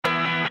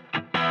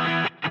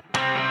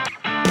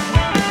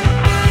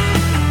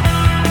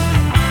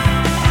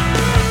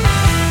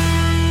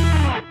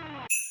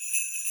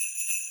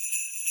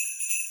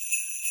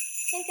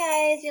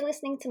guys, you're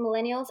listening to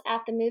Millennials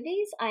at the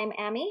Movies. I'm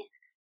Amy.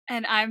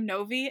 And I'm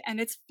Novi,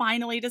 and it's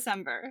finally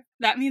December.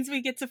 That means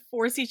we get to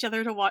force each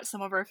other to watch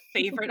some of our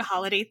favorite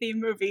holiday-themed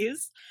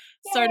movies,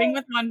 starting Yay!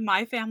 with one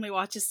my family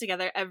watches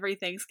together every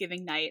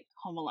Thanksgiving night,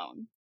 Home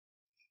Alone.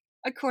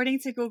 According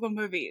to Google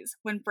Movies,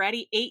 when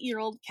bratty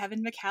 8-year-old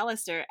Kevin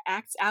McAllister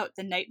acts out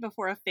the night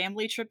before a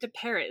family trip to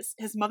Paris,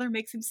 his mother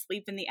makes him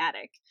sleep in the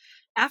attic.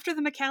 After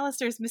the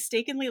McAllisters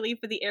mistakenly leave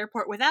for the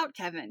airport without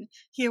Kevin,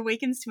 he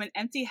awakens to an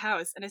empty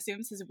house and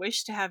assumes his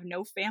wish to have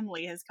no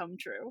family has come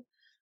true.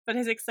 But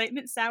his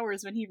excitement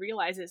sours when he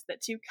realizes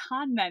that two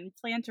con men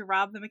plan to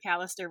rob the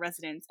McAllister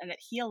residence and that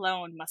he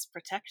alone must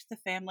protect the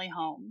family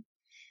home.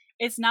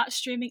 It's not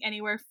streaming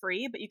anywhere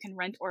free, but you can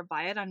rent or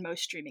buy it on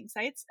most streaming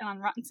sites, and on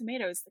Rotten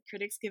Tomatoes, the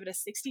critics give it a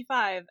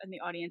 65 and the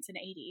audience an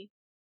 80.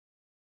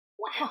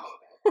 Wow.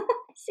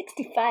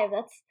 65,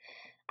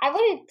 I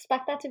would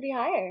expect that to be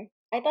higher.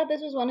 I thought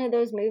this was one of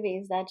those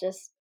movies that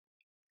just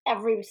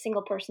every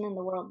single person in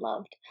the world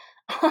loved.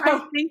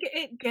 I think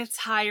it gets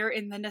higher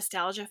in the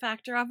nostalgia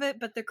factor of it,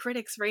 but the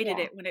critics rated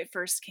Yeah. it when it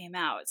first came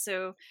out.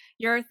 So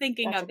you're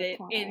thinking That's a of good it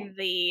point. in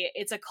the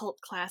it's a cult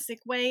classic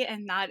way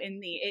and not in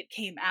the it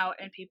came out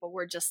and people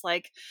were just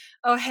like,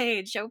 oh,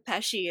 hey, Joe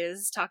Pesci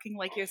is talking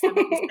like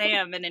Yosemite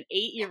Sam and an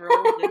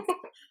 8-year-old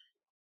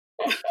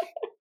is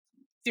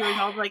doing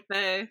all like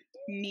the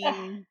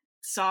mean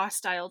Saw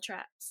style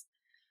traps.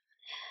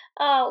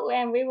 Oh,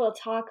 and we will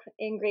talk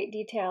in great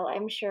detail,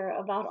 I'm sure,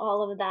 about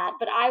all of that.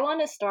 But I want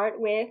to start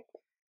with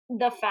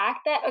the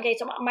fact that, okay,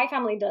 so my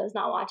family does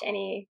not watch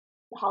any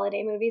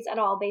holiday movies at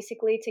all,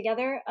 basically,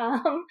 together.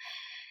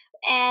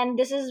 And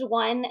this is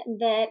one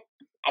that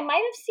I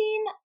might have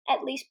seen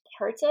at least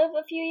parts of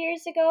a few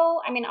years ago.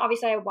 I mean,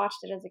 obviously, I watched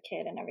it as a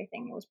kid and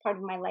everything. It was part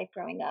of my life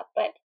growing up.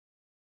 But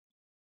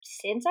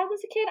since I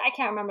was a kid, I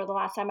can't remember the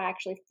last time I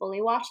actually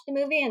fully watched the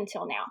movie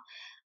until now.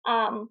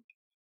 Um,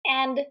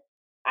 and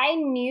I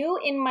knew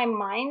in my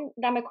mind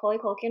that Macaulay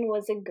Culkin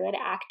was a good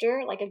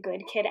actor, like a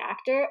good kid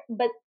actor,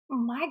 but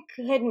my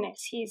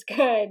goodness, he's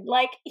good.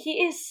 Like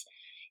he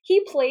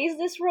plays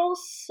this role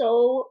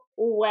so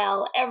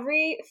well.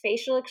 Every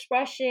facial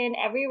expression,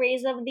 every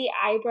raise of the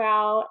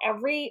eyebrow,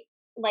 every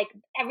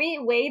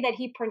way that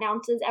he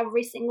pronounces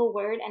every single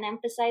word and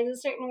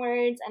emphasizes certain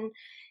words, and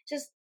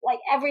just like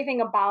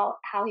everything about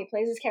how he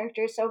plays his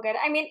character is so good.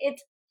 I mean,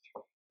 it's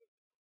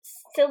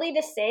silly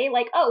to say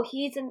like, oh,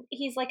 he's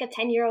like a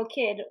 10-year-old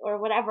kid or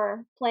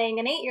whatever playing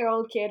an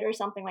 8-year-old kid or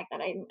something like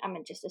that. I'm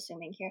just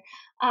assuming here.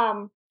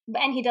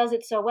 And he does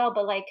it so well,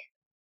 but like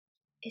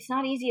it's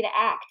not easy to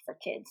act for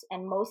kids,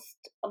 and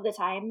most of the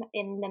time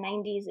in the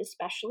 90s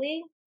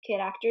especially, kid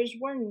actors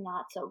were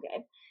not so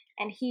good,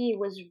 and he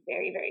was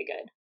very, very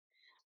good.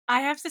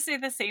 I have to say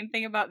the same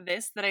thing about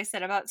this that I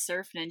said about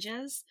Surf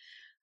Ninjas.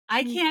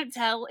 I can't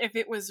tell if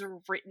it was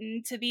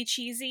written to be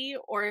cheesy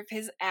or if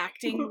his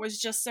acting was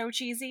just so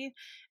cheesy,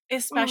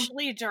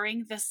 especially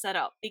during the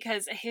setup,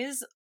 because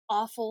his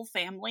awful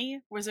family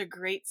was a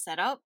great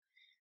setup,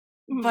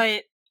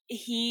 but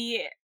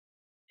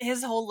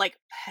his whole like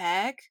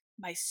pack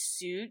my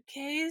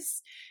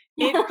suitcase,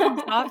 it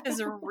comes off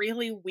as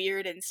really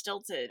weird and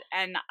stilted,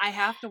 and I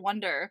have to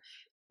wonder,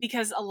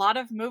 because a lot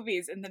of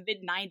movies in the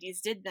mid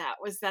 90s did that.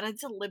 Was that a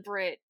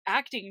deliberate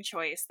acting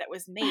choice that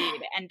was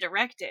made and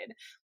directed?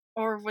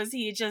 Or was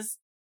he just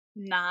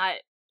not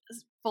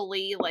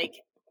fully like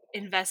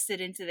invested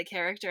into the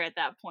character at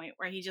that point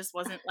where he just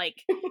wasn't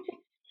like,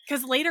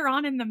 because later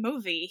on in the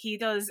movie he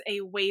does a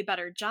way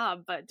better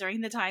job, but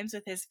during the times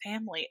with his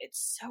family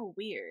it's so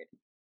weird.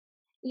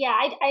 Yeah,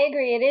 I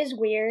agree. It is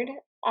weird.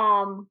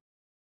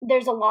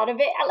 There's a lot of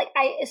it.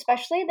 I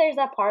especially there's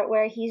that part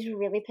where he's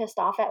really pissed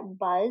off at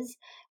Buzz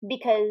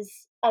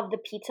because of the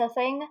pizza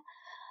thing,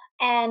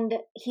 and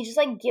he just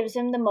like gives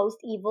him the most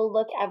evil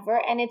look ever.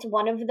 And it's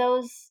one of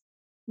those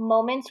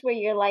moments where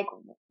you're like,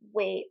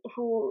 wait,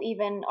 who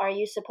even are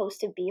you supposed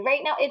to be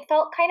right now? It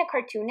felt kind of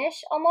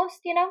cartoonish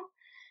almost, you know.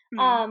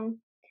 Mm.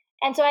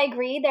 And so I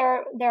agree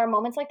there are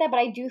moments like that, but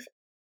I do,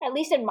 at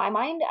least in my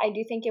mind, I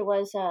do think it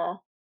was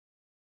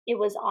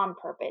on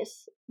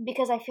purpose,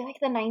 because I feel like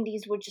the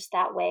 90s were just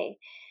that way.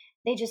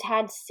 They just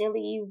had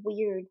silly,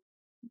 weird,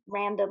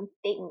 random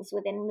things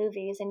within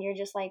movies, and you're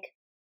just like,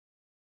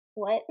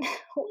 what?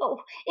 Whoa.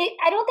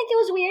 I don't think it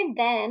was weird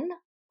then.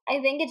 I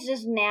think it's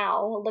just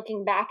now,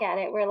 looking back at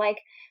it, we're like,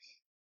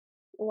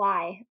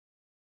 why?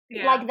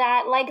 Yeah. Like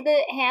that, like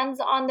the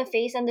hands on the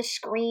face and the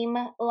scream,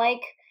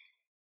 like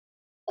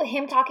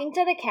him talking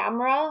to the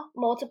camera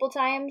multiple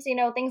times, you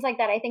know, things like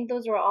that. I think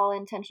those were all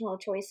intentional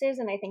choices,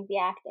 and I think the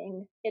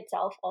acting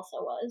itself also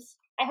was.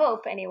 I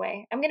hope,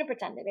 anyway. I'm gonna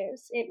pretend it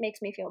is. It makes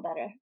me feel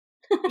better.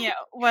 Yeah,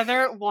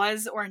 whether it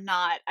was or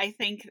not, I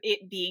think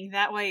it being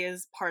that way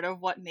is part of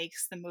what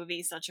makes the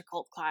movie such a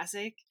cult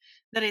classic,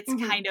 that it's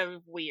kind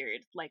of weird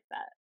like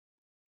that.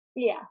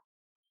 Yeah.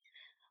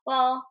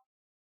 Well,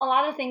 a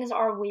lot of things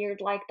are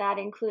weird like that,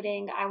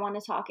 including I want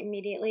to talk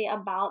immediately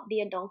about the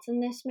adults in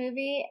this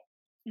movie.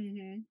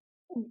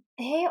 Mm-hmm.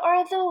 They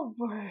are the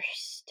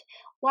worst.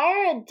 Why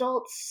are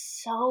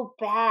adults so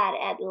bad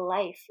at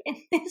life in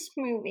this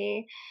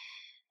movie?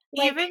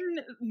 Like, even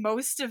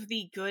most of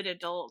the good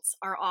adults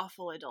are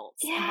awful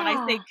adults. And when I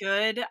yeah, say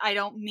good, I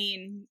don't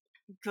mean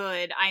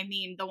good. I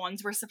mean the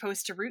ones we're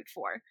supposed to root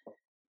for.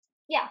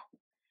 yeah.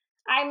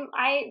 I'm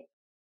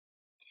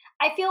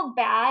I feel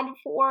bad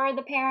for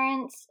the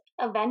parents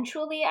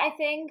eventually, I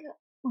think,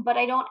 but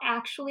I don't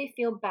actually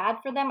feel bad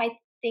for them. I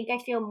think I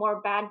feel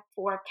more bad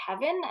for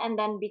Kevin, and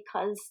then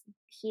because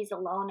he's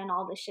alone and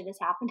all this shit is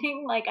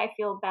happening, like I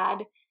feel bad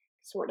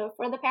sort of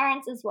for the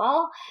parents as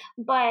well.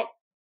 But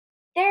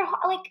they're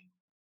like,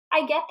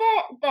 I get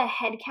that the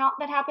head count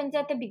that happens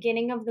at the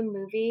beginning of the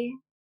movie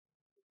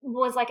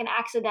was like an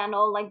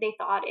accidental, like they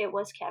thought it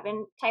was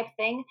Kevin type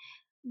thing.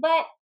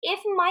 But if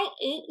my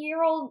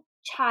 8-year-old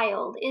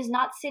child is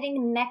not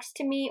sitting next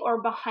to me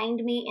or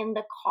behind me in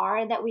the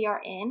car that we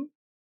are in,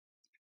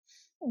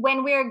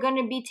 when we're going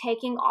to be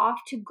taking off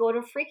to go to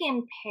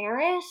freaking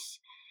Paris,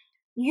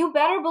 you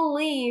better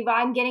believe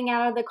I'm getting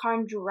out of the car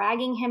and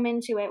dragging him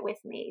into it with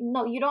me.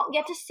 No, you don't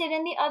get to sit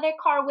in the other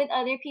car with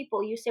other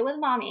people. You sit with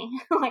mommy.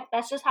 Like,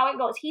 that's just how it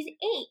goes. He's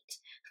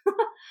 8.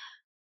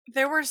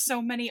 There were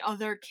so many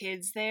other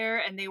kids there,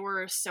 and they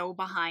were so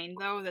behind,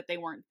 though, that they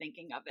weren't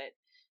thinking of it.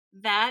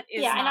 That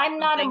is Yeah, and not I'm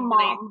not a something that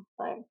I. mom,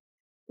 but.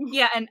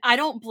 Yeah, and I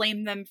don't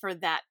blame them for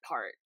that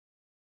part.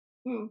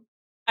 Hmm.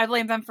 I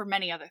blame them for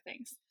many other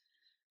things.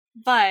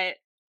 But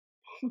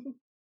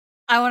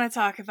I want to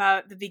talk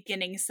about the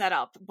beginning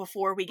setup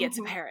before we get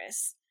to Mhm.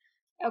 Paris.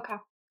 Okay.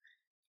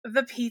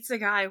 The pizza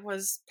guy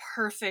was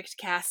perfect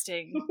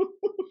casting.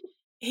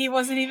 He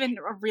wasn't even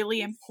a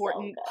really It's so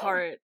important good.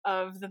 part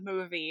of the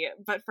movie,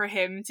 but for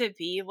him to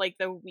be like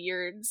the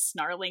weird,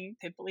 snarling,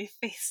 pimply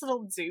faced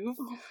little doof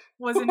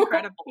was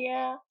incredible.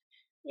 Yeah.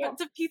 But Yep.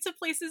 the pizza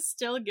places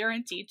still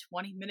guarantee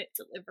 20-minute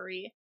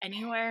delivery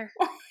anywhere.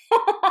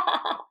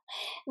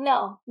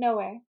 No,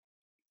 nowhere.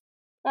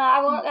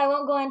 I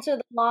won't go into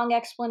the long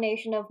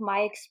explanation of my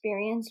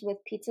experience with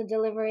pizza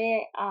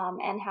delivery,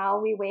 and how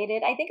we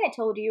waited. I think I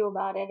told you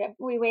about it.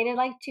 We waited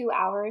like 2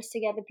 hours to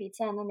get the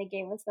pizza, and then they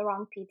gave us the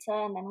wrong pizza,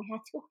 and then we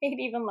had to wait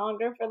even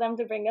longer for them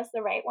to bring us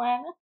the right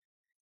one.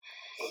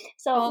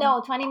 So Well,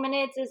 no, 20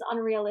 minutes is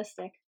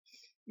unrealistic.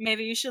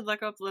 maybe you should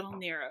look up Little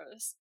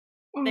Nero's.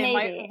 They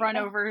might Maybe. run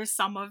over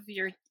some of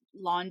your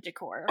lawn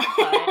decor,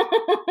 but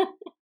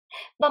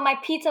But my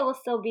pizza will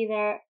still be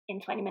there in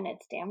 20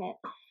 minutes, damn it.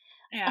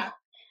 yeah.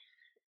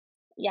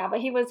 Yeah, but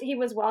he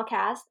was well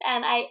cast,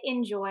 and I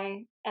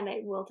enjoy, and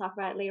we'll talk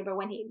about it later, but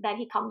when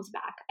he comes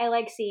back, I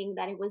like seeing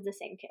that it was the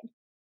same kid.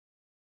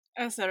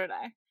 Oh, so did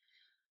I.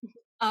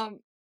 Um,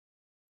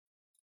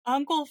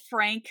 Uncle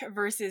Frank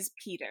versus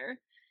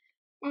Peter.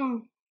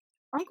 Mm,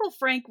 Uncle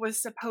Frank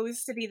was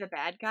supposed to be the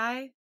bad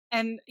guy,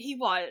 and he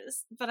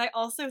was, but I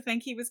also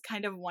think he was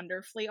kind of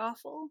wonderfully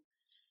awful.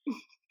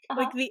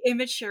 Like, uh-huh. the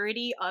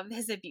immaturity of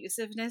his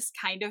abusiveness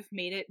kind of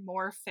made it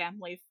more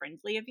family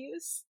friendly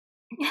abuse.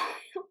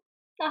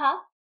 Uh-huh.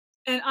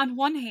 And on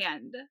one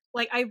hand,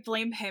 like, I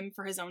blame him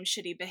for his own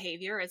shitty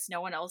behavior. It's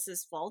no one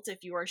else's fault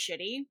if you are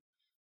shitty.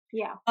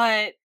 Yeah.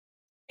 But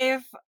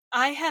if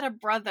I had a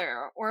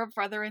brother or a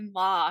brother in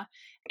law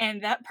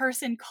and that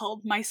person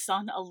called my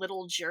son a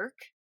little jerk,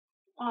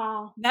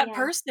 Oh, that yeah.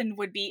 person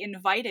would be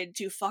invited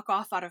to fuck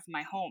off out of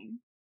my home.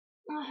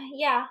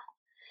 Yeah.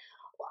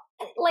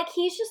 Like,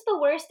 he's just the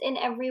worst in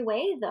every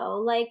way,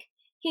 though. Like,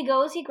 he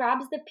goes, he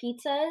grabs the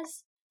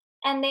pizzas,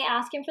 and they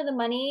ask him for the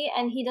money,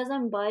 and he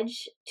doesn't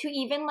budge to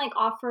even like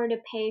offer to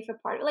pay for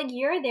part. Like,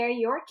 you're there,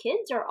 your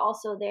kids are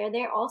also there.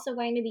 They're also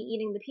going to be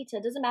eating the pizza.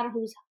 It doesn't matter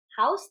whose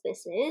house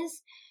this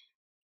is.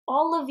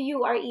 All of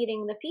you are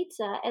eating the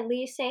pizza. At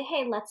least say,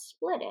 hey, let's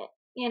split it.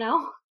 You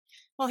know?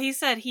 Well, he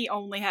said he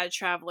only had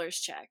traveler's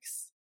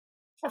checks.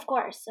 Of But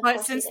course he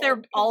since did.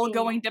 they're all Convenient.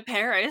 going to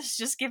Paris,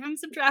 just give him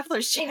some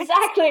traveler's checks.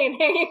 Exactly.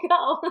 There you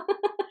go.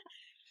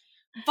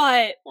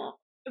 But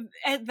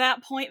at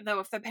that point, though,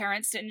 if the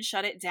parents didn't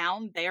shut it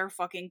down, they are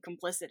fucking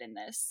complicit in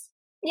this.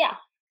 Yeah.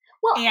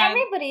 Well, And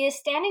everybody is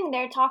standing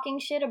there talking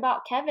shit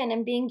about Kevin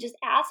and being just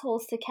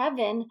assholes to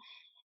Kevin,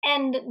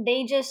 and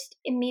they just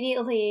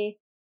immediately.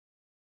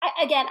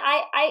 Again,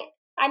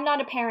 I'm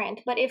not a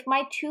parent, but if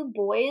my two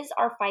boys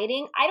are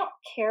fighting, I don't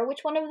care which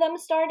one of them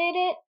started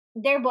it.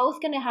 They're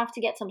both gonna have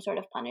to get some sort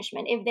of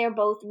punishment if they're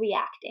both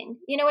reacting.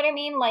 You know what I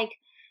mean? Like,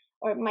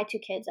 or my two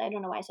kids. I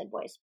don't know why I said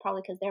boys.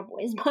 Probably because they're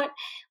boys, but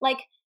like,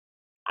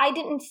 I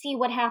didn't see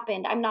what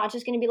happened. I'm not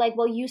just gonna be like,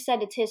 well, you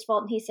said it's his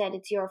fault and he said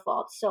it's your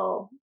fault,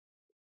 so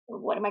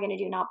what am I going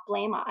to do? Not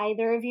blame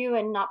either of you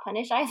and not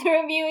punish either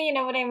of you? You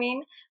know what I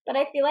mean? But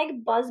I feel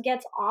like Buzz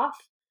gets off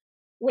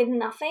with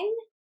nothing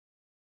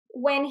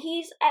when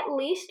he's at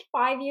least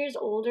 5 years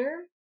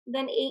older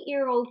than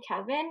 8-year-old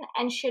Kevin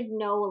and should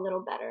know a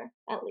little better,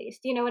 at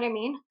least. You know what I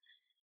mean?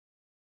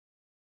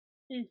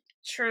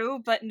 true,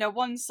 but no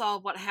one saw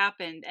what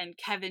happened, and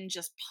Kevin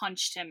just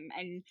punched him.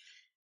 And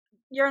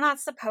you're not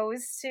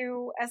supposed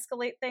to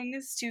escalate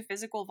things to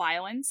physical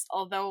violence,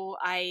 although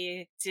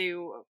I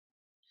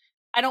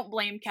don't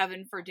blame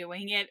Kevin for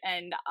doing it,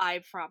 and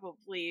I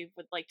probably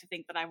would like to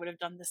think that I would have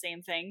done the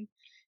same thing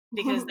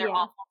because they're Yeah.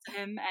 awful to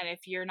him, and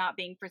if you're not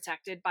being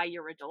protected by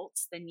your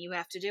adults, then you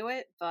have to do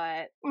it.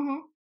 But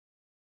Hmm.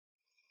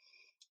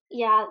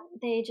 yeah,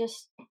 they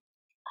just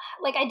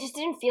like I just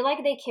didn't feel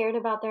like they cared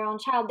about their own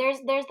child. There's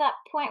that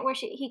point where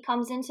he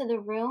comes into the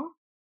room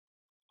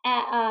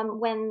at,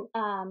 when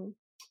the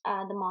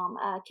mom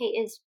Kate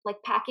is like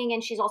packing,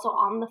 and she's also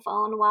on the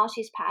phone while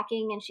she's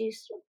packing, and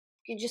she's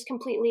just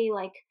completely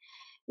like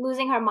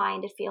losing her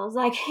mind. It feels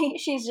like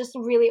she's just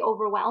really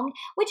overwhelmed.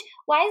 Which,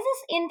 why is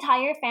this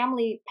entire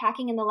family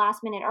packing in the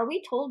last minute? Are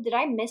we told? Did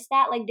I miss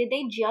that? Like, did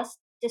they just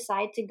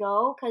decide to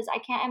go? Because I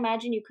can't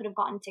imagine you could have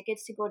gotten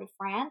tickets to go to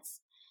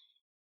France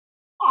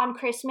on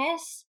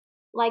Christmas,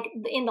 like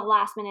in the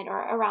last minute or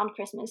around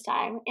Christmas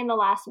time in the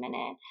last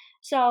minute.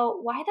 So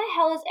why the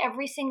hell is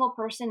every single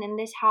person in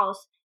this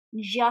house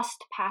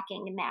just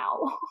packing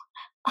now?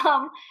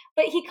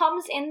 But he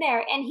comes in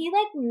there and he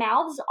like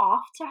mouths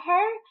off to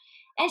her,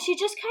 and she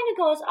just kind of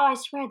goes, "Oh, I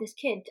swear, this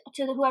kid,"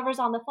 to whoever's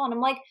on the phone. I'm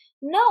like,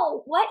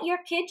 "No, what? Your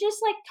kid just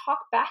like talk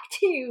back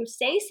to you,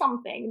 say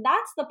something.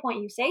 That's the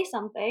point. You say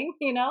something,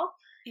 you know."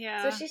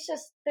 So Yeah. she's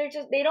just,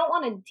 they don't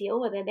want to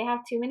deal with it. They have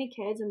too many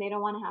kids and they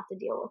don't want to have to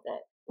deal with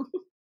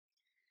it.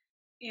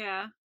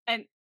 Yeah.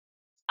 And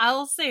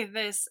I'll say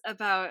this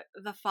about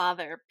the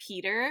father,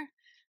 Peter.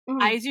 Mm,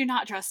 I do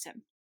not trust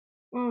him.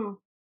 mm,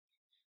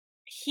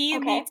 He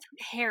okay. meets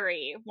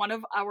Harry, one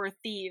of our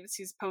thieves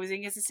who's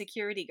posing as a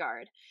security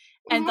guard,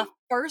 and the Mm-hmm.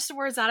 first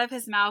words out of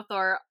his mouth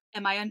are,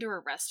 "Am I under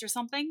arrest or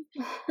something?"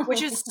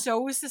 Which is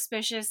so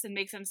suspicious and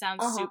makes him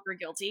sound Uh-huh. super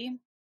guilty.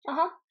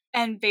 Uh-huh.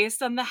 And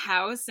based on the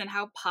house and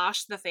how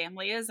posh the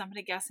family is, I'm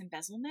gonna guess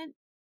embezzlement.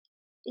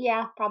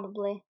 Yeah,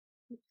 probably.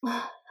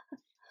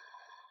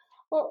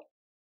 Well,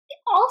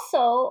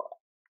 also,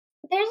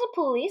 there's a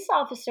police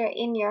officer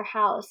in your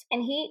house,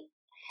 and he,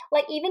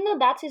 like, even though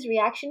that's his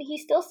reaction, he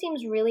still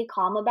seems really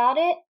calm about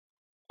it.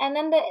 And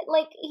then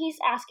he's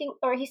asking,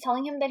 or he's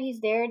telling him that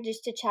he's there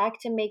just to check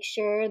to make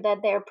sure that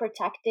they're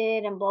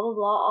protected and blah blah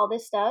blah, all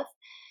this stuff.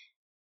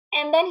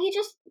 And then he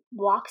just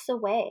walks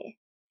away.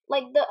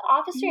 Like, the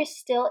officer Mhm. is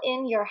still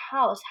in your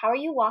house. How are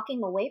you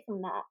walking away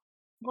from that?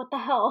 What the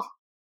hell?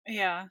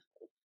 Yeah.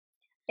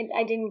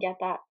 I didn't get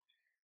that.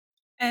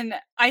 And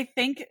I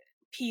think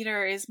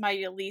Peter is my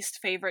least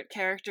favorite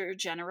character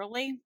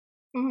generally.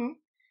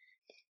 Mhm.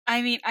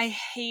 I mean, I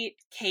hate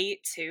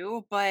Kate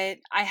too, but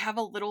I have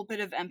a little bit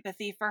of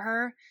empathy for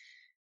her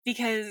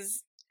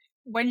because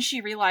when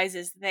she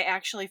realizes they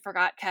actually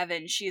forgot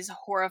Kevin, she's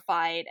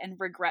horrified and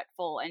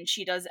regretful, and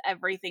she does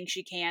everything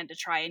she can to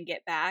try and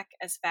get back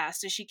as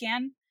fast as she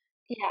can.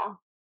 Yeah.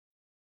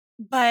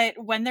 But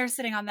when they're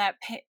sitting on that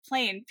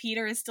plane,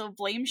 Peter is still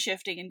blame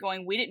shifting and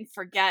going, "We didn't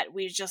forget,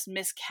 we just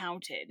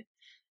miscounted."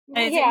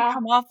 And it didn't Yeah.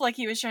 come off like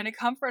he was trying to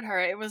comfort her.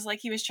 It was like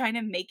he was trying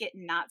to make it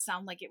not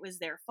sound like it was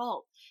their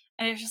fault.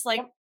 And it's just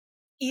like, Yep.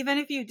 even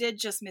if you did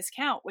just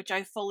miscount, which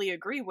I fully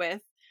agree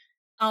with,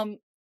 um,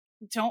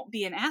 don't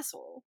be an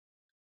asshole.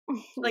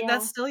 Like,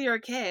 that's Yeah. still your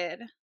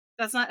kid.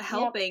 That's not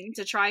Yep. helping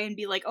to try and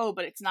be like, "Oh,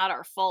 but it's not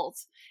our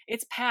fault."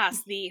 It's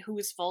past the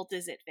whose fault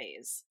is it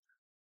phase.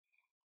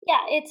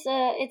 Yeah, it's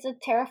a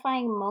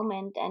terrifying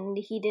moment, and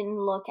he didn't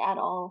look at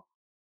all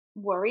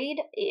worried.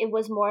 It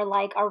was more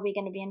like, are we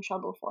going to be in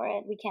trouble for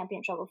it? We can't be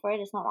in trouble for it.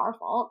 It's not our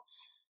fault.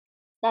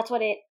 That's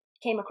what it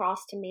came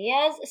across to me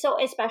as.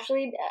 So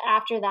especially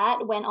after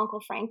that, when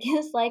Uncle Frank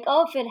is like,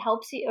 "Oh, if it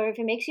helps you or if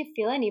it makes you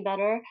feel any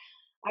better,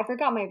 I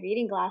forgot my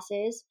reading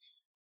glasses."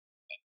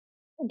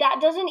 That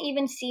doesn't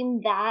even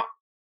seem that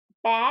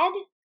bad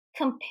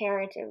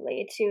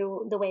comparatively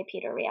to the way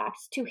Peter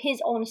reacts to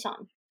his own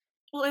son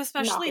Well, not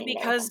especially being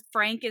there with him. because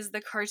Frank is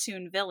the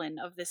cartoon villain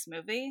of this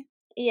movie.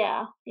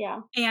 Yeah,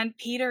 yeah. And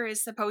Peter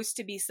is supposed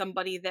to be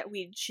somebody that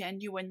we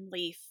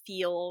genuinely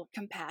feel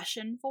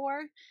compassion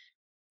for.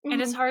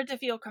 And it's Mhm. hard to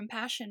feel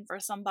compassion for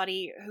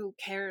somebody who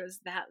cares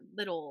that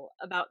little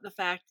about the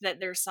fact that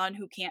their son,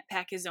 who can't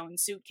pack his own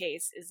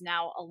suitcase, is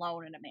now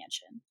alone in a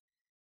mansion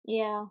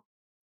Yeah.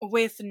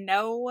 with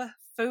no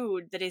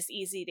food that is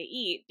easy to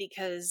eat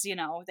because,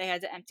 they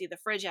had to empty the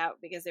fridge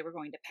out because they were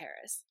going to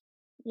Paris.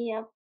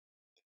 Yep.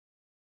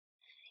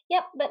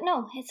 Yep, but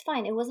no, it's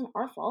fine. It wasn't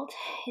our fault.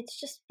 It's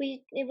just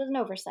it was an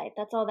oversight.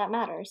 That's all that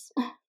matters.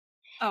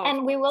 Oh, of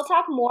And we will course.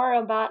 talk more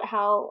about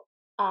how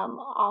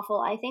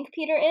awful I think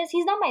Peter is.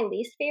 He's not my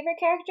least favorite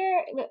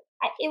character.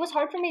 It was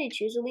hard for me to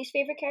choose a least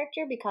favorite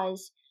character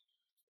because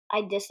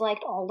I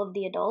disliked all of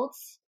the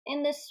adults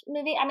in this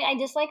movie. I mean, I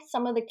disliked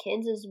some of the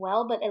kids as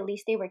well, but at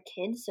least they were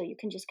kids, so you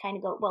can just kind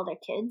of go, well, they're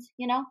kids,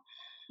 you know?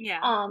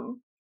 Yeah.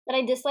 But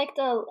I disliked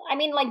I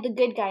mean, like the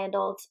good guy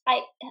adults.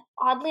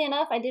 Oddly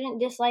enough, I didn't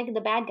dislike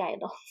the bad guy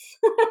adults.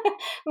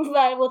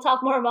 But we'll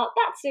talk more about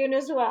that soon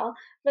as well.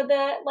 But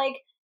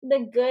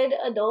the good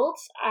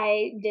adults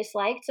I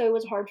disliked, so it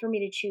was hard for me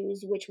to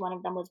choose which one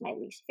of them was my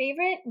least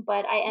favorite.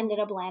 But I ended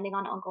Mhm. up landing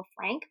on Uncle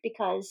Frank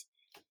because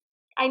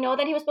I know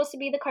that he was supposed to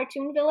be the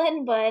cartoon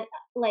villain, but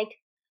like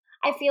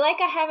I feel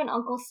like I have an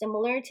uncle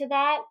similar to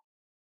that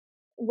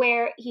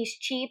where he's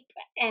cheap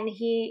and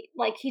he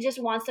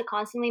just wants to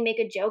constantly make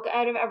a joke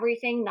out of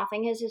everything.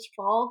 Nothing is his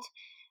fault.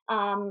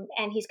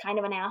 And he's kind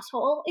of an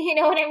asshole, you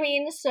know what I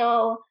mean?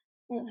 So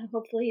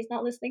hopefully he's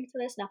not listening to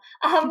this now.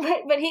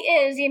 But he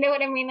is, you know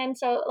what I mean? And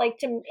so like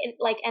to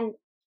like and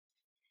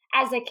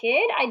as a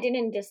kid, I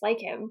didn't dislike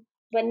him.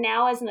 But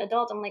now as an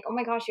adult, I'm like, oh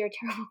my gosh, you're a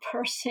terrible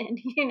person,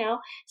 you know?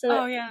 So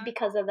Oh, yeah.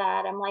 because of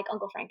that, I'm like,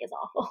 Uncle Frank is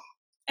awful.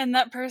 And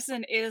that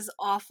person is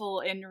awful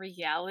in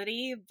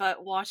reality,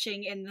 but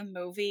watching in the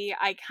movie,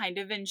 I kind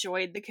of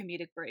enjoyed the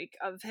comedic break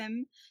of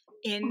him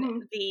in Mhm.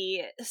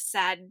 the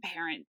sad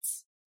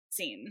parents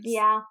scenes.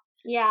 Yeah,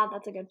 yeah,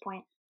 that's a good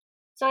point.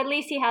 So at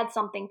least he had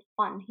something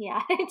fun he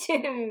added to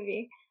the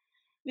movie.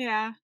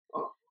 Yeah.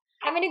 Well,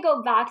 I'm gonna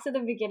go back to the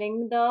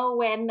beginning though,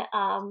 when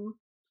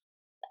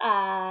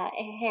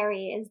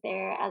Harry is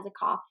there as a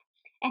cop,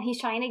 and he's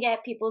trying to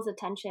get people's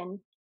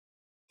attention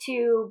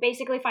to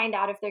basically find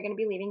out if they're going to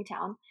be leaving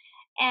town.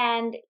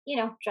 And, you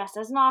know, dressed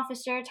as an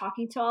officer,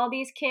 talking to all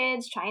these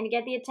kids, trying to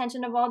get the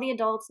attention of all the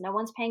adults. No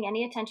one's paying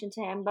any attention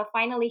to him. But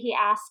finally, he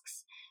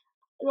asks,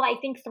 I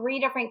think, three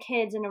different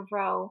kids in a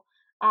row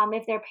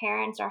if their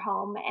parents are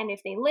home and if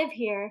they live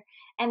here.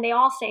 And they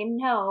all say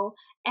no.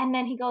 And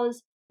then he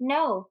goes,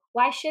 no,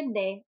 why should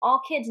they?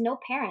 All kids, no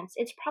parents.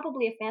 It's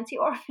probably a fancy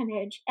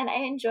orphanage. And I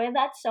enjoy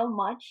that so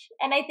much.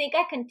 And I think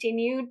I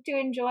continued to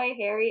enjoy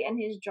Harry and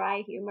his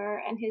dry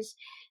humor and his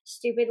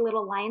stupid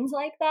little lines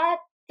like that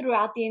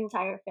throughout the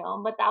entire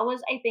film. But that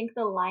was, I think,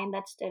 the line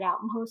that stood out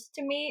most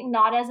to me,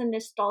 not as a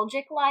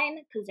nostalgic line,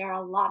 because there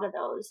are a lot of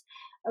those,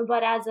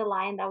 but as a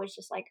line that was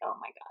just like, oh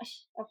my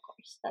gosh, of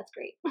course, that's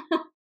great.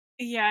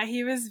 Yeah,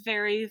 he was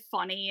very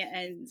funny,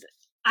 and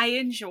I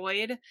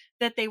enjoyed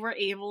that they were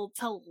able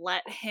to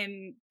let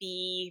him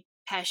be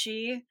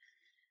Pesci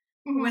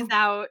Hmm.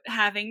 without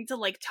having to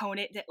like tone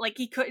it like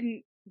he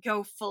couldn't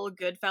go full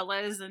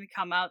Goodfellas and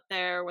come out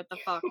there with the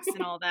fucks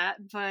and all that,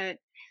 but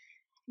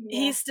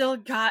he Yeah, still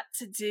got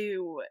to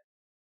do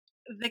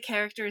the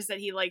characters that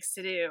he likes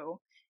to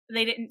do.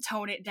 They didn't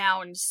tone it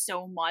down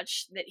so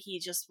much that he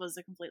just was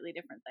a completely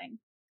different thing.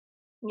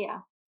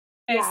 yeah,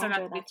 And yeah. it I still got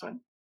enjoy to be that fun. too.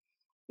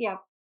 Yeah.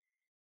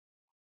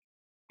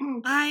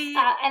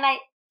 I And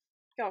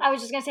go. I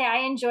was just gonna say I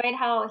enjoyed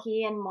how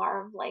he and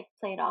Marv like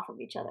played off of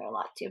each other a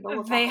lot too, but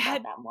we'll They talk about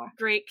had that more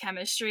great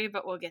chemistry,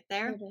 but we'll get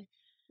there. later.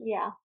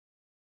 Yeah.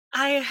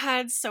 I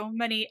had so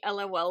many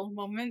LOL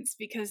moments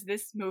because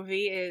this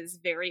movie is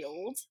very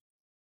old.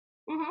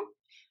 Hmm.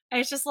 And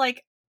it's just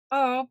like,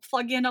 oh,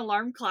 plug in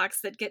alarm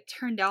clocks that get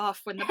turned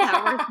off when the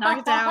power is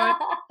knocked out.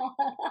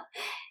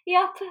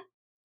 Yep.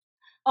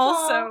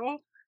 Oh.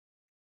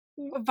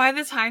 Also, by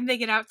the time they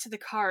get out to the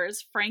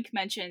cars, Frank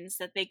mentions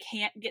that they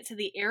can't get to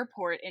the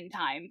airport in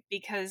time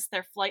because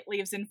their flight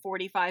leaves in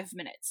 45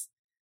 minutes.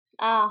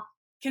 Ah.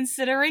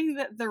 Considering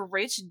that the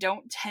rich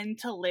don't tend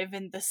to live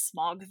in the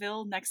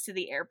Smogville next to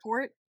the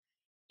airport,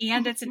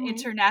 and it's an Hmm.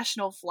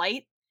 international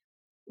flight,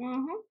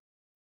 Hmm.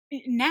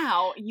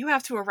 now you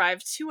have to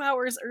arrive 2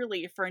 hours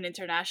early for an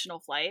international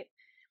flight.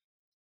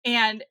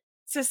 And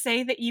to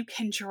say that you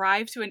can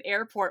drive to an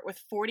airport with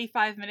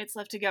 45 minutes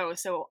left to go,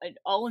 so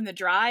all in the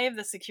drive,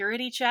 the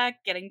security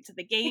check, getting to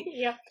the gate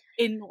Yep.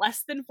 in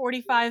less than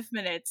 45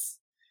 minutes,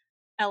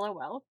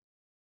 lol.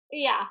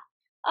 Yeah.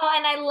 Oh,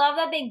 and I love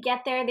that they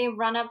get there, they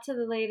run up to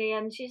the lady,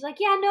 and she's like,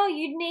 yeah, no,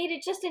 you made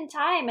it just in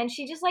time. And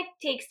she just like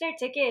takes their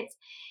tickets.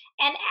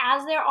 And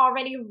as they're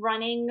already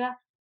running,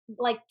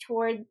 like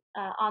toward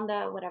on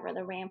the whatever,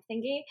 the ramp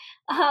thingy,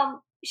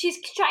 she's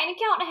trying to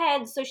count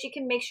heads so she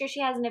can make sure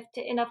she has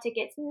enough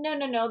tickets. No,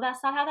 no, no,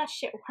 that's not how that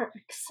shit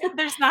works.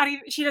 There's not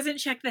even, she doesn't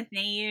check the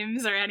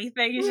names or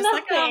anything. It's just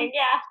like, Nothing.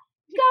 Yeah.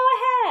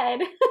 Go ahead.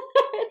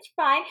 It's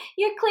fine.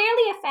 You're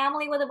clearly a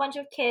family with a bunch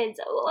of kids.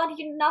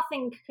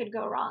 Nothing could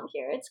go wrong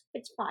here.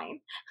 It's fine.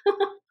 Yeah,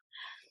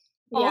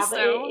 but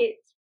also,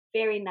 it's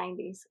very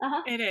 90s.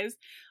 Uh-huh. it is.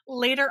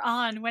 Later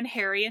on, when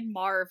Harry and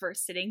Marv are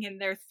sitting in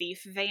their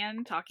thief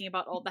van talking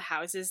about all the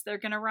houses they're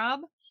gonna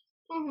rob,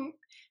 Hmm.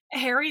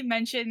 Harry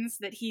mentions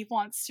that he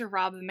wants to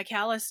rob the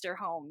McAllister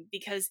home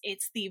because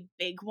it's the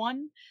big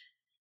one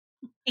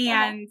Uh-huh.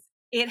 and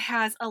it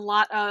has a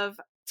lot of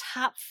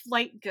top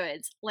flight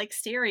goods like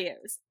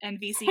stereos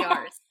and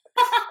VCRs.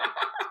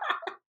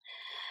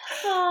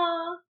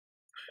 Oh,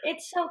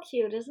 it's so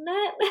cute, isn't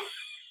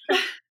it?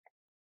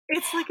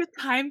 It's like a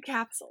time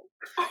capsule.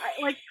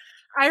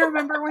 I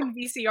remember when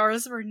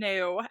VCRs were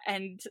new,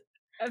 and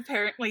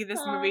apparently this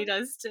movie uh,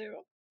 does too.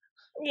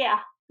 yeah.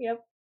 Yep.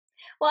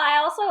 Well, I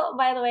also,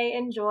 by the way,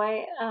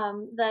 enjoy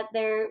that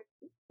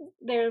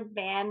their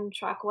van,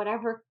 truck,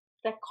 whatever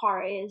the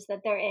car is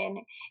that they're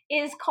in,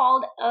 is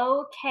called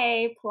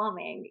OK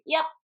Plumbing.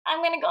 Yep,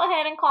 I'm gonna go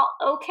ahead and call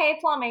OK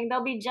Plumbing.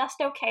 They'll be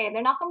just okay.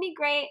 They're not gonna be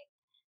great,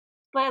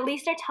 but at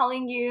least they're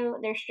telling you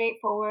they're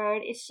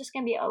straightforward. It's just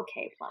gonna be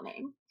OK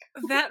Plumbing.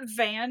 That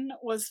van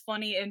was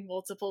funny in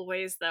multiple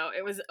ways, though.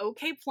 It was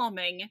okay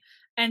plumbing,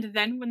 and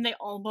then when they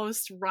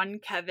almost run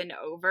Kevin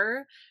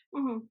over,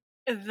 Hmm.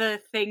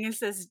 the thing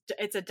says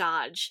it's a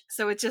Dodge,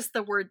 so it's just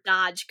the word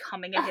Dodge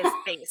coming at his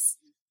face.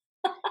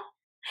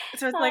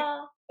 So it's like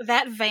uh,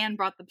 that van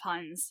brought the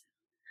puns.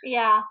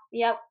 yeah.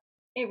 Yep.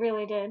 It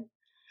really did.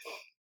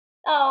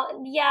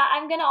 Oh, yeah.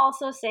 I'm gonna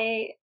also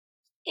say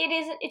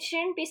it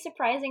shouldn't be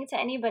surprising to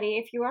anybody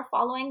if you are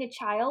following a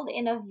child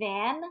in a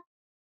van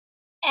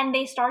and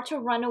they start to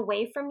run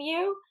away from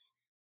you.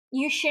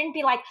 you shouldn't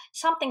be like,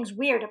 something's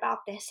weird about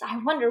this. I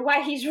wonder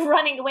why he's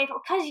running away from,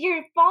 because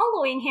you're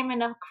following him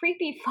in a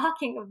creepy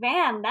fucking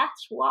van.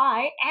 That's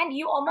why. And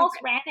you almost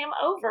Okay. ran him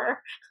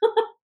over.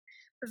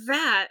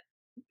 That,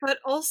 but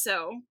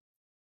also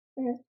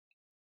Mhm.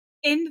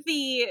 in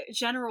the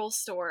general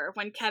store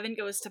when Kevin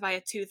goes to buy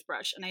a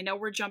toothbrush, and I know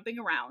we're jumping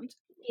around,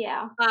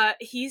 Yeah.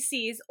 he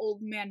sees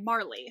Old Man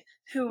Marley,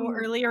 who Mhm.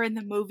 earlier in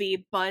the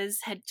movie,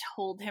 Buzz had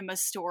told him a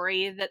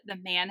story that the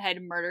man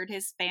had murdered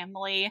his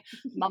family,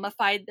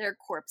 mummified their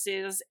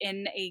corpses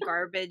in a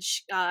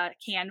garbage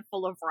can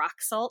full of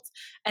rock salt,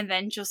 and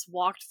then just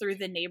walked through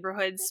the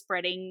neighborhood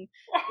spreading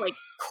like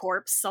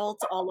corpse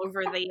salt all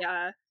over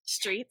the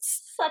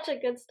streets. Such a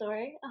good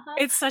story.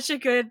 It's such a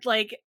good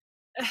like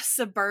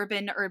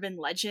suburban urban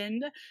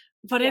legend,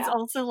 but it's Yeah.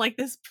 also like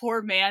this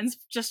poor man's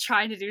just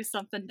trying to do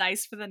something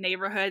nice for the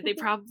neighborhood. They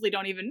probably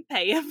don't even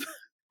pay him.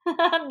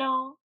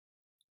 No.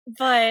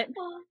 But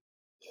Oh.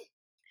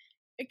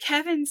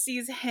 Kevin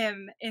sees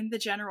him in the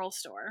general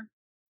store,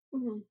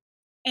 Mhm.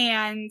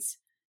 and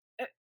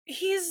uh,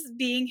 he's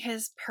being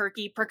his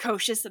perky,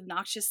 precocious,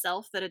 obnoxious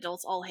self that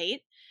adults all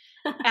hate,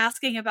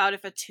 asking about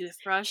if a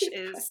toothbrush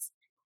Toothbrush. is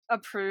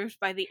approved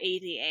by the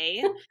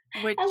ADA,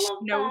 I which love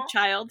no that.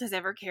 child has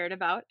ever cared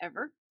about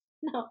ever.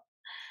 No.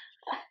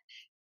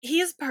 He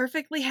is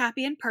perfectly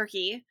happy and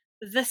perky.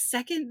 The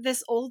second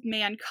this old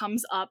man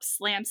comes up,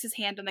 slams his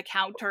hand on the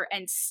counter,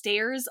 and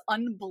stares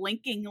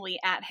unblinkingly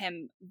at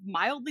him,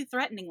 mildly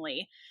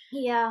threateningly,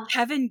 Yeah.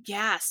 Kevin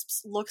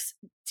gasps, looks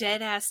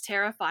dead ass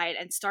terrified,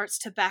 and starts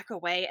to back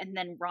away and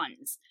then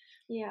runs.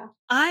 Yeah.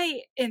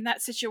 I, in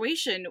that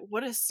situation,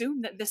 would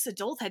assume that this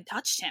adult had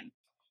touched him.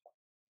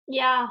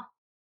 Yeah.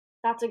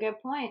 That's a good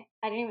point.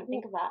 I didn't even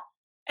think of that.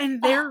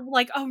 And they're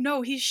like, oh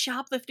no, he's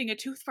shoplifting a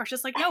toothbrush.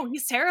 It's like, no,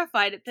 he's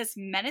terrified at this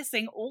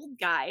menacing old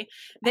guy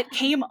that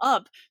came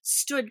up,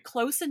 stood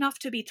close enough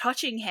to be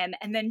touching him,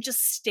 and then just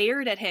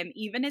stared at him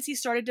even as he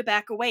started to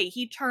back away.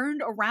 He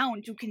turned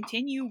around to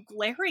continue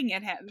glaring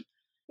at him.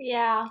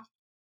 Yeah.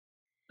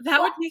 That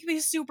Well, would make me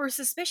super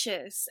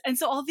suspicious. And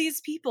so all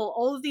these people,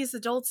 all of these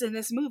adults in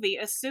this movie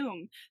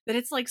assume that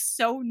it's like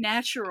so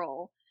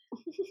natural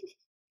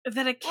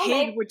that a well, kid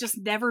maybe would just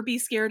never be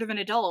scared of an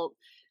adult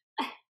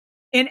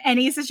in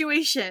any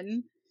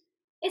situation.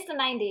 it's the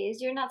 90s.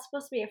 You're not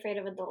supposed to be afraid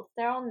of adults.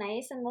 They're all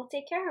nice and they'll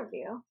take care of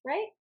you,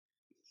 right?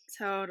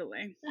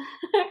 Totally.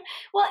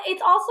 Well,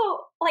 it's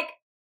also like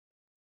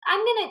I'm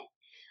gonna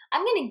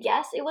I'm gonna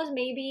guess it was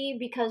maybe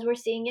because we're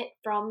seeing it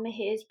from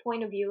his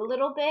point of view a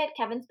little bit,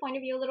 Kevin's point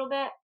of view a little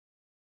bit.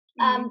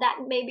 Mhm. That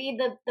maybe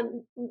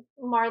the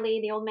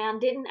Marley, the old man,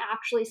 didn't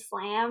actually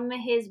slam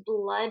his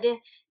blood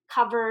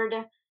covered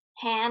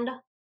hand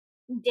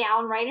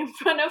down right in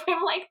front of him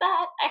like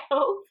that. I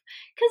hope,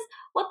 because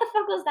what the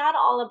fuck was that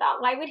all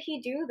about? Why would he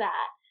do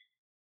that?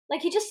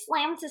 Like he just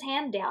slams his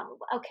hand down.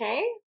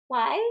 Okay,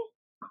 why?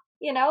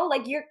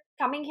 Like you're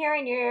coming here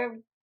and you're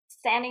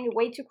standing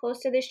way too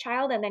close to this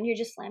child, and then you're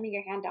just slamming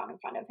your hand down in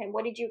front of him.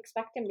 What did you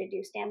expect him to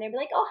do? Stand there and be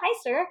like, "Oh, hi,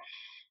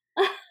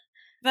 sir."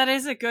 That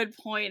is a good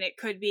point. It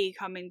could be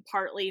coming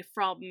partly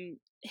from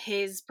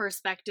his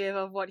perspective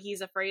of what he's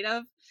afraid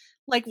of.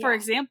 Like, for Yeah,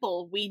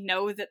 example, we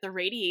know that the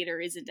radiator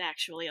isn't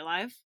actually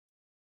alive.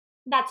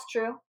 that's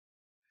true.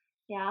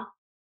 Yeah.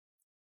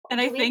 And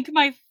I Do we? think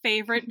my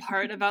favorite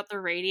part about the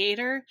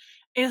radiator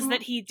is Mhm,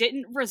 that he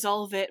didn't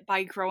resolve it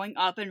by growing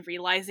up and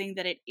realizing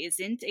that it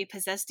isn't a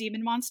possessed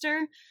demon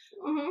monster,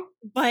 mhm.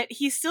 but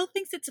he still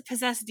thinks it's a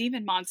possessed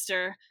demon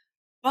monster,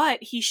 but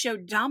he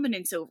showed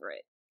dominance over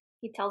it.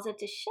 He tells it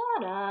to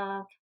shut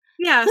up.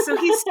 Yeah, so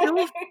he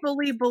still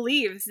fully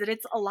believes that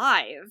it's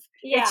alive.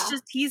 It's Yeah,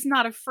 just he's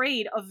not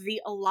afraid of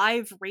the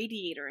alive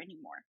radiator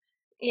anymore.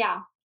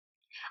 yeah.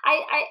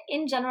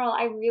 In general,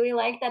 I really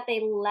like that they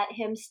let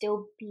him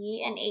still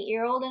be an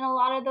 8-year-old in a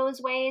lot of those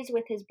ways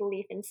with his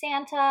belief in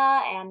Santa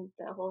and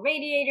the whole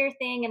radiator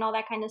thing and all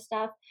that kind of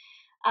stuff.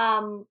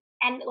 And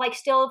like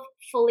still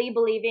fully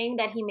believing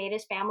that he made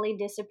his family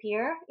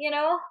disappear.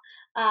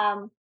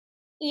 Um,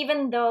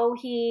 Even though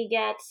he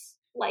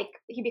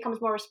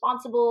becomes more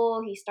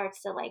responsible, he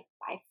starts to like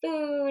buy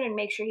food and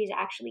make sure he's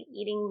actually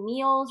eating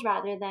meals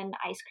rather than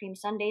ice cream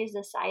sundaes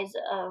the size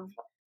of,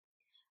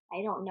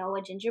 I don't know,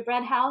 a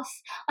gingerbread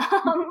house.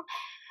 um,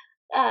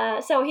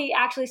 so he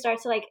actually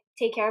starts to like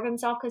take care of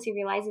himself because he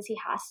realizes he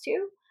has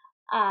to.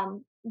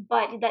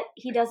 But that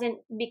he doesn't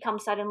become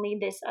suddenly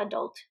this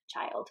adult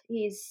child.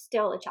 He's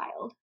still a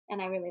child,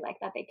 and I really like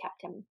that they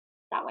kept him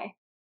that way.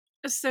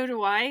 So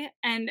do I.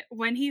 And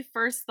when he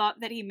first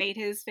thought that he made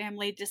his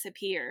family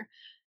disappear,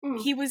 Mm,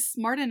 he was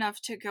smart enough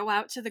to go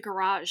out to the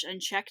garage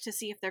and check to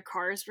see if their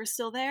cars were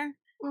still there,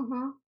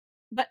 mm-hmm.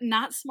 but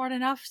not smart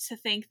enough to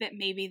think that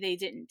maybe they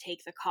didn't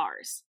take the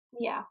cars.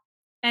 Yeah,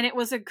 And it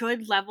was a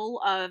good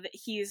level of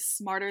he's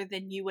smarter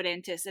than you would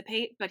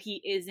anticipate, but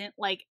he isn't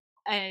like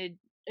a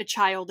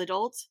child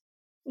adult.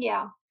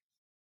 yeah,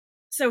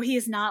 So he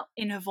is not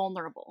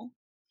invulnerable.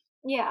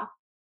 yeah.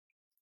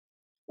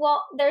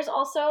 Well, there's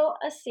also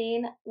a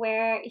scene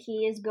where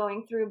he is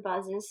going through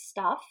Buzz's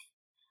stuff,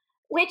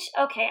 which,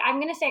 okay, I'm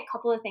going to say a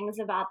couple of things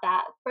about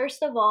that.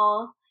 First of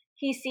all,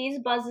 he sees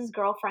Buzz's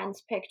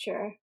girlfriend's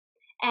picture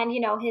and,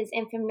 his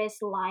infamous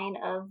line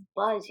of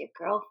Buzz, your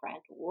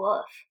girlfriend,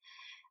 woof.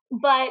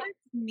 But That's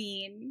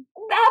mean.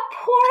 that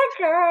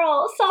poor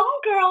girl, some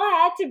girl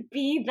had to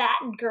be that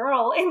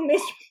girl in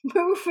this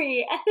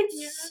movie, and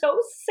it's so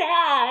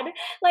sad.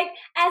 Like,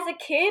 as a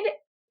kid,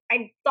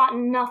 I thought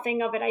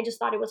nothing of it. I just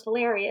thought it was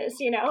hilarious,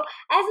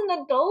 As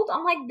an adult,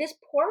 I'm like, this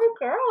poor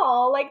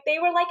girl. Like, they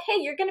were like,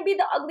 hey, you're gonna be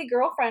the ugly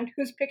girlfriend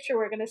whose picture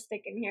we're gonna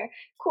stick in here.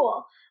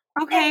 Cool.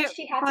 Okay, And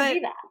she had to but be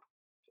that.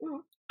 Mm.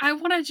 I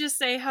want to just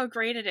say how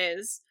great it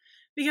is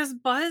because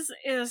Buzz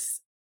is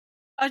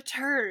a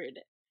turd.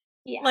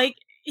 Yeah. Like,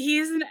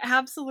 he's an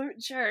absolute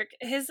jerk.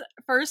 His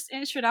first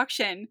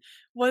introduction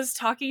was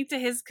talking to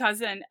his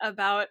cousin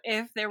about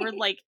if there were,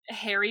 like,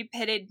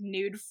 hairy-pitted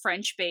nude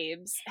French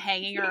babes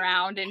hanging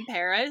around in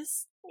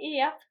Paris.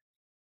 Yep.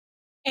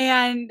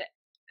 And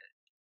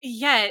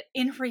yet,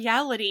 in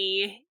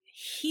reality,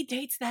 he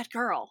dates that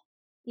girl.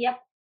 Yep.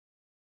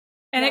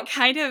 And Yep. it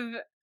kind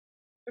of,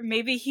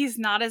 maybe he's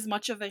not as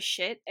much of a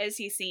shit as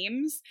he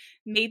seems.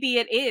 Maybe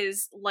it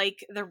is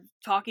like the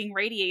talking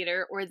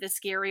radiator or the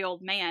scary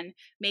old man.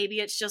 Maybe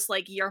it's just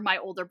like, you're my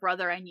older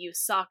brother and you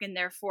suck, and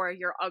therefore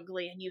you're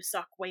ugly and you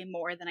suck way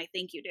more than I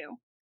think you do.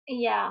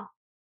 Yeah.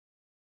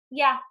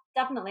 Yeah,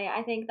 definitely.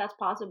 I think that's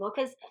possible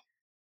because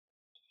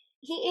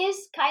he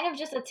is kind of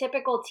just a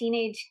typical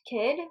teenage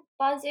kid,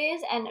 Buzz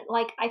is, and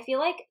like I feel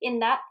like in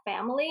that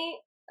family,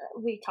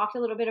 we talked a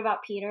little bit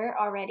about Peter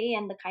already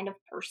and the kind of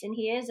person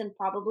he is, and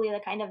probably the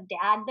kind of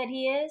dad that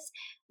he is,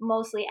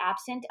 mostly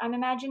absent, I'm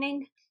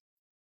imagining.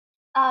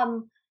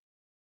 Um,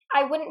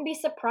 I wouldn't be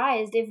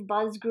surprised if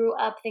Buzz grew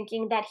up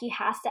thinking that he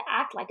has to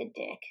act like a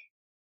dick.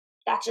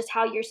 That's just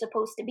how you're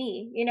supposed to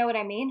be. You know what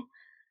I mean?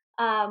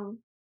 Um,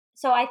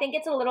 so I think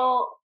it's a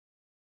little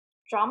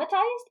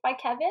dramatized by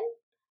Kevin,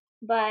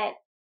 but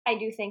I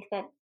do think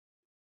that,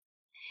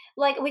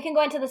 like, we can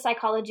go into the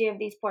psychology of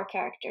these poor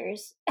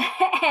characters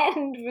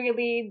and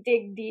really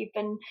dig deep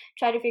and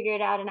try to figure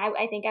it out. And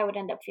I think I would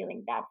end up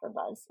feeling bad for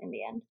Buzz in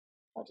the end.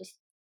 I'll just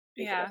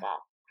leave it at that.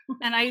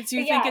 And I do But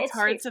think yeah, it's it's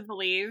hard sweet. to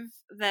believe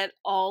that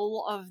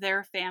all of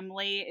their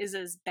family is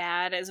as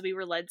bad as we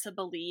were led to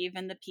believe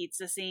in the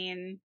pizza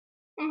scene.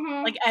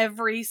 Hmm. Like,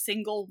 every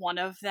single one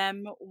of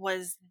them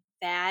was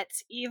that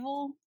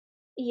evil.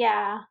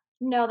 Yeah.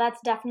 No, that's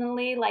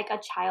definitely like a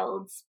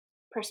child's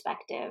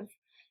perspective.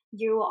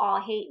 You all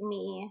hate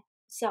me,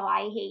 so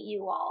I hate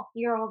you all.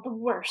 You're all the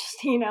worst,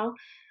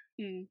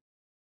 Mm.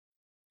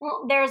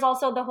 Well, there's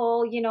also the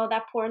whole,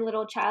 that poor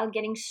little child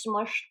getting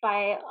smushed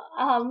by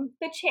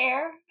the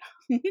chair.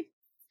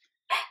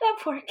 That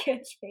poor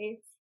kid's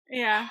face.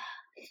 Yeah.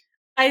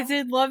 I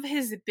did love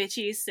his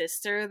bitchy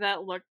sister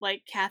that looked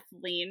like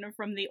Kathleen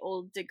from the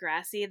old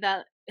Degrassi,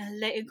 that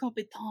Elle est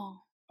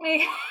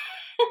incompétente.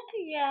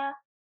 Yeah.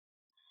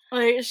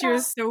 Like, she Uh,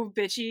 was so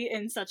bitchy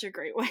in such a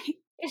great way.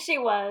 she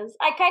was.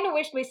 I kind of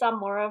wished we saw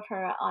more of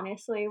her,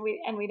 honestly.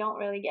 We don't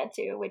really get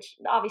to, which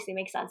obviously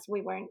makes sense.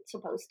 We weren't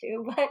supposed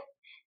to, but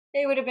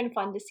it would have been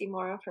fun to see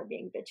more of her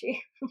being bitchy.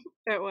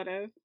 It would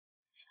have.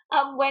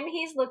 When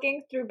he's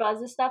looking through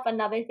Buzz's stuff,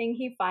 another thing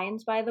he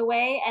finds, by the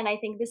way, and I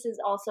think this is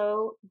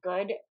also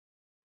good,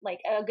 like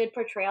a good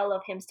portrayal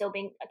of him still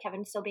being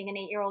Kevin still being an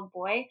 8-year-old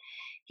boy.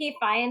 He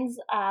finds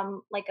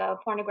like a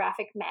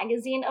pornographic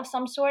magazine of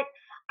some sort.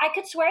 I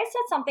could swear it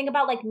said something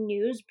about like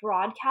news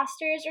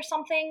broadcasters or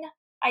something.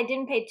 I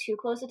didn't pay too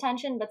close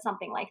attention, but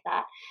something like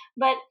that.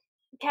 But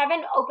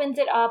Kevin opens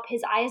it up,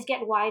 his eyes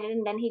get wide,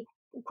 and then he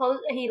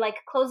like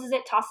closes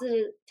it,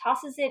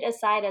 tosses it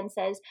aside, and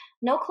says,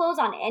 "No clothes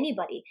on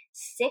anybody.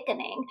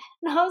 Sickening."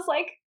 And I was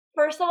like,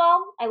 first of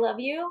all, I love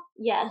you.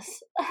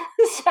 Yes.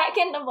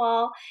 Second of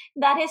all,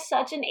 that is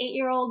such an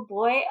 8-year-old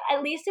boy,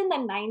 at least in the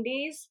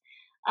 90s,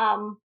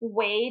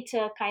 way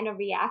to kind of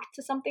react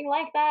to something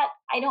like that.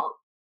 I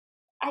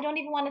don't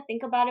even want to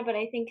think about it, but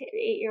I think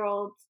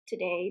 8-year-olds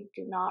today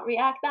do not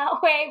react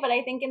that way. But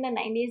I think in the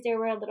 90s they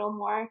were a little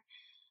more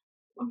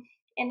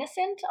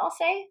innocent, I'll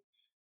say.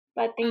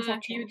 But things have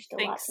You'd changed a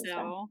think lot since then.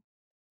 so.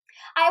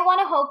 I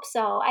want to hope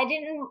so. I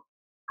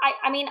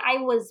mean, I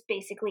was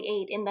basically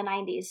 8 in the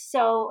 90s,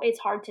 so it's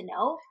hard to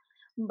know.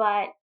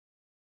 But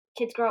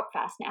kids grow up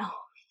fast now.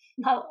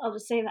 I'll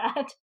just say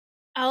that.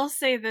 I'll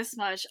say this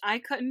much. I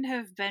couldn't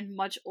have been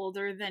much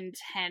older than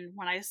 10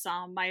 when I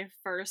saw my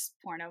first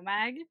porno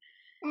mag.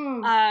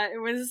 Mm.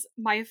 It was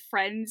my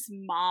friend's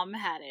mom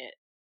had it,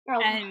 Oh.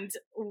 and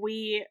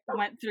we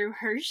went through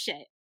her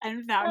shit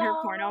and found her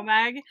porno Oh.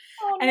 mag.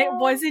 Oh And it no.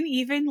 wasn't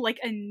even like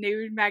a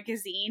nude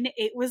magazine,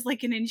 it was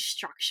like an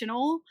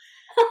instructional.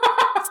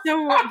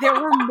 So there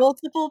were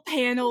multiple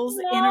panels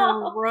in a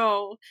No.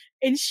 row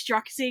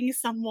instructing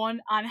someone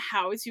on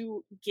how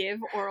to give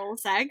oral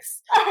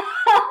sex.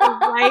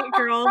 White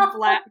girl,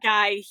 black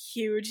guy,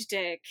 huge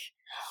dick.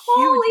 Huge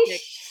Holy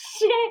dick.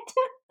 shit.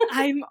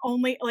 I'm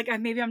only, like,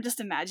 maybe I'm just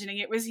imagining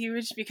it was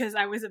huge because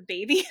I was a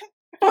baby,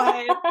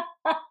 but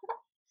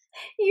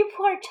You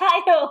poor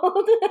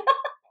child.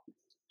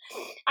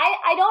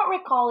 I don't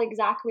recall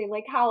exactly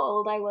like how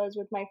old I was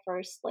with my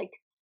first like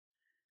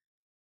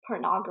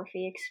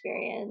pornography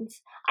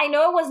experience. I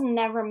know it was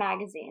never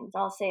magazines,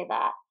 I'll say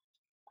that.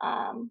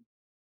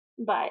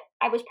 But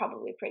I was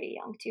probably pretty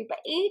young too. But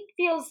 8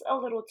 feels a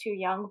little too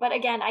young. But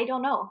again, I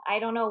don't know. I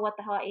don't know what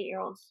the hell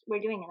 8-year-olds were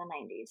doing in the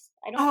 90s.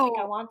 I don't think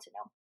I Oh, want to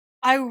know.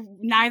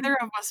 neither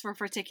of us were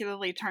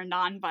particularly turned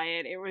on by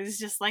it. It was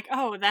just like,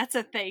 oh, that's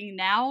a thing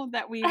now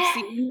that we've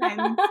seen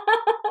and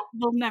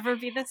will never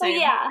be the Well,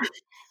 same.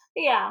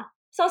 yeah.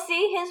 So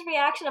see, his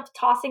reaction of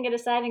tossing it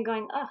aside and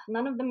going, ugh,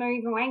 none of them are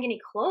even wearing any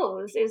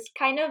clothes is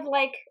kind of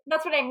like,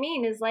 that's what I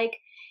mean, is like,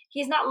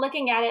 he's not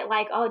looking at it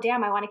like, oh,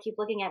 damn, I want to keep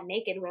looking at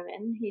naked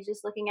women. He's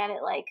just looking at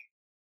it like,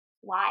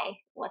 why?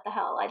 What the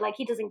hell? Like,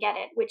 he doesn't get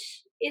it,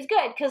 which is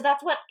good, because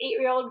that's what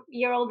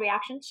 8-year-old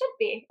reactions should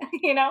be,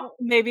 you know?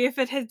 Maybe if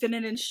it had been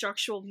an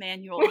instructional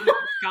manual, he would have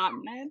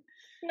gotten it.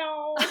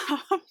 No,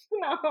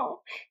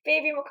 no.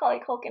 Baby Macaulay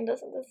Culkin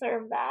doesn't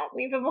deserve that.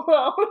 Leave him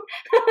alone.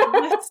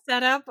 The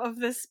setup of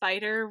the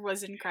spider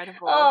was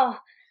incredible. Oh,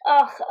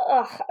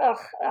 ugh.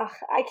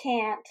 I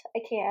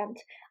can't.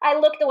 I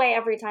looked away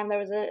every time there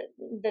was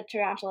the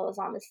tarantula was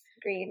on the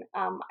screen.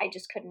 I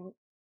just couldn't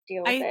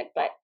deal with it.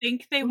 But I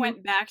think they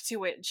went back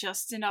to it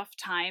just enough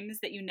times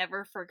that you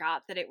never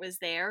forgot that it was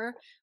there,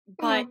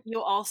 but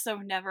you also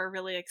never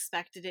really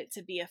expected it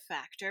to be a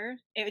factor.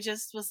 It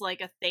just was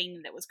like a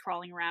thing that was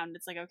crawling around.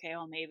 It's like, okay,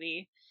 well,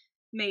 maybe.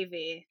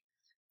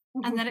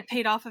 And then it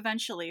paid off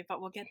eventually,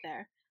 but we'll get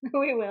there.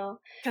 We will.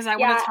 Because I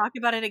want to talk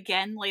about it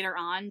again later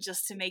on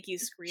just to make you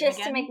scream just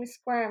again. to make me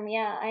squirm,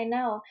 yeah, I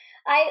know.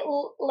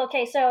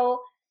 Okay, so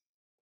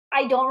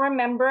I don't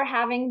remember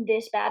having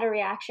this bad a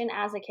reaction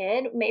as a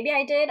kid. Maybe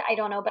I did, I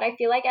don't know. But I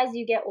feel like as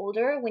you get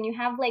older, when you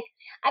have like,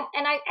 I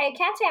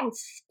can't say I'm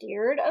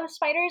scared of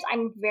spiders.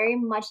 I'm very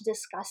much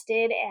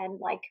disgusted and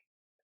like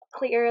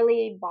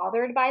clearly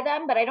bothered by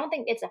them, but I don't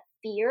think it's a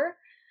fear.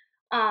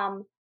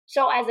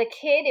 So as a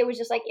kid, it was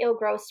just like, ew,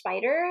 gross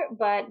spider,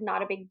 but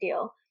not a big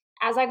deal.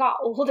 As I got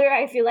older,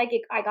 I feel like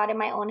I got in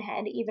my own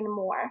head even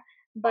more.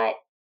 But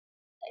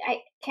I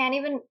can't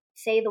even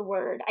say the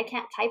word. I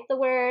can't type the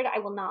word. I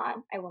will not.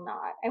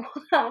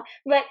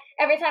 But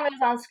every time it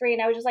was on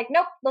screen, I was just like,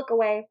 nope, look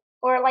away.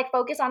 Or like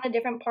focus on a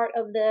different part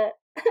of the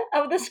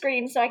of the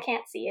screen so I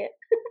can't see it.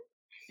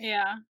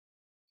 Yeah.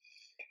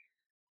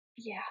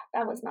 Yeah,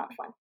 that was not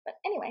fun. But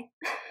anyway.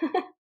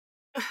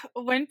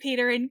 When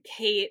Peter and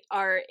Kate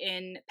are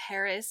in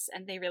Paris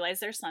and they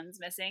realize their son's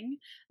missing,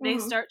 they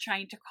start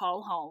trying to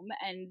call home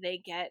and they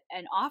get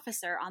an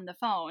officer on the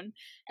phone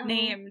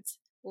named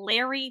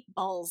Larry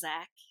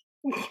Balzac.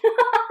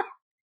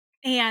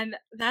 And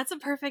that's a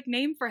perfect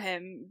name for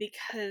him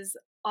because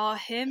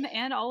him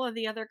and all of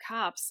the other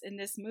cops in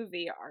this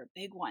movie are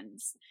big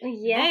ones.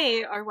 Yeah.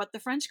 They are what the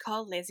French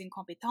call les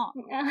incompetents.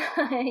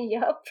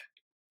 Yup.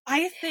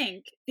 I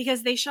think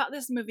because they shot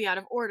this movie out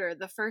of order,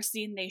 the first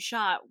scene they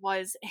shot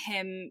was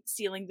him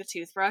stealing the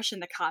toothbrush and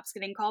the cops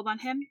getting called on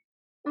him.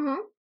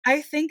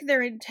 I think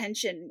their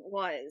intention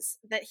was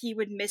that he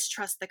would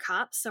mistrust the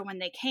cops, so when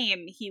they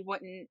came, he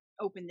wouldn't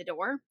open the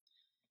door.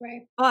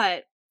 Right.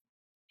 But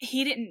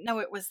he didn't know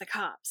it was the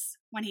cops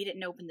when he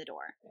didn't open the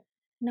door.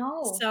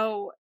 No.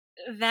 So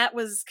that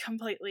was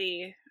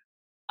completely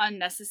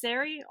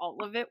unnecessary.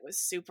 All of it was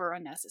super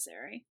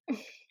unnecessary.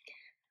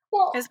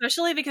 Well,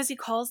 especially because he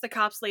calls the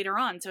cops later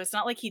on, so it's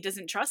not like he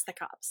doesn't trust the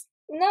cops.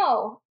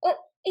 No, but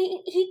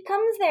he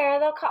comes there.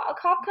 A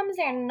cop comes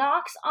there, and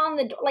knocks on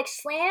the door, like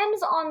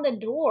slams on the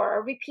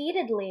door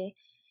repeatedly.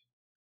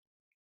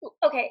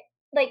 Okay,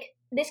 like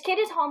this kid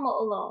is home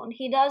alone.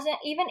 He doesn't,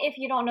 even if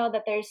you don't know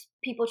that there's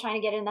people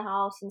trying to get in the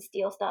house and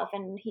steal stuff,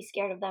 and he's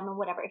scared of them and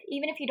whatever.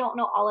 Even if you don't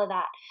know all of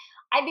that,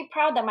 I'd be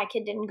proud that my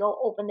kid didn't go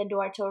open the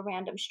door to a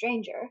random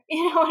stranger.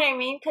 You know what I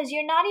mean? Because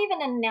you're not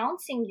even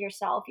announcing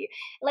yourself.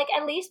 Like,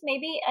 at least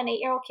maybe an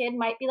 8-year-old kid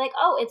might be like,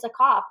 oh, it's a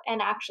cop,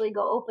 and actually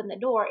go open the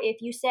door. If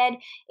you said,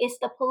 it's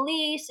the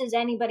police, is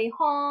anybody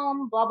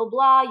home, blah, blah,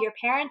 blah, your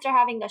parents are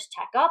having us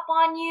check up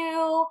on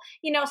you,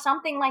 you know,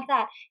 something like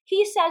that.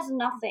 He says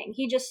nothing.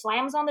 He just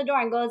slams on the door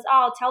and goes,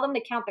 oh, tell them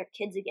to count their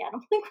kids again.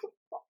 I'm like,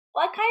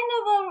 what kind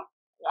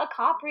of a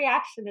cop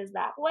reaction is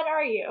that? What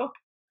are you?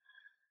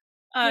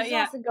 He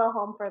has to go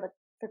home for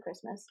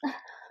Christmas.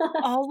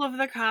 All of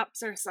the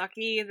cops are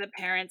sucky. The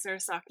parents are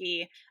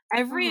sucky.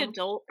 Every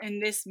adult in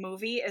this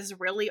movie is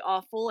really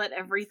awful at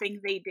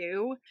everything they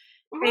do,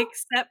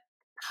 except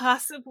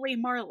possibly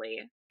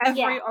Marley.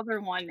 Every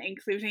other one,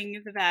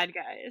 including the bad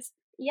guys.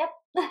 Yep.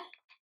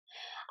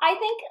 I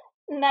think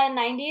the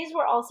 90s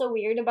were also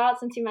weird about,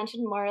 since you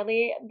mentioned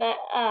Marley, that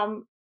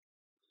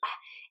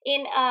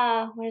in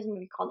what is the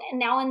movie called?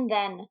 Now and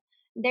Then,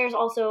 there's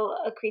also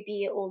a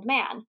creepy old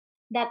man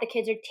that the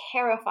kids are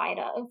terrified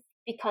of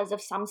because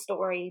of some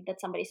story that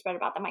somebody spread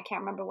about them. I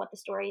can't remember what the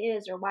story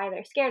is or why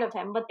they're scared of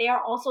him, but they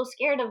are also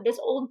scared of this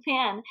old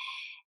man.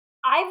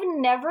 I've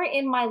never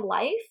in my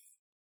life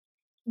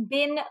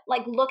been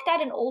like looked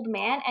at an old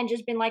man and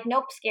just been like,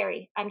 nope,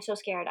 scary. I'm so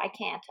scared. I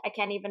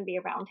can't even be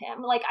around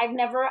him. Like, I've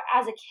never,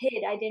 as a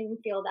kid, I didn't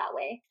feel that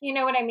way. You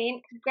know what I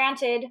mean?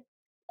 Granted,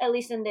 at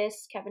least in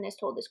this, Kevin has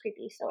told this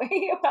creepy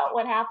story about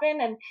what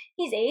happened, and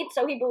he's 8,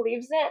 so he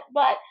believes it.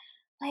 But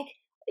like,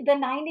 the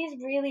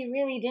 90s really,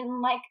 really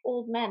didn't like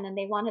old men, and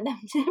they wanted them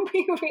to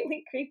be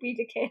really creepy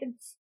to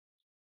kids.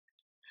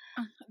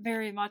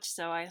 Very much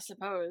so, I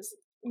suppose.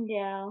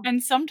 Yeah.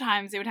 And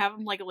sometimes they would have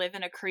them like live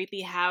in a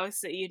creepy house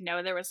that you'd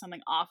know there was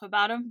something off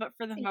about them, but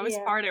for the most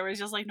Yeah. part, it was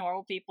just like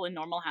normal people in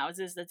normal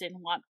houses that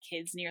didn't want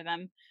kids near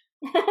them.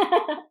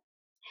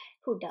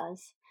 Who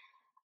does?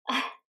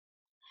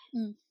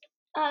 Mm.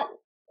 Uh,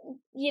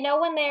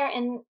 when they're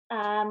in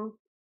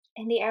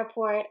the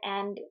airport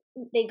and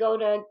they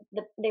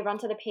run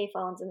to the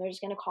payphones and they're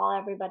just gonna call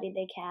everybody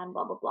they can,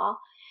 blah blah blah.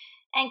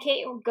 And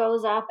Kate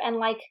goes up and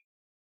like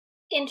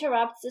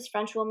interrupts this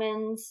French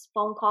woman's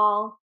phone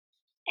call,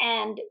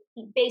 and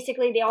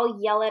basically they all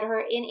yell at her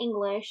in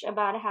English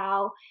about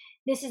how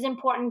this is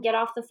important, get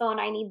off the phone,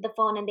 I need the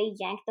phone, and they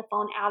yank the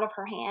phone out of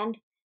her hand.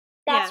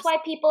 That's Yes. why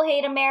people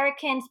hate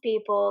Americans,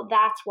 people.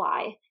 That's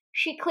why.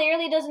 She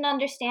clearly doesn't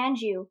understand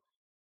you.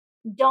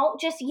 Don't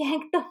just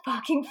yank the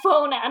fucking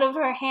phone out of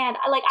her hand.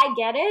 I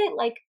get it.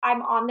 Like,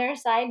 I'm on their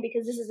side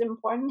because this is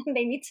important and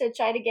they need to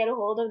try to get a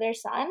hold of their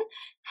son.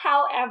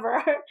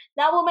 However,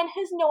 that woman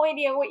has no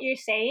idea what you're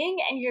saying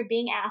and you're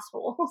being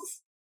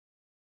assholes.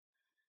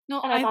 No,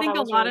 And I I thought think that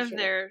a was lot really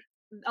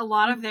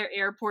of shitty. their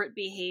airport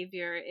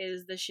behavior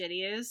is the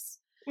shittiest.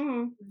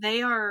 Mm-hmm.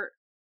 They are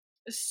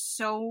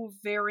so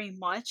very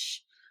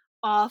much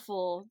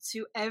awful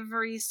to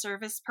every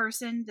service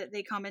person that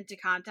they come into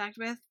contact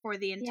with for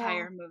the Yeah.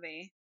 entire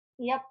movie.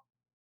 Yep.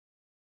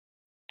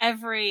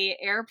 Every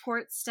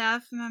airport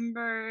staff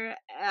member,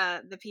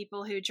 the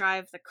people who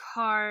drive the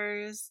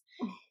cars,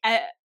 uh,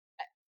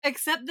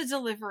 except the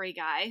delivery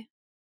guy,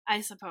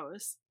 I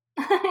suppose.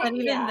 But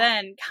even Yeah.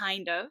 then,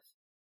 kind of.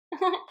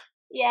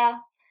 Yeah.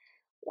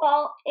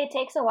 Well, it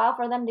takes a while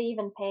for them to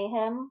even pay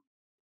him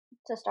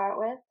to start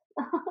with.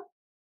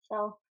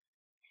 So,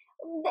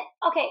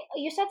 okay,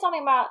 you said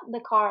something about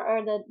the car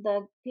or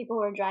the people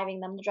who are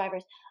driving them, the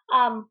drivers.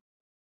 Um,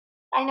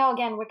 I know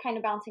again we're kind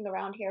of bouncing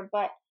around here,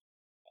 but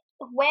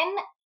when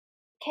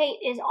Kate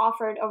is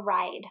offered a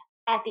ride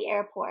at the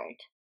airport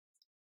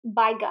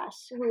by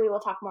Gus, who we will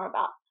talk more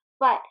about,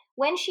 but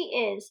when she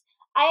is,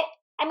 I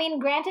I mean,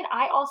 granted,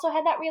 I also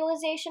had that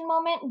realization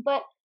moment,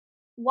 but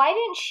why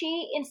didn't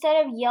she,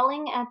 instead of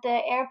yelling at the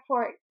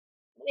airport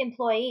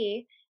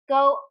employee,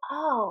 go,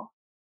 "Oh,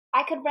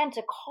 I could rent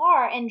a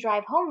car and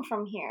drive home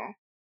from here.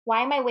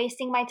 Why am I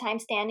wasting my time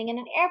standing in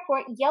an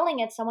airport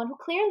yelling at someone who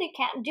clearly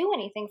can't do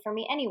anything for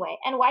me anyway?"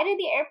 And why did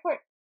the airport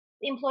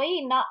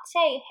employee not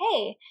say,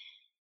 "Hey,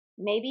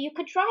 maybe you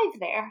could drive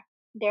there?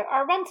 There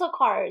are rental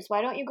cars.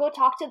 Why don't you go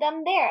talk to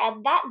them there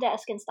at that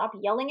desk and stop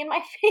yelling in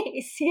my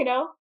face?"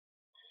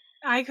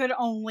 I could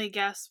only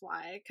guess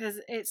why,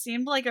 because it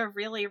seemed like a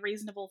really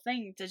reasonable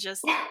thing to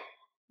just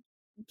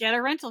get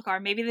a rental car.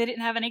 Maybe they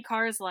didn't have any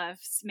cars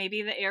left.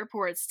 Maybe the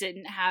airports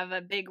didn't have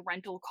a big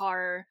rental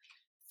car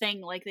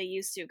thing like they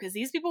used to, because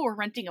these people were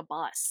renting a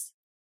bus.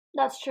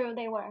 That's true,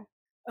 they were.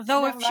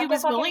 Though Then if she rent a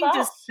was fucking willing to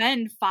bus.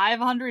 spend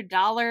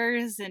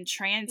 $500 and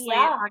translate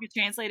Yeah. pocket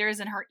translators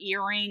and her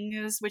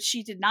earrings, which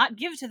she did not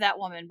give to that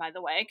woman, by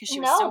the way, because she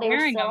was No, still they were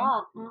wearing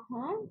still them.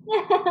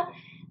 on.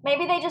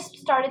 Maybe they just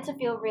started to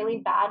feel really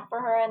bad for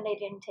her and they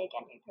didn't take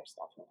any of her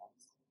stuff with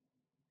us.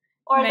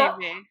 Or the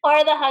Maybe.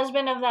 or the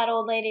husband of that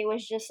old lady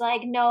was just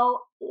like,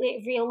 "No,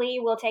 really,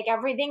 we'll take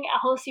everything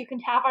else. You can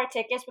have our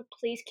tickets, but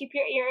please keep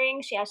your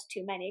earrings." She has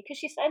too many because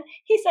he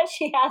said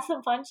she has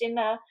a bunch in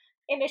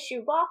a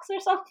shoebox or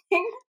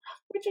something,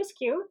 which was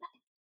cute.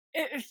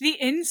 The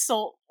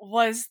insult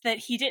was that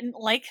he didn't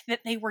like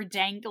that they were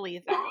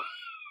dangly, though.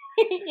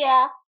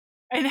 Yeah.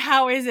 And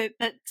how is it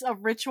that a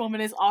rich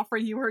woman is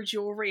offering you her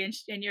jewelry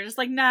and you're just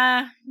like,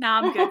 nah,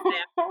 I'm good,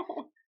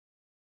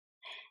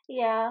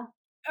 Yeah.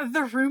 Sam.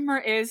 The rumor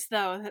is,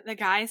 though, that the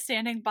guy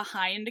standing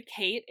behind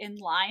Kate in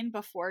line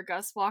before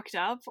Gus walked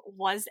up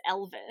was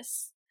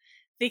Elvis.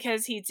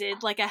 Because he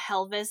did like a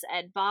Elvis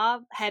head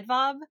bob,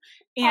 and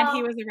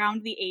he Oh. was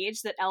around the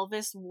age that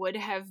Elvis would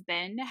have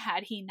been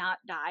had he not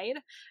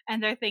died.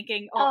 And they're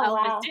thinking, oh, Oh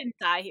Elvis wow. didn't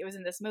die, he was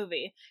in this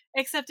movie.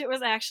 Except it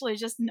was actually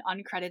just an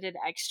uncredited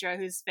extra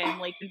whose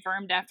family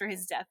confirmed after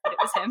his death that it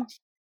was him.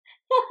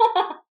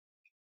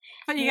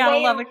 But you gotta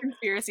way love a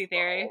conspiracy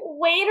theory.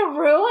 way to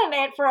ruin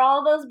it for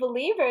all those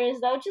believers,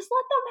 though. Just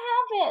let them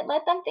have it.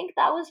 Let them think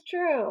that was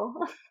true.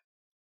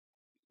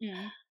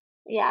 Mm.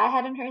 Yeah, I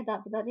hadn't heard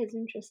that, but that is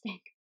interesting.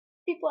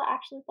 People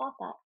actually thought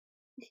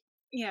that.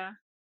 Yeah.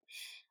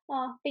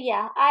 But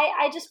yeah,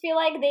 I just feel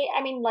like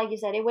I mean, like you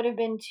said, it would have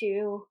been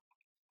too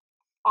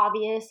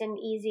obvious and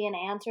easy an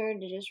answer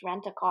to just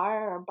rent a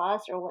car or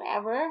bus or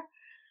whatever.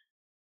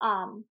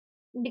 Um,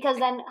 because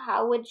then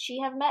how would she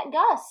have met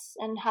Gus?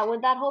 And how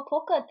would that whole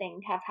polka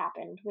thing have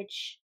happened?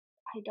 Which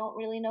I don't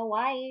really know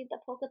why the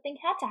polka thing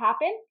had to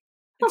happen.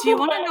 Do you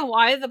want to But know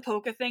why the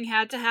polka thing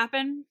had to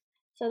happen?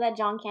 so that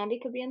John Candy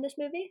could be in this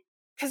movie?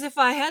 Because if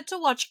I had to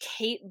watch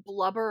Kate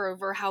blubber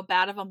over how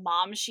bad of a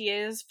mom she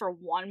is for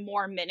one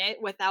more minute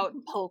without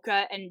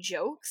polka and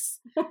jokes,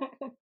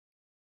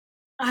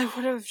 I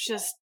would have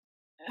just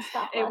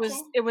Stop it was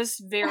watching? it was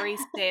very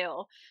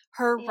stale.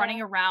 Her Yeah.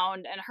 running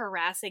around and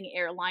harassing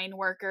airline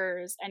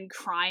workers and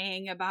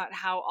crying about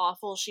how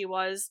awful she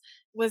was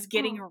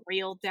getting Mm.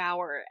 real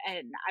dour,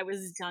 and I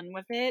was done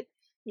with it.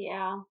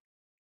 Yeah.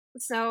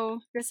 So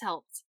this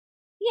helped.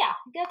 Yeah,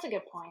 that's a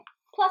good point.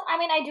 Plus, I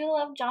mean, I do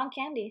love John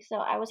Candy, so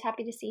I was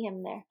happy to see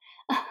him there.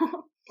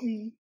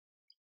 Mm.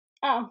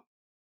 um,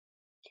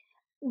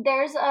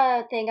 there's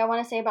a thing I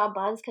want to say about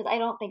Buzz because I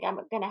don't think I'm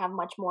gonna have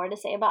much more to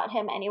say about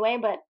him anyway.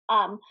 But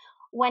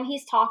when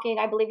he's talking,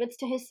 I believe it's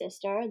to his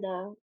sister,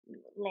 the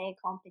Les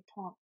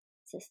Competente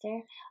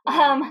sister.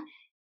 Right. Um,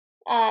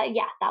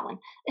 yeah, that one.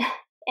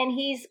 And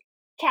he's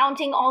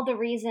counting all the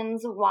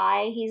reasons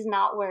why he's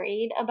not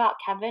worried about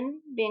Kevin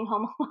being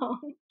home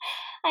alone.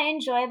 I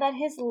enjoy that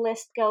his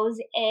list goes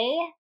A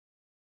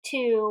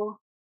to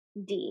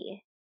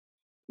D.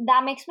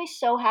 That makes me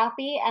so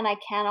happy, and I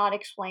cannot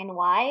explain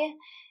why.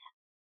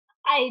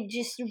 I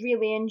just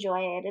really enjoy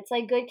it. It's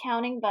like good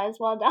counting, Buzz.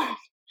 Well done.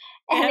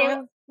 And It it,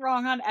 was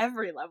wrong on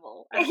every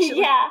level, actually.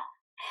 yeah,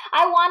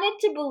 I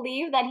wanted to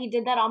believe that he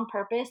did that on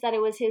purpose, that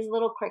it was his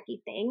little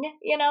quirky thing,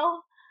 you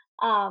know?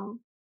 Um,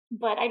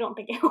 but I don't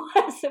think it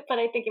was, but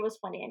I think it was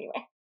funny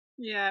anyway.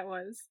 Yeah, it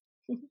was.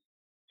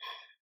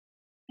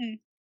 Mm.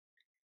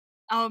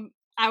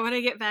 I want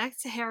to get back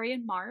to Harry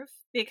and Marv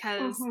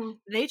because Hmm.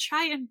 they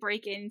try and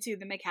break into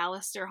the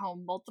McAllister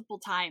home multiple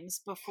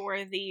times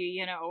before the,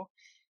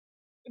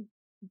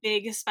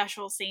 big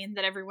special scene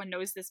that everyone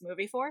knows this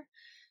movie for.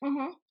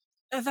 Hmm.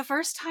 The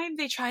first time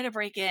they try to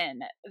break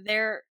in,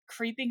 they're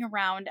creeping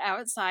around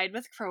outside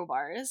with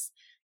crowbars.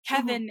 Hmm.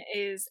 Kevin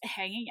is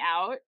hanging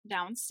out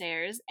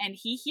downstairs and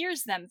he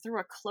hears them through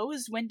a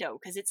closed window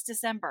because it's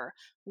December,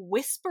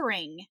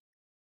 whispering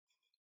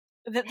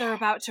that they're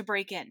about to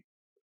break in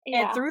and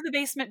Yeah. through the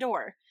basement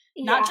door.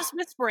 Not Yeah. just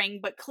whispering,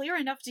 but clear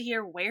enough to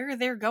hear where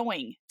they're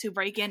going to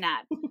break in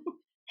at.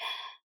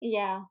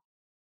 Yeah.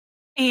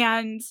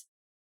 And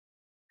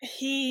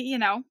he,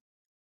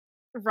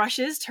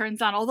 rushes,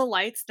 turns on all the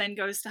lights, then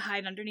goes to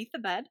hide underneath the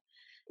bed.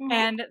 Hmm.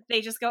 And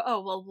they just go,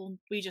 oh, well,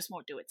 we just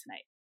won't do it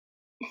tonight.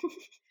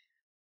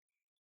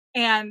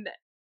 And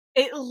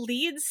it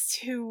leads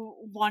to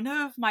one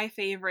of my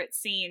favorite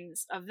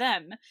scenes of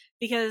them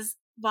because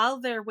while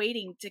they're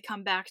waiting to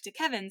come back to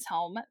Kevin's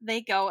home,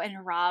 they go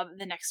and rob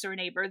the next door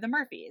neighbor, the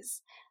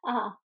Murphys.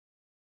 Uh-huh.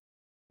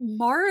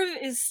 Marv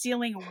is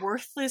stealing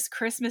worthless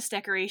Christmas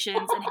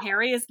decorations, and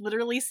Harry is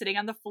literally sitting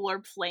on the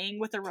floor playing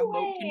with a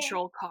remote Play.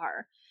 control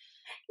car.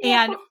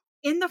 Yeah. And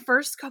in the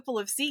first couple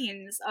of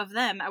scenes of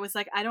them, I was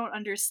like, I don't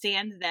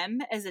understand them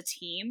as a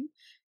team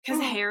because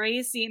Hmm.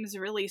 Harry seems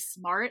really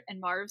smart and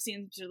Marv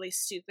seems really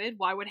stupid.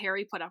 Why would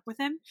Harry put up with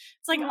him?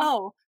 It's like, Hmm.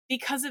 oh,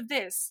 because of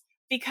this.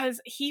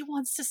 Because he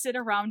wants to sit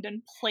around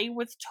and play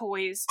with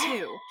toys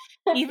too.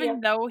 Yep. Even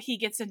though he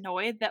gets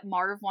annoyed that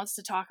Marv wants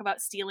to talk about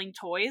stealing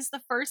toys,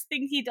 the first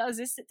thing he does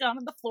is sit down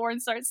on the floor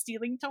and start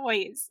stealing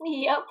toys.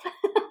 Yep.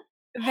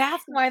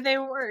 That's why they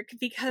work,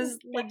 because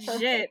They're perfect.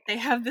 legit, they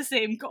have the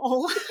same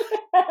goal.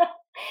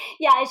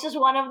 Yeah, it's just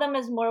one of them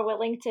is more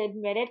willing to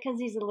admit it because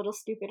he's a little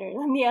stupider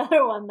than the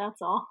other one,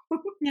 that's all.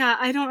 Yeah,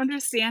 I don't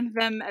understand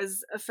them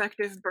as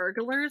effective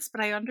burglars,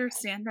 but I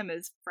understand them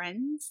as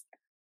friends.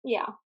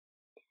 Yeah.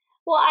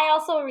 Well, I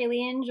also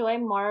really enjoy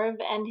Marv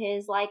and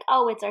his like,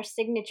 oh, it's our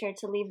signature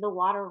to leave the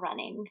water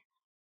running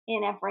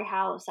in every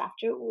house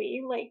after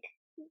we like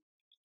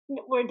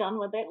we're done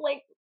with it.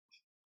 Like,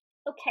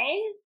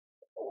 okay,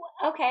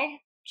 okay,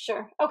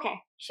 sure, okay,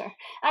 sure.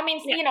 I mean,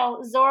 Yeah.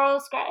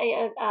 Zorro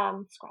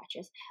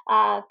scratches,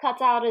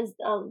 cuts out a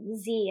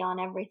Z on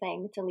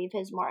everything to leave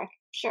his mark.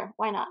 Sure,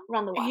 why not?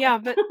 Run the water. Yeah,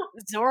 but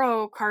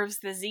Zorro carves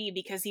the Z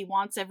because he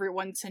wants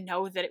everyone to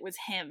know that it was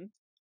him.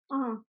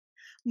 Mhm.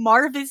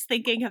 Marv is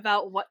thinking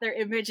about what their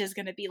image is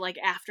going to be like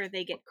after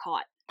they get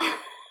caught. Well,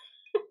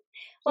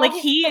 Like,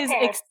 he's he is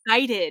prepared.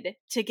 excited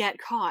to get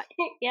caught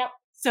Yep.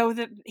 so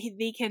that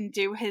they can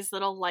do his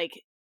little,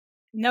 like,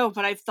 no,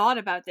 but I've thought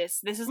about this.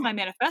 This is my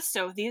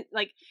manifesto.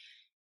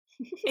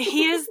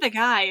 He is the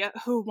guy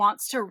who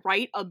wants to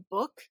write a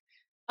book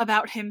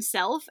about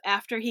himself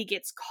after he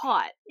gets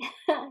caught.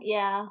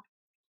 Yeah.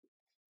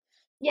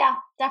 Yeah,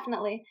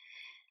 definitely.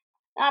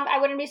 I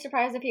wouldn't be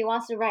surprised if he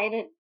wants to write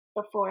it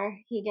before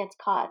he gets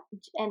caught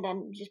and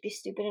then just be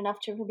stupid enough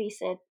to release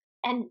it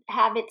and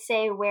have it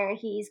say where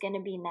he's going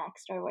to be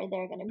next or where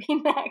they're going to be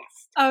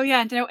next. Oh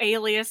yeah, no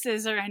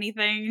aliases or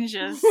anything,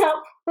 just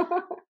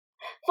Nope.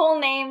 Full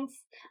names.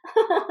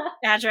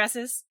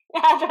 addresses.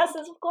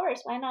 Addresses, of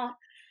course. Why not?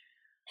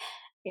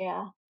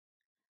 Yeah.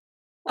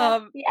 Well,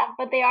 Um, yeah,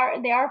 but they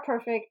are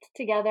perfect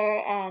together,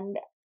 and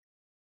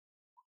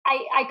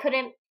I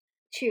couldn't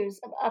choose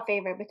a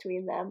favorite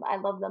between them. I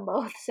love them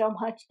both so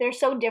much. They're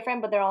so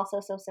different, but they're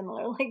also so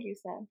similar, like you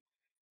said.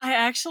 I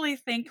actually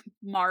think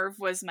Marv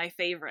was my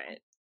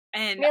favorite.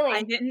 And I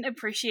Really. didn't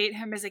appreciate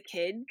him as a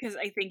kid because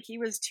I think he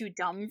was too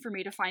dumb for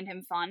me to find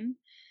him fun.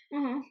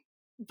 Hmm.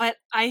 But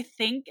I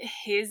think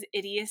his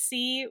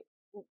idiocy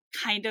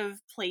kind of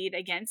played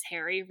against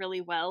Harry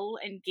really well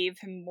and gave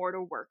him more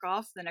to work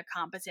off than a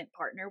competent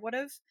partner would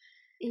have.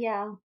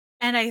 Yeah.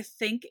 And I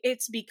think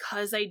it's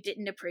because I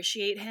didn't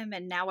appreciate him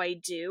and now I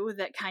do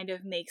that kind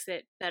of makes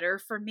it better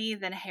for me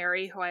than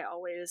Harry, who I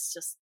always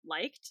just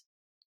liked.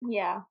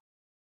 Yeah,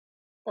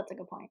 that's a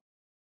good point.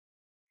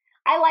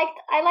 I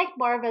liked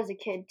Marv as a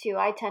kid too.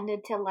 I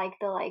tended to like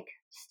the like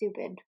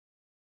stupid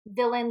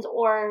villains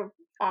or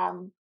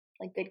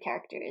like good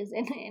characters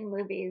in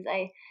movies.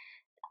 I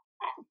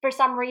for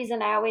some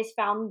reason I always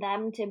found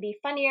them to be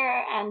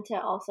funnier and to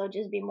also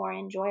just be more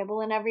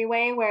enjoyable in every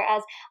way.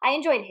 Whereas I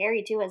enjoyed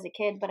Harry too as a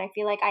kid, but I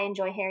feel like I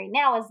enjoy Harry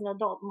now as an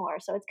adult more.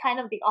 So it's kind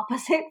of the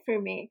opposite for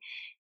me.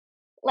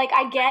 Like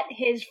I get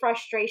his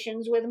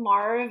frustrations with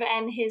Marv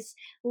and his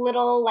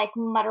little like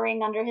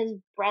muttering under his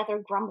breath or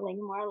grumbling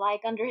more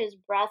like under his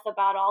breath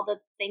about all the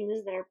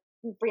things that are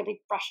really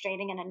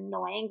frustrating and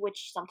annoying,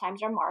 which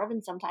sometimes are Marv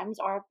and sometimes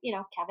are,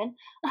 Kevin.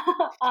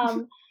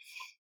 um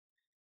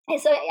and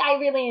so I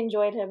really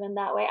enjoyed him in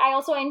that way. I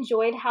also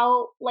enjoyed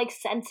how like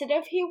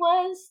sensitive he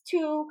was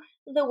to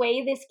the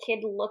way this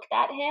kid looked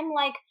at him.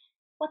 Like,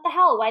 what the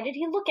hell? Why did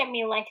he look at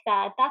me like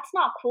that? That's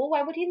not cool.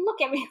 Why would he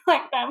look at me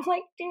like that? I'm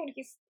like, dude,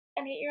 he's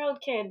an 8-year-old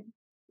kid.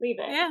 Leave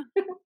it. Yeah.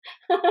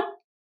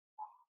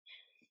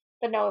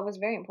 But no, it was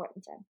very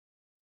important to him.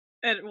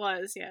 It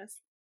was, yes.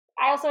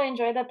 I also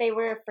enjoyed that they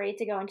were afraid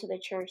to go into the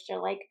church. They're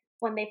like,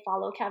 when they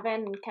follow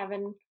Kevin and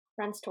Kevin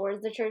runs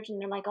towards the church and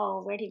they're like,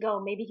 oh, where'd he go?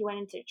 Maybe he went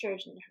into the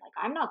church. And they're like,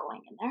 I'm not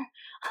going in there.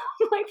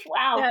 I'm like,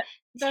 wow.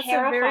 That's a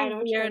Terrified very of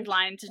weird church.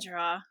 line to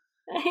draw.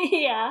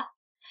 Yeah.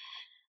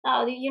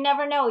 Oh, you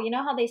never know. You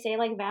know how they say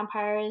like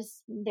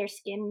vampires, their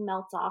skin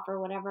melts off or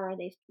whatever, or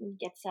they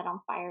get set on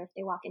fire if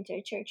they walk into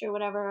a church or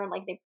whatever, or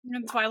like they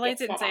Twilight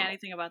get didn't set say on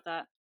anything about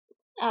that.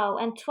 Oh,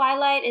 and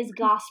Twilight is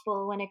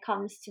gospel when it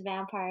comes to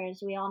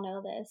vampires. We all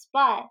know this.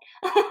 But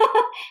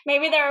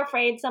maybe they're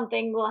afraid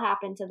something will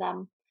happen to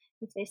them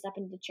if they step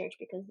into the church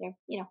because they're,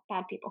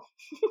 bad people.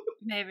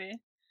 Maybe.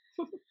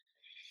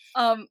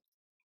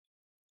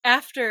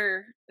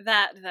 After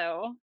that,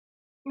 though,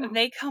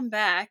 they come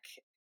back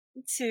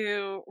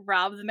to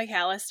rob the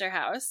McAllister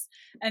house,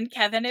 and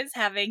Kevin is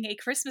having a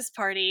Christmas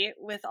party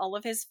with all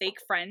of his fake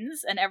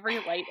friends and every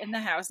light in the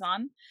house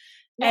on.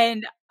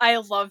 And I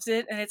loved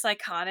it, and it's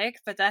iconic,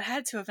 but that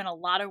had to have been a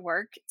lot of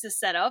work to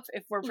set up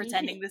if we're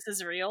pretending this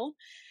is real.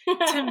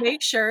 To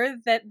make sure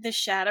that the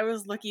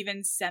shadows look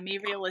even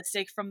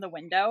semi-realistic from the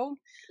window.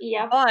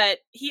 Yeah. But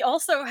he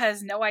also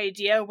has no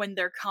idea when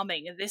they're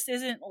coming. This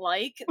isn't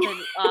like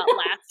the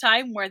last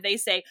time where they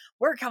say,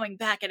 we're coming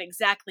back at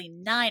exactly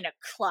 9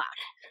 o'clock.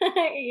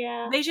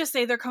 Yeah. They just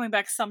say they're coming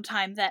back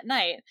sometime that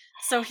night.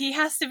 So he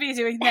has to be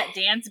doing that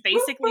dance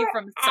basically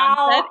from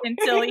sunset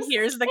until he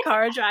hears the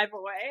car drive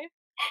away.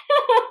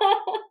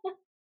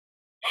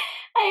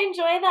 I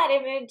enjoy that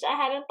image. I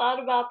hadn't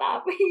thought about that,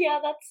 but yeah,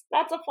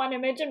 that's a fun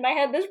image in my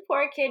head. This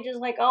poor kid just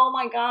like, oh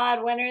my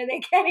god, when are they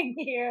getting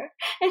here?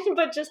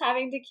 But just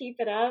having to keep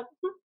it up.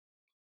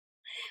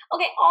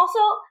 Okay, also,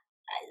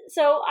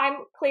 so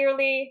I'm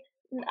clearly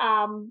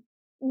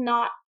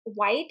not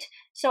white,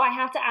 so I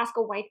have to ask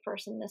a white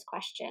person this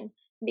question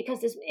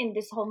because this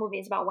whole movie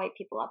is about white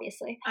people,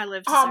 obviously. I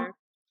live to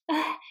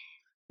serve.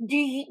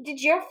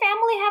 Did your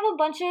family have a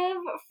bunch of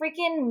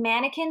freaking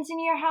mannequins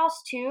in your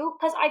house too?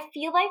 Because I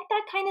feel like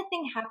that kind of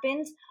thing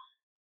happens.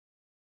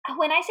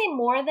 When I say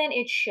more than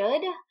it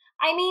should,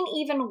 I mean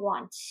even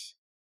once.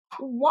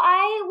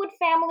 Why would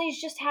families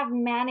just have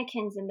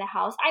mannequins in the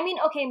house? I mean,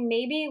 okay,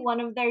 maybe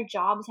one of their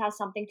jobs has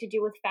something to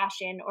do with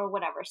fashion or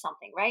whatever,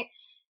 something, right?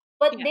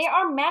 But Yes. there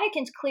are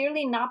mannequins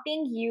clearly not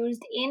being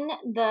used in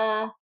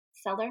the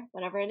cellar,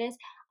 whatever it is.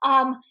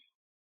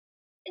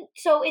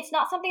 So it's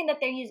not something that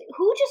they're using.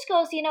 Who just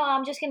goes,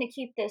 I'm just going to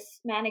keep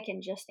this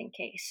mannequin just in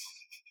case?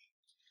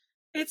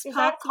 It's Is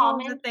that possible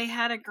common? that they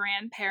had a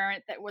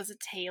grandparent that was a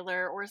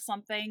tailor or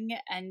something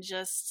and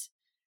just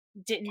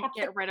didn't Kept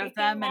get rid of creepy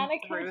them and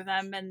mannequins? threw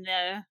them in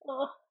the...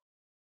 Ugh.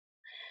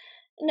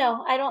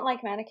 No, I don't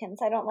like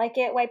mannequins. I don't like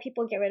it. White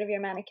people, get rid of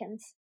your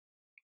mannequins.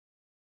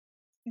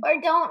 Or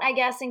don't, I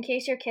guess, in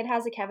case your kid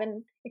has a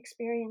Kevin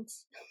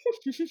experience.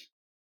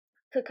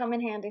 Could come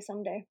in handy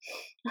someday.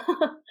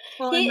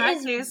 Well, He in that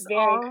is case,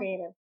 very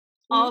creative.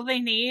 all they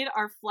need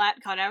are flat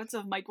cutouts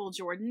of Michael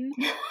Jordan.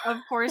 Of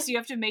course, you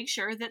have to make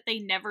sure that they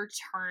never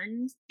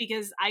turn,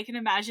 because I can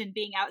imagine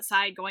being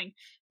outside going,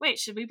 wait,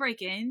 should we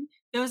break in?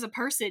 There was a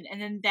person,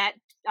 and then that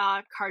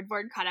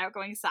cardboard cutout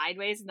going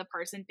sideways and the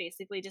person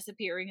basically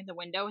disappearing in the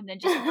window and then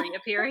just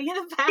reappearing in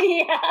the back.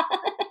 Yeah.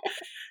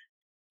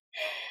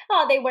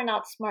 Oh, they were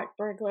not smart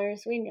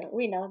burglars. We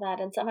know that,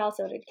 and somehow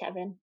so did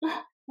Kevin.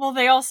 Well,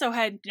 they also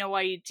had no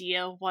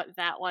idea what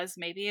that was.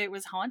 Maybe it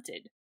was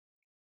haunted.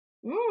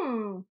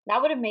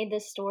 That would have made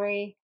this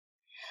story,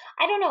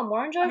 I don't know,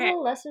 more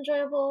enjoyable, less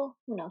enjoyable.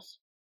 Who knows?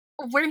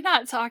 We're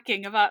not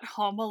talking about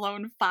Home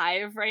Alone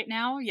 5 right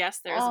now.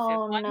 Yes, there's a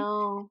fifth one.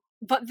 No.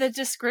 But the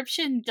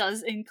description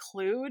does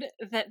include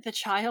that the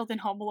child in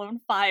Home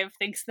Alone 5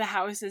 thinks the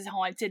house is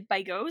haunted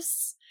by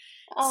ghosts.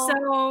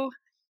 So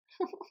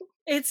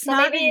it's so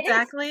not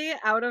exactly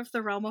out of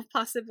the realm of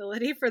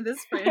possibility for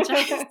this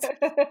franchise.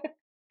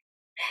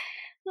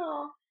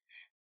 Oh.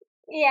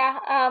 Yeah,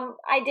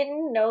 I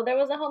didn't know there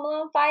was a Home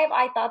Alone 5.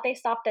 I thought they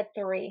stopped at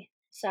 3.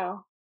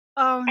 So,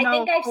 Oh I no,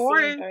 think I've seen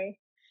 4 3.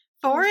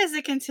 4 Mhm. is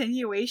a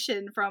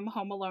continuation from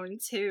Home Alone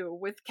 2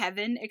 with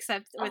Kevin,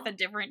 except with a Oh,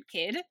 different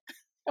kid.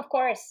 of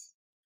course.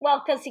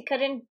 Well, because he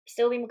couldn't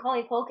still be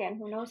Macaulay Culkin.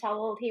 Who knows how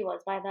old he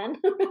was by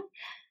then?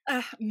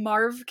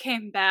 Marv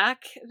came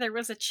back. There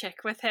was a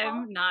chick with him,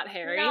 Oh, not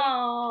Harry.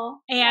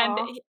 no. And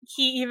Oh.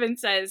 he even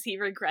says he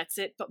regrets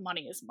it, but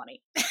money is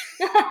money.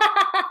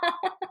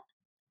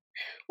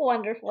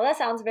 Wonderful. That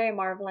sounds very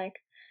Marv-like.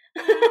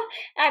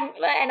 And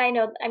I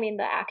know, I mean,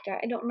 the actor.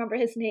 I don't remember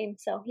his name,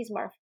 so he's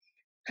Marv.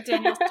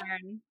 Daniel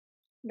Stern.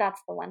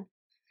 That's the one.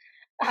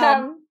 Um,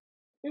 Um,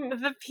 mm,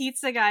 the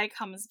pizza guy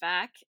comes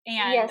back,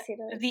 and yes, he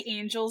does. the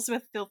Angels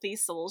with Filthy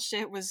Soul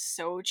shit was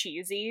so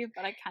cheesy,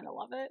 but I kind of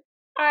love it.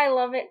 I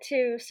love it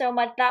too so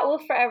much. That will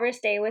forever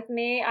stay with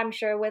me. I'm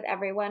sure with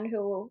everyone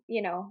who,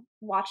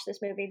 watched this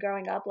movie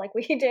growing up like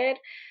we did.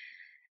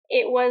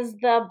 It was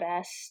the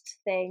best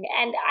thing.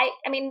 And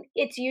I mean,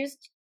 it's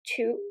used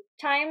 2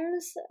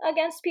 times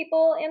against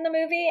people in the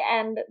movie,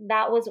 and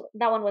that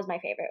one was my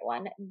favorite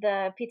one.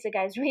 The pizza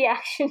guy's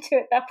reaction to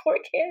it. That poor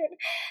kid.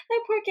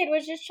 That poor kid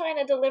was just trying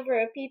to deliver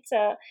a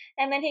pizza,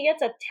 and then he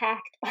gets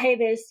attacked by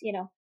this,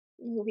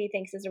 who he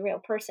thinks is a real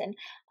person.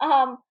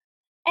 Um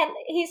and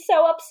he's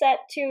so upset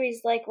too.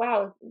 He's like,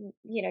 "Wow,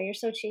 you're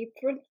so cheap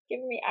for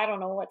giving me." I don't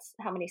know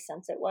how many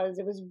cents it was.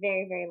 It was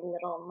very, very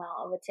little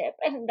amount of a tip,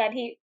 and that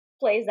he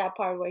plays that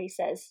part where he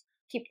says,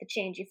 "Keep the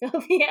change, you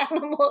filthy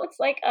animal." It's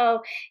like, oh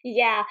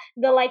yeah,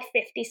 the like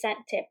 50-cent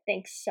tip.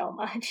 Thanks so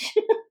much.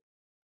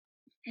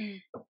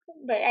 Mm.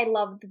 But I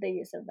loved the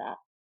use of that.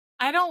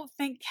 I don't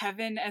think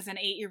Kevin, as an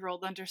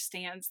 8-year-old,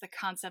 understands the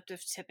concept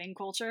of tipping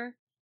culture.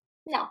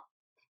 No,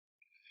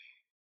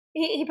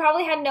 he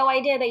probably had no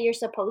idea that you're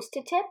supposed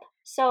to tip.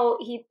 So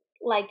he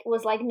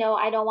was like, "No,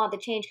 I don't want the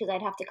change because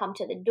I'd have to come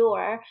to the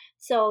door.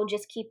 So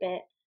just keep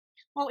it."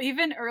 Well,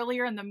 even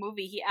earlier in the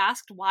movie, he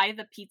asked why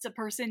the pizza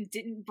person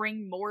didn't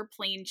bring more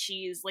plain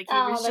cheese. Like he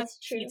Oh, was just that's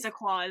true. Pizza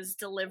Claus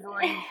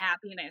delivering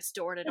happiness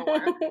door to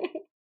door.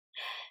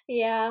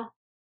 Yeah.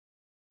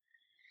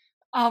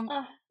 Um,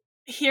 Uh,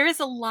 here's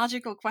a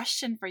logical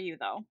question for you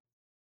though.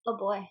 oh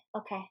boy.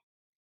 Okay.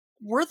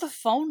 Were the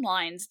phone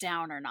lines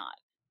down or not?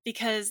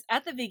 Because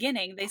at the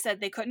beginning, they said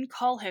they couldn't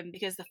call him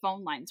because the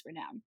phone lines were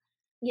down.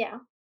 Yeah.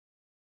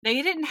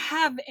 They didn't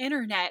have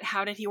internet.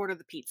 How did he order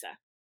the pizza?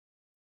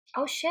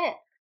 Oh shit.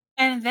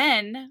 And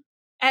then,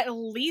 at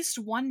least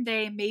one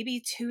day,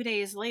 maybe 2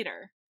 days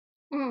later,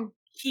 Mm,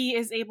 he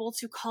is able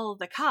to call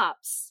the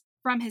cops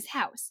from his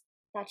house.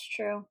 that's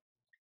true.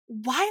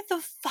 Why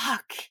the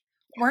fuck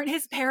weren't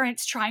his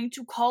parents trying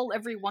to call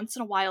every once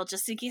in a while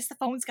just in case the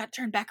phones got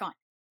turned back on?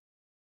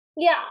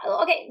 Yeah.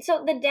 Okay.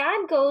 So the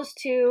dad goes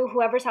to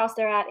whoever's house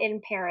they're at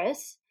in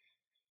Paris,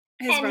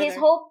 His and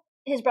brother.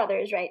 his brother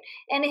is right,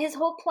 and his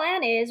whole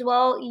plan is,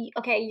 well,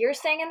 okay, you're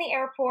staying in the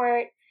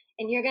airport.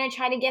 And you're gonna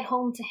try to get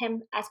home to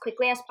him as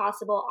quickly as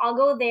possible. I'll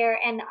go there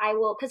and I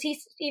will, because he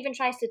even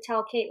tries to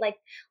tell Kate, like,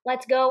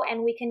 let's go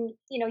and we can,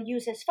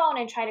 use his phone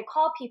and try to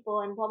call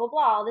people and blah blah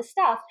blah, all this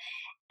stuff.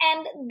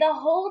 And the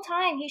whole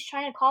time he's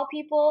trying to call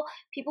people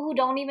who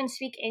don't even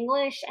speak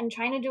English and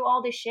trying to do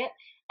all this shit.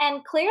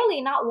 And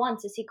clearly not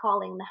once is he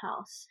calling the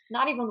house.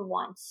 Not even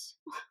once.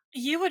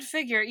 You would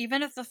figure,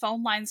 even if the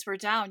phone lines were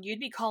down, you'd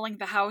be calling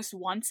the house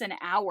once an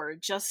hour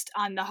just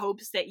on the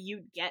hopes that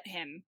you'd get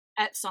him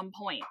at some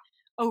point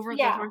over the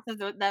Yeah. course of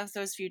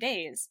those few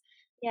days.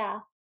 Yeah.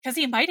 Because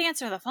he might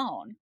answer the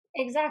phone.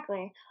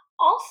 Exactly.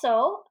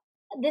 Also,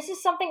 this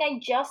is something I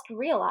just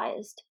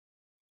realized.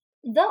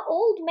 The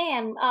old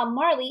man,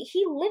 Marley,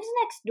 he lives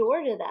next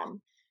door to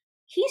them.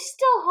 He's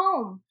still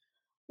home.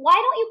 Why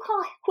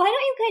don't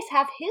you guys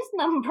have his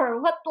number?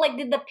 What, like,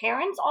 did the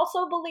parents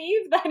also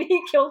believe that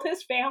he killed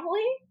his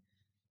family?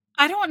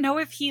 I don't know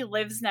if he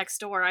lives next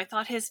door. I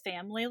thought his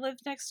family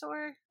lived next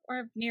door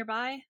or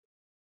nearby.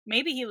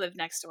 Maybe he lived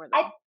next door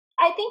I though.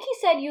 I think he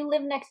said, "You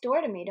live next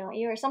door to me, don't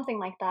you?" or something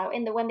like that.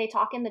 In the when they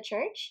talk in the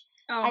church,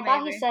 Oh, I thought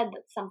he maybe. said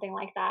something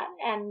like that,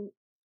 and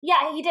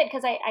yeah, he did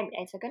because I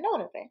took a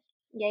note of it.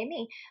 Yay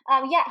me!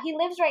 Yeah, he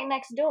lives right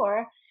next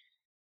door,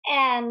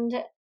 and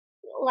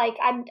like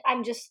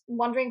I'm just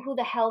wondering who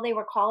the hell they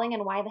were calling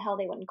and why the hell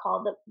they wouldn't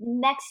call the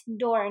next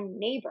door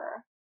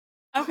neighbor,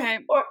 Okay.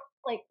 or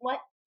like what?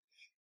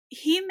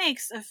 He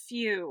makes a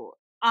few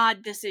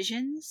odd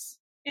decisions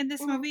in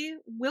this Mhm. movie.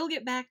 We'll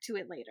get back to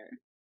it later.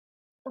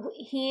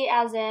 He,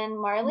 as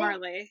in Marley.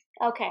 Marley.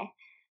 Okay.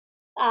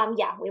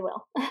 Yeah, we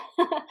will.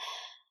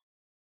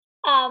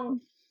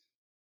 um,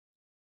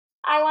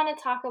 I want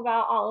to talk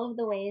about all of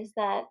the ways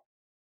that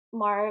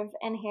Marv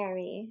and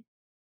Harry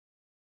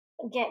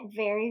get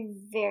very,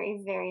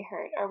 very, very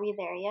hurt. Are we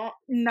there yet?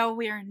 No,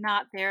 we are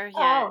not there yet.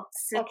 Oh,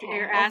 Sit okay,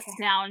 your ass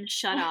okay. down,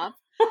 shut up.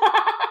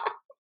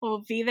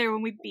 We'll be there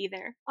when we be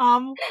there.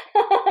 Don't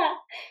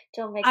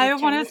make me I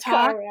turn want to this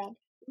car talk around.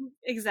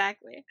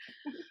 exactly.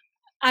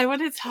 I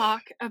want to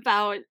talk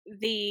about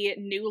the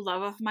new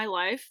love of my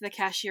life, the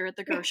cashier at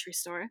the grocery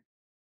store.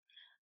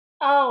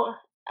 Oh,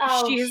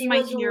 oh, She is she my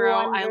was hero.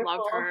 I love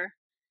wonderful. her.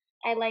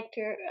 I liked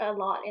her a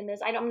lot in this.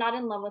 I'm not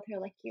in love with her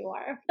like you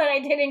are, but I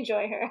did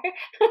enjoy her.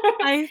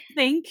 I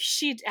think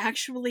she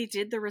actually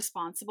did the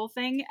responsible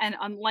thing, and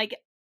unlike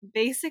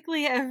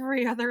basically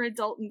every other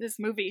adult in this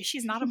movie,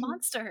 she's not a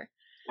monster.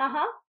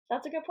 Uh-huh.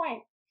 That's a good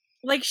point.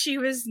 Like, she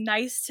was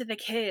nice to the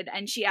kid,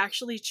 and she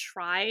actually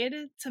tried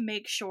to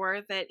make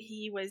sure that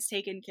he was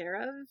taken care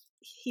of.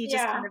 He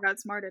just kind Yeah. of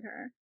outsmarted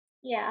her.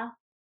 Yeah.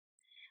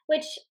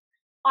 Which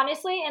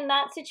honestly, in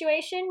that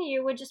situation,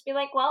 you would just be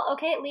like, well,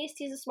 okay, at least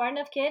he's a smart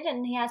enough kid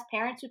and he has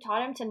parents who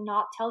taught him to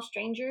not tell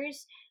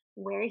strangers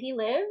where he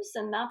lives,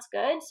 and that's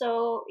good.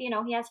 So,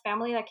 he has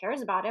family that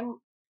cares about him.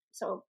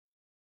 So,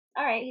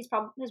 all right, his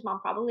mom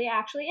probably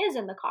actually is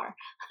in the car.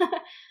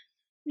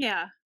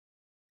 Yeah.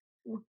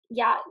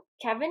 Yeah,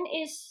 Kevin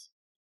is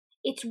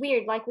it's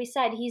weird. Like we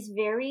said, he's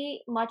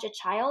very much a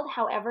child.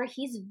 However,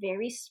 he's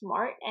very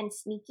smart and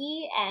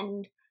sneaky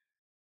and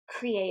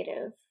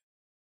creative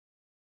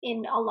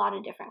in a lot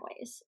of different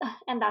ways.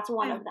 And that's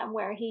one Eh, of them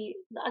where he,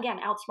 again,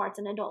 outsmarts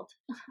an adult.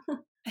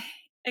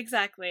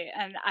 exactly,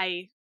 and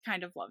I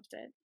kind of loved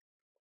it.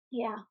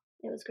 Yeah,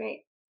 it was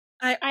great.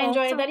 I I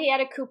enjoyed also, that he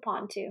had a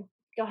coupon too.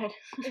 Go ahead.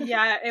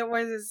 yeah,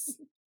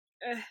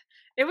 uh,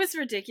 it was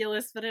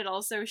ridiculous, but it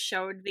also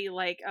showed the,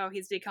 like, oh,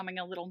 he's becoming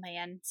a little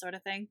man sort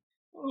of thing.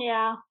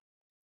 Yeah,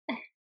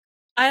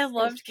 I it was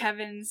loved cute.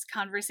 Kevin's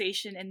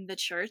conversation in the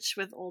church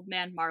with old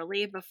man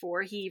Marley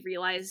before he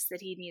realized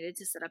that he needed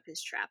to set up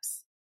his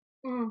traps.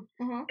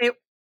 Mm-hmm. It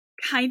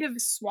kind of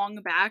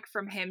swung back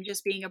from him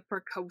just being a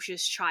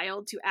precocious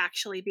child to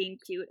actually being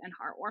cute and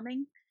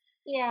heartwarming.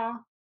 Yeah.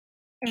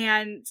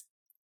 And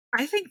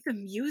I think the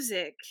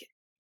music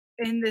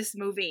in this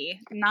movie,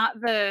 not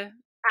the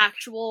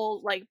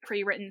actual like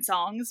pre-written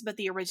songs, but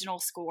the original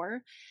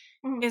score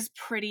Mm-hmm. is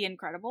pretty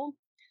incredible.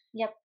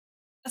 Yep.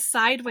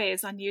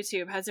 Sideways on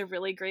YouTube has a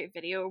really great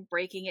video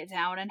breaking it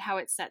down and how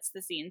it sets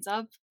the scenes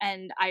up,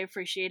 and I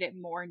appreciate it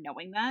more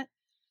knowing that.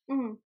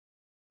 Mm-hmm.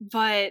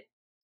 But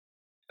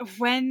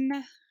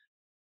when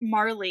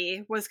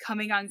Marley was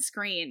coming on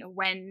screen,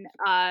 when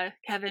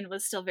Kevin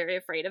was still very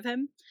afraid of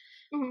him,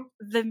 Mm-hmm.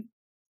 the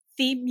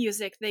theme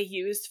music they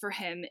used for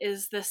him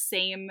is the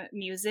same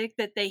music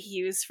that they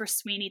use for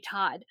Sweeney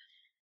Todd.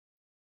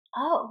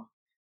 Oh,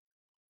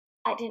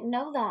 I didn't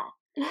know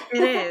It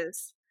that.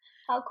 is.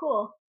 How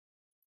cool.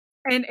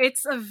 And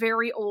it's a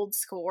very old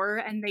score,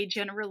 and they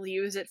generally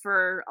use it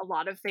for a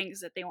lot of things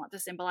that they want to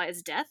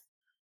symbolize death.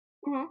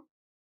 Mm-hmm.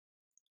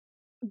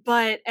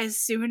 But as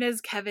soon as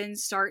Kevin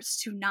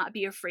starts to not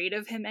be afraid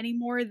of him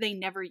anymore, they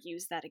never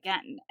use that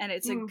again. And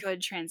it's a Mm-hmm.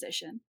 good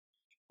transition.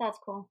 That's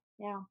cool.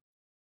 Yeah.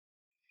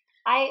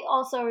 I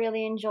also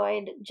really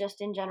enjoyed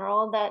just in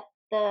general that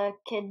the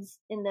kids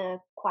in the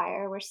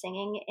choir were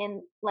singing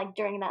in like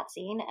during that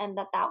scene, and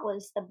that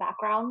was the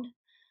background,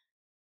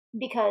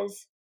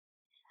 because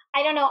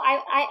I don't know,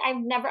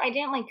 I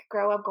didn't like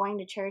grow up going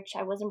to church.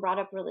 I wasn't brought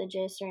up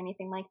religious or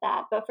anything like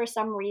that, but for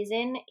some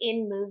reason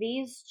in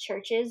movies,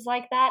 churches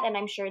like that, and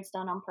I'm sure it's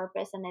done on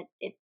purpose and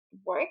it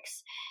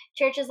works.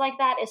 Churches like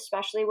that,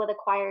 especially with a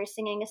choir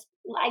singing,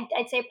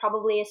 I'd say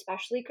probably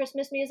especially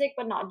Christmas music,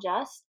 but not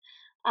just.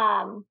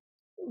 Um,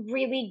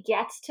 really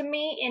gets to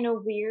me in a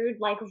weird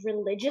like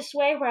religious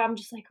way where I'm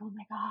just like, oh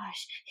my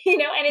gosh,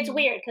 and it's Mhm.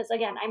 weird because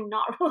again, I'm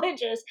not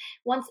religious.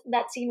 Once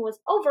that scene was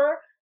over,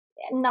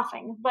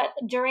 nothing. But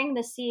during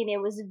the scene, it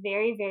was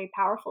very, very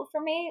powerful for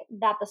me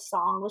that the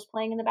song was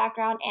playing in the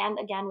background. And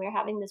again, we were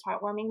having this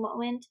heartwarming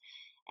moment.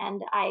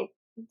 And I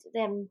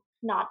am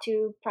not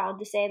too proud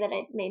to say that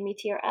it made me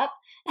tear up.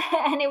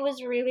 And it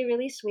was really,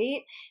 really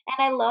sweet.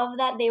 And I love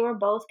that they were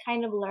both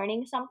kind of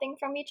learning something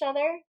from each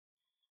other.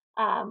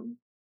 Um,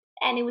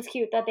 and it was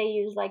cute that they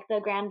used like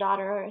the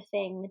granddaughter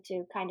thing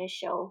to kind of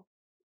show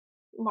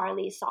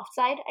Marley's soft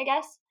side, I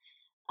guess.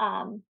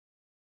 Um,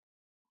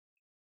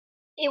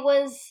 it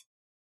was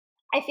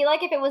I feel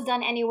like if it was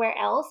done anywhere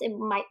else, it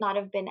might not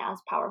have been as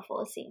powerful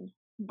a scene.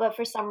 But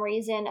for some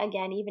reason,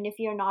 again, even if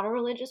you're not a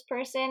religious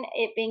person,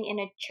 it being in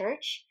a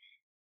church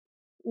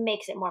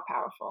makes it more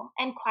powerful.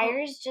 And Well,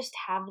 choirs just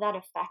have that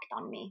effect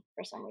on me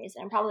for some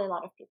reason, and probably a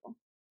lot of people.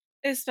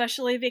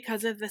 especially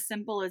because of the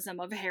symbolism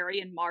of Harry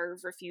and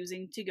Marv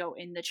refusing to go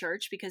in the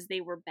church because they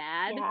were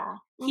bad. Yeah.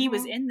 He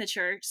was Mhm. in the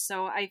church,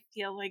 so I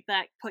feel like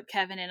that put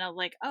Kevin in a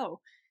like, oh,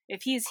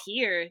 if he's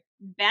here,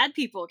 bad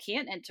people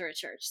can't enter a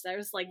church.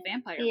 There's like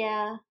vampire rules.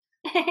 Yeah.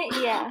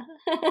 Yeah.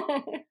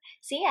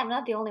 See, I'm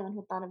not the only one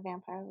who thought of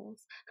vampire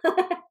rules.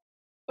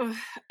 Ugh,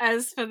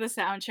 as for the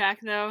soundtrack,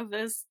 though,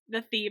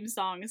 the theme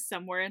song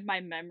 "Somewhere in My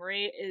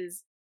Memory"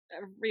 is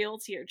a real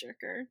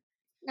tearjerker.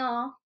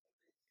 No.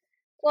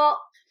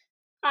 Well,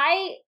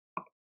 I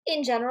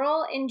in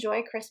general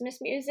enjoy Christmas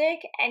music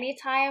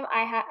anytime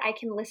I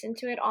can listen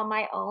to it on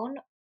my own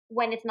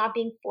when it's not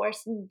being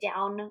forced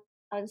down.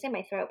 I was gonna say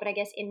my throat, but I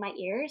guess in my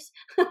ears.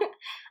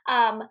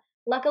 um,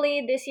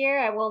 Luckily this year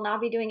I will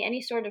not be doing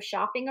any sort of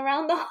shopping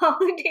around the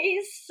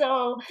holidays,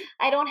 so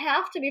I don't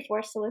have to be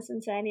forced to listen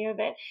to any of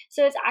it.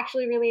 So it's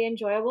actually really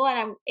enjoyable, and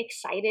I'm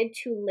excited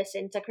to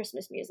listen to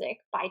Christmas music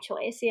by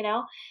choice.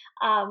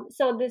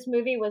 So this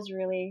movie was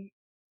really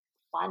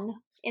fun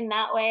in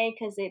that way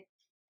because it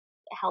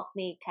helped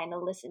me kind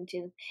of listen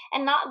to,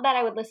 and not that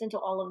I would listen to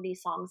all of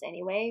these songs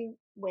anyway,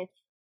 with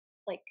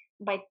like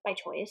by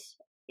choice,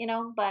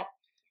 but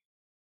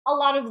a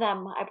lot of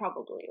them I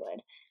probably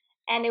would.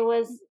 And it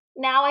was,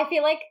 now I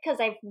feel like, because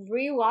I've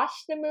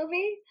rewatched the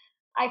movie,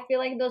 I feel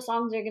like those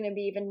songs are going to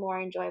be even more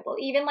enjoyable.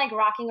 Even like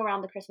Rocking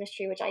Around the Christmas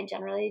Tree, which I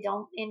generally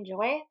don't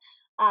enjoy,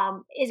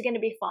 is going to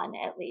be fun,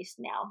 at least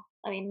now.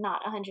 I mean,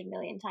 not 100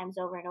 million times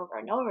over and over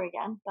and over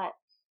again, but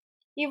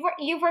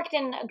you've worked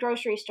in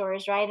grocery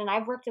stores, right? And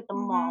I've worked at the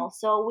Mm-hmm. mall,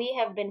 so we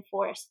have been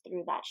forced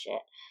through that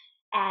shit,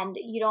 and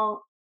you don't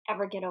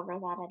ever get over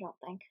that, I don't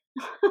think.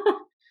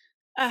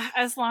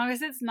 As long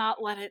as it's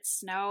not Let It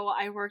Snow.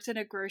 I worked in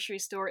a grocery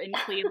store in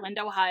Cleveland,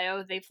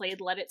 Ohio. They played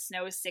Let It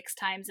Snow 6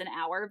 times an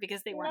hour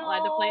because they weren't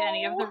allowed to play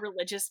any of No. the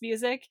religious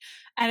music.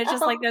 And it's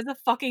just like, there's a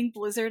fucking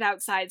blizzard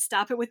outside.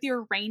 Stop it with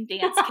your rain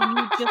dance. Can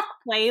you just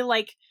play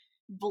like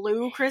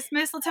Blue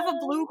Christmas? Let's have a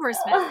Blue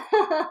Christmas.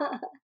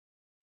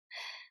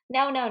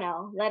 No, no,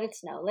 no. Let it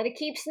snow. Let it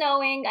keep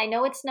snowing. I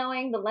know it's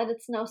snowing, but let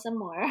it snow some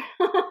more.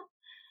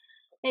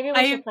 Maybe we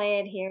I should play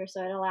it here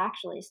so it'll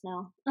actually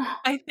snow.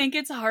 I think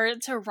it's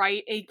hard to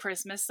write a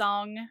Christmas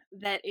song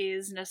that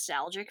is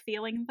nostalgic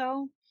feeling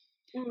though.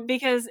 Mm,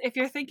 Because if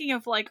you're thinking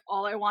of like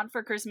All I Want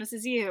for Christmas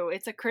Is You,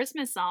 it's a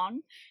Christmas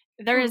song.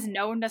 There is mm,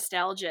 no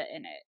nostalgia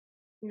in it.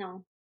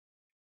 no,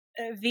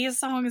 These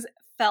songs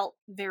felt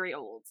very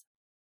old.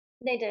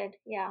 they did.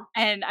 Yeah.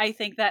 And I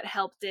think that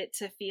helped it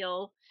to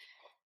feel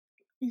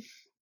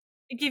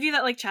give you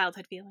that like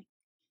childhood feeling.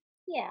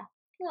 Yeah.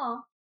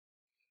 No.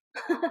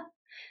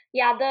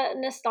 Yeah, the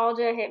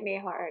nostalgia hit me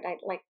hard.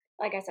 Like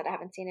I said, I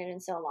haven't seen it in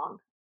so long.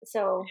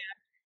 So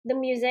the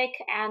music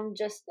and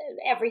just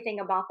everything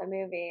about the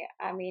movie.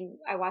 I mean,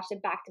 I watched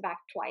it back to back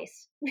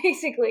twice,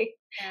 basically.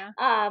 Yeah.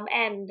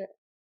 And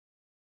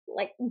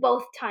like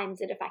both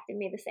times it affected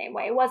me the same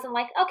way. It wasn't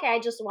like, okay, I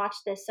just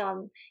watched this,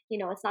 so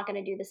it's not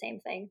going to do the same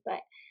thing, but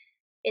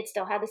it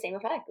still had the same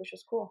effect, which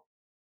was cool,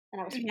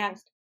 and I was Yeah.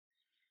 surprised.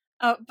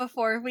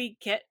 Before we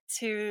get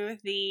to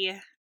the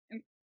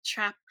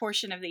trap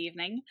portion of the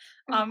evening,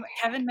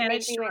 Kevin Make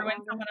managed me to wait ruin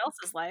longer. someone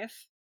else's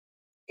life.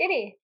 Did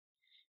he?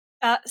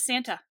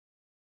 Santa.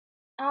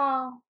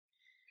 Oh,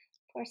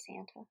 poor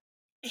Santa.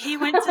 He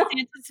went to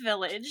Santa's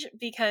village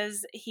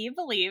because he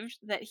believed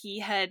that he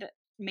had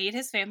made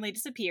his family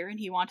disappear and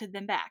he wanted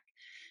them back.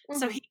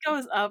 So Hmm. he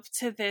goes up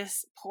to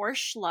this poor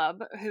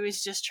schlub who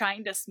is just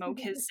trying to smoke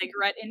his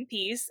cigarette in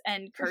peace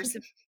and curse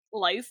his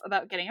life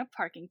about getting a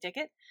parking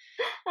ticket.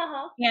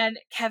 Uh-huh. And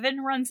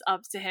Kevin runs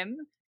up to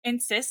him,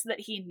 insists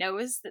that he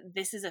knows that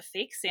this is a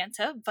fake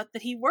Santa, but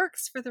that he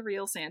works for the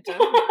real Santa.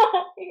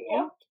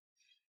 Yep.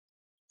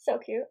 So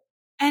cute.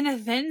 And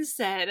then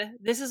said,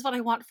 "This is what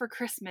I want for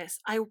Christmas.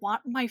 I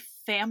want my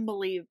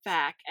family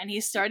back." And he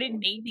started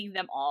naming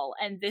them all.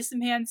 And this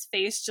man's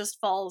face just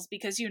falls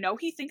because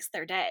he thinks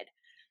they're dead.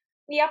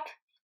 Yep.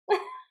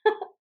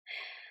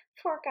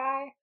 Poor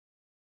guy.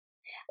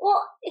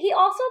 Well, he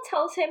also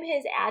tells him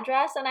his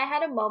address, and I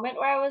had a moment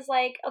where I was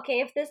like, okay,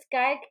 if this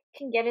guy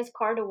can get his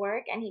car to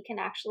work and he can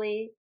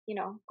actually,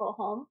 go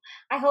home,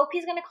 I hope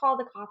he's gonna call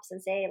the cops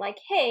and say, like,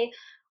 hey,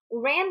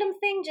 random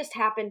thing just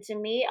happened to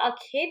me. A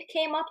kid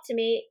came up to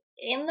me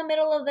in the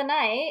middle of the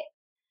night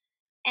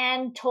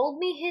and told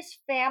me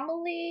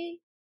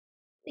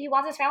he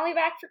wants his family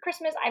back for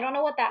Christmas. I don't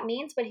know what that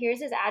means, but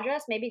here's his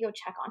address. Maybe go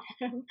check on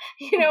him.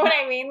 You know what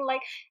I mean?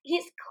 Like,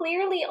 he's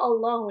clearly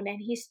alone and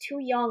he's too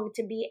young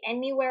to be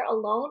anywhere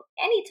alone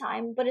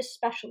anytime, but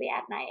especially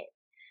at night.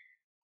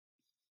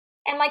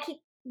 And like,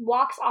 he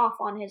walks off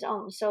on his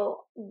own.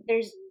 So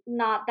there's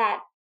not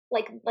that,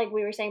 like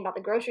we were saying about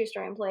the grocery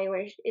store employee,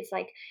 where it's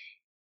like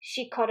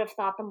she could have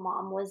thought the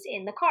mom was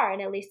in the car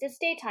and at least it's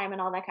daytime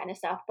and all that kind of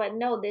stuff. But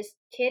no, this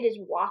kid is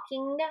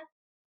walking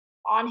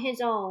on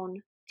his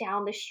own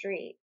down the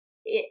street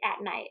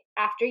at night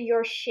after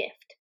your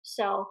shift.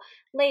 So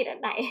late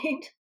at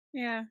night.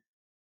 Yeah.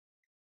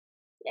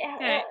 Yeah,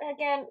 Okay.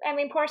 again, I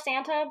mean, poor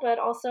Santa, but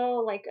also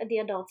like the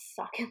adults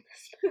suck in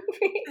this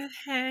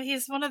movie.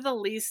 He's one of the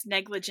least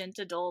negligent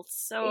adults,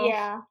 so.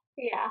 Yeah,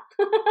 yeah.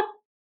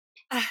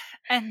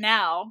 And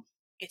now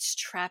it's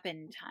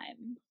trappin'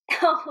 time.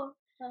 Oh,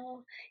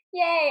 oh,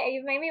 yay!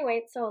 You've made me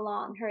wait so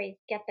long. Hurry,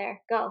 get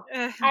there, go.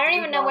 I don't Blue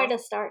even know where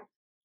balls. to start.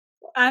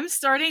 I'm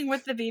starting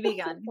with the BB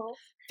gun Okay,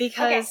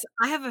 because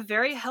I have a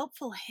very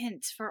helpful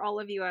hint for all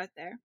of you out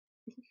there.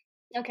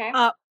 okay.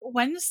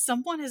 When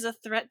someone is a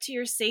threat to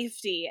your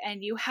safety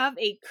and you have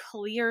a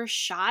clear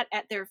shot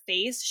at their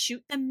face,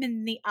 shoot them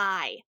in the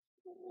eye.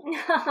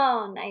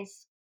 Oh,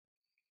 nice.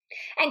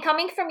 And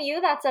coming from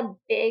you, that's a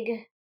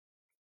big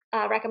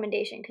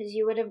recommendation, because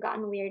you would have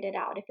gotten weirded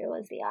out if it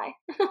was the eye.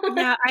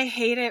 Yeah, I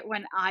hate it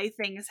when eye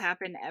things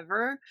happen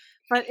ever.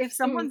 But if Mm,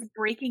 someone's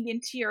breaking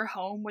into your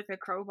home with a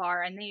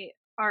crowbar and they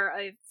are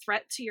a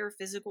threat to your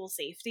physical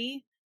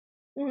safety,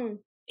 mm,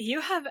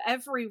 you have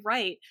every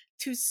right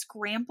to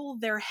scramble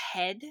their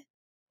head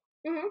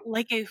mm.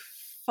 like a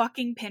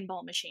fucking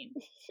pinball machine.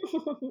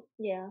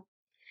 Yeah.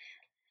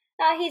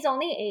 He's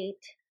only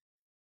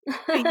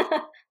 8.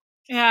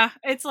 Yeah,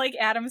 it's like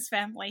Adam's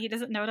family. He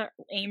doesn't know to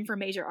aim for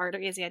major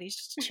arteries yet. He's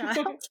just a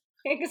child.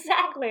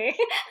 Exactly.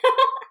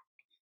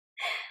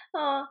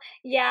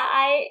 Yeah,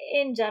 I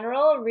in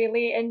general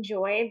really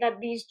enjoy that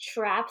these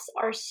traps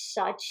are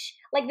such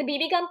like the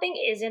BB gun thing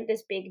isn't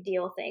this big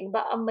deal thing,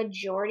 but a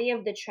majority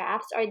of the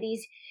traps are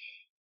these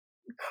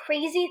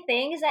crazy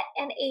things that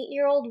an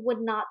 8-year-old would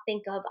not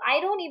think of. I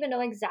don't even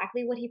know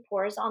exactly what he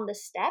pours on the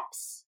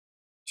steps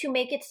to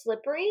make it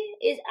slippery.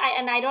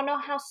 And I don't know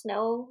how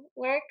snow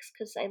works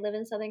because I live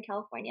in Southern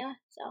California.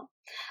 So,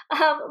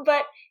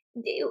 but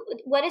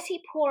what does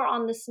he pour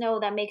on the snow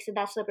that makes it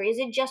that slippery? Is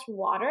it just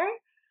water,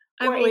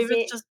 I or is believe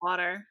it's it? just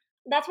water.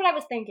 That's what I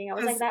was thinking. I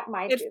was like, Because that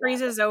might it do that, but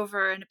freezes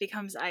over and it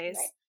becomes right,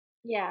 ice.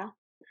 yeah.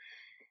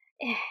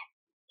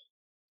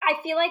 I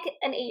feel like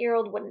an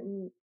 8-year-old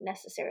wouldn't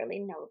necessarily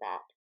know that.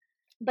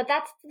 But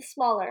that's the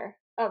smaller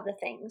of the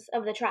things,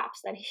 of the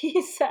traps that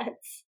he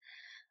sets.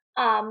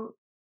 Um,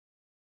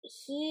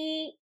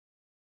 he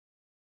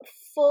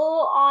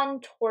full on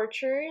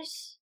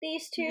tortures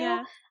these two,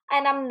 Yeah.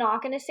 and I'm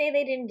not gonna say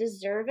they didn't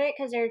deserve it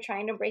because they're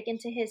trying to break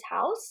into his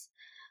house,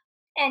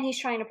 and he's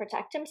trying to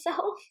protect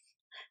himself.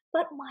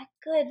 But my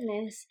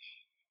goodness,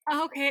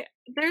 Okay,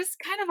 there's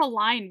kind of a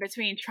line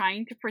between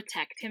trying to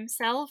protect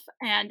himself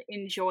and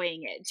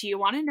enjoying it. Do you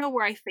want to know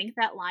where I think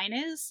that line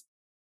is?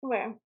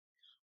 where?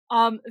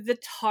 The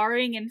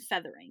tarring and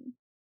feathering.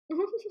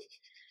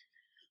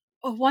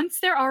 Once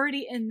they're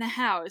already in the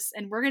house,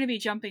 and we're gonna be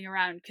jumping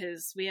around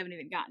because we haven't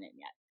even gotten in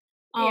yet.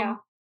 Yeah.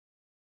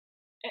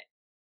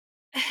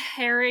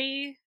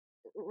 Harry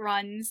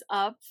runs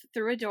up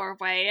through a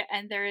doorway,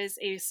 and there is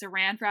a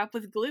saran wrap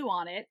with glue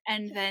on it,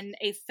 and then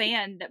a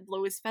fan that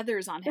blows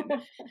feathers on him.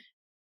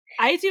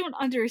 I don't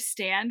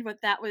understand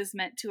what that was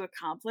meant to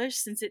accomplish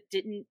since it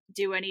didn't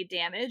do any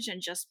damage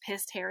and just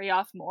pissed Harry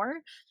off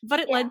more, but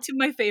it Yeah. led to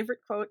my favorite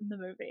quote in the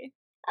movie.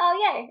 Oh,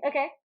 yay.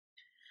 Okay.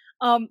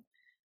 Um,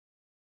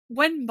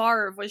 when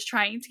Marv was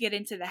trying to get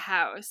into the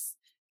house,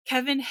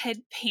 Kevin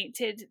had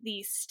painted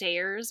the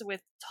stairs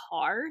with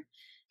tar,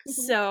 Mhm.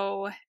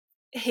 so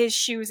his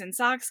shoes and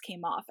socks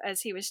came off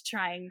as he was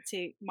trying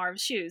to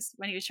Marv's shoes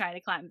when he was trying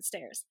to climb the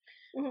stairs.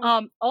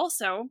 Mhm.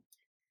 Also,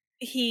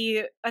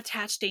 he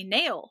attached a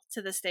nail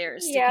to the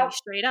stairs sticking Yep.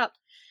 straight up,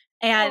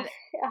 Oh, and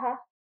uh-huh.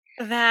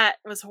 that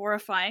was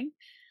horrifying.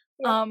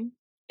 Yep. Um,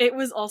 it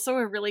was also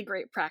a really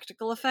great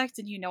practical effect,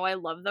 and you know I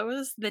love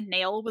those. The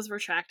nail was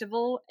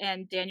retractable,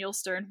 and Daniel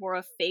Stern wore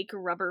a fake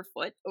rubber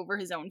foot over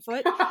his own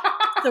foot.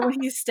 So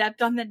when he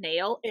stepped on the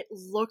nail, it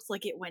looked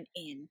like it went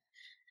in,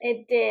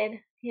 It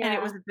did. and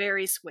it was Yeah.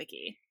 very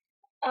squicky.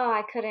 Oh,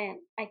 I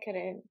couldn't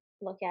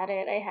look at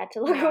it. I had to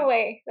look Yeah.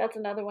 away. That's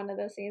another one of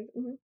those scenes.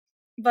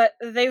 But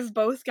they've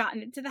both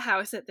gotten into the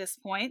house at this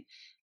point,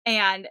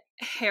 and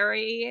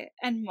Harry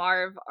and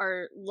Marv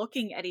are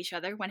looking at each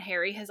other when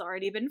Harry has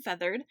already been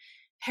feathered.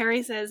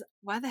 Harry says,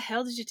 "Why the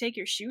hell did you take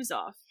your shoes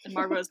off?" And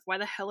Marv goes, "Why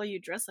the hell are you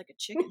dressed like a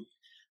chicken?"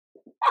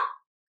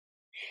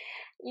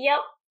 Yep.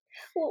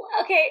 Well,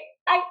 okay,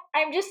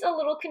 I'm just a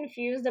little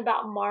confused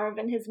about Marv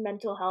and his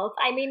mental health.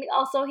 I mean,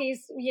 also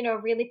he's,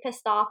 really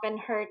pissed off and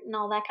hurt and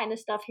all that kind of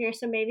stuff here,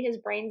 so maybe his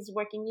brain's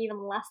working even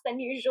less than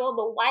usual,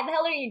 but why the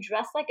hell are you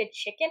dressed like a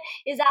chicken?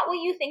 Is that what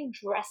you think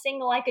dressing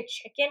like a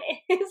chicken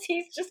is?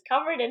 He's just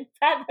covered in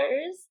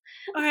feathers.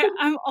 Okay,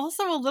 I'm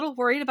also a little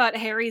worried about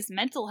Harry's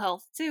mental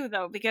health too,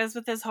 though, because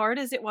with as hard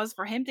as it was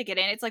for him to get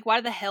in, it's like, why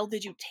the hell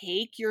did you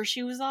take your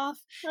shoes off?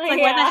 It's like,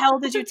 why the Yeah. hell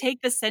did you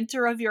take the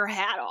center of your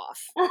hat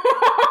off?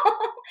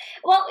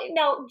 Well,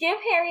 no, give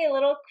Harry a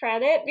little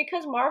credit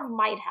because Marv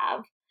might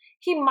have.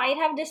 He might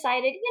have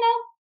decided,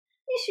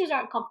 these shoes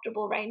aren't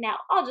comfortable right now.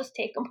 I'll just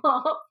take them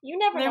off. You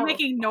never They're know with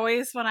making Marv.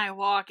 noise when I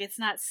walk. It's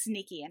not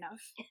sneaky enough.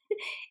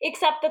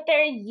 Except that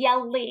they're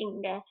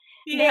yelling.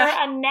 Yeah.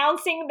 They're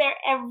announcing their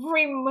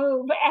every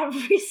move,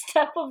 every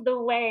step of the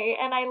way,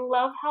 and I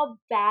love how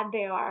bad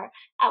they are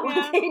at what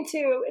Yeah. they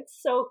do. It's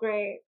so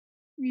great.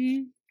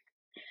 Mm.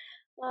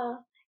 Uh,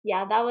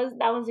 yeah, that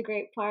was a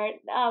great part.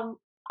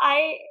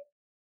 I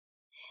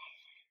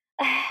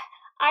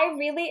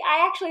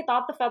I actually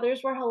thought the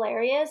feathers were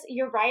hilarious.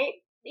 You're right.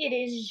 It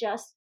is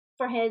just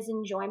for his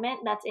enjoyment.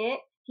 That's it.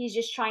 He's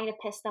just trying to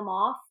piss them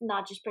off,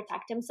 not just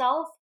protect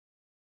himself.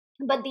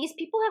 But these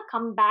people have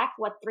come back,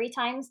 what, 3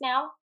 times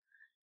now?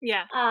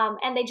 Yeah.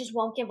 And they just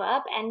won't give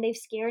up, and they've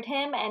scared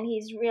him, and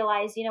he's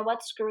realized, you know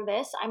what, screw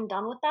this. I'm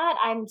done with that.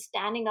 I'm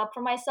standing up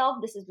for myself.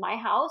 This is my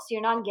house.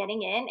 You're not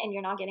getting in, and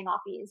you're not getting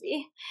off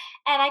easy.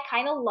 And I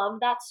kind of love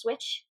that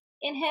switch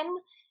in him.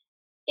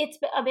 It's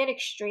a bit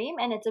extreme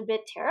and it's a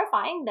bit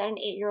terrifying that an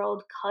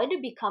 8-year-old could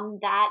become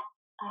that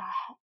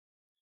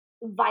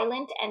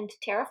violent and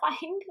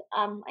terrifying.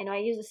 I know I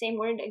use the same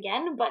word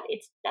again, but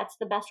that's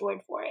the best word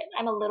for it.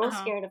 I'm a little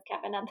Uh-huh. scared of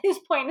Kevin at this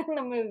point in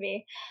the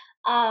movie.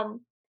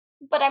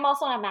 But I'm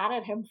also not mad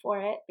at him for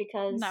it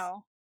because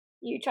No.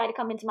 you try to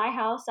come into my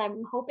house.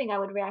 I'm hoping I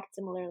would react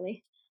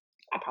similarly.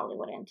 I probably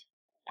wouldn't.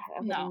 I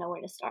wouldn't No. know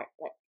where to start,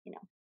 but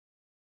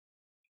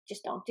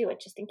just don't do it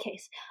just in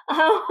case.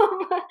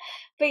 Um,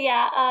 but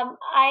yeah,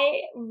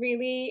 I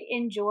really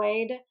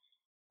enjoyed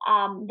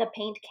the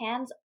paint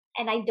cans.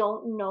 and I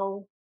don't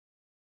know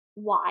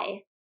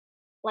why.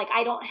 Like,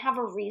 I don't have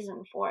a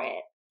reason for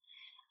it.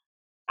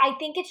 I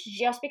think it's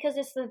just because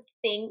it's the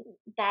thing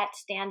that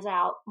stands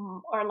out,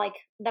 or like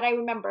that I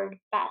remembered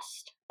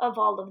best of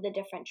all of the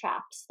different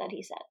traps that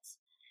he sets.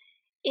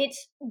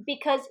 It's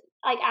because,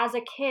 like, as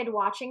a kid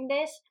watching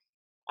this,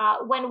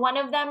 when one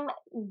of them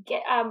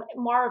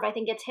Marv, I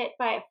think, gets hit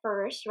by it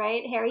first,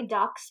 right? Harry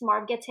ducks,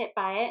 Marv gets hit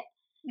by it,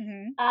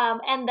 Mm-hmm.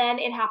 and then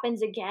it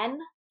happens again.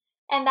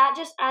 And that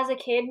just, as a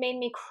kid, made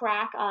me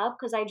crack up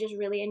because I just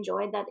really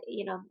enjoyed that,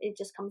 it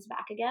just comes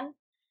back again.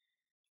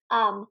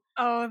 Um,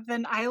 Oh,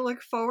 then I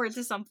look forward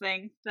to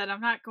something that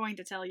I'm not going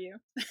to tell you.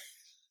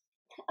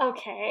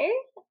 okay.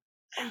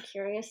 I'm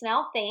curious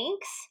now.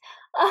 Thanks.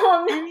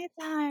 Um,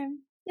 Anytime.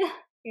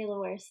 you're the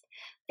worst.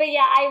 But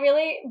yeah, I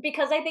really,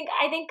 because I think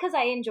because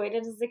I enjoyed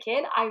it as a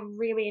kid, I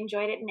really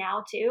enjoyed it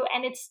now too,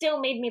 and it still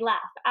made me laugh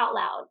out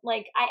loud.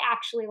 Like, I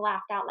actually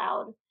laughed out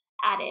loud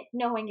at it,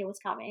 knowing it was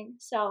coming.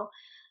 So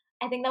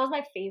I think that was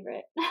my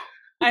favorite.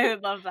 I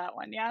would love that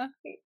one, yeah.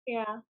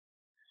 Yeah.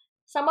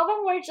 Some of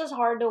them were just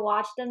hard to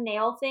watch. The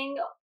nail thing,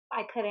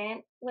 I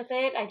couldn't with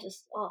it. It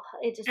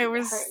just It hurt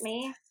was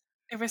me.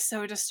 it was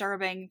so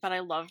disturbing, but I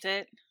loved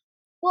it.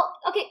 Well,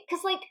 okay,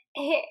 because like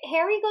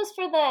Harry goes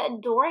for the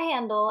door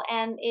handle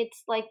and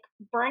it's like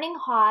burning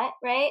hot,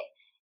 right?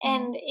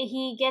 Mm-hmm. And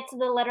he gets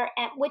the letter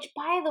M, which,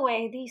 by the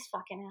way, these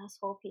fucking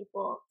asshole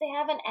people, they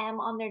have an M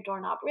on their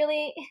doorknob.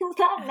 Really? Is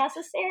that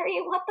necessary?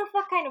 What the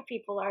fuck kind of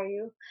people are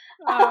you?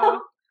 Uh,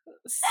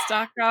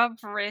 Stuck up,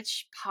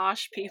 rich,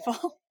 posh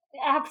people.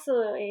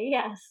 Absolutely,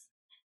 yes.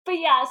 But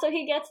yeah, so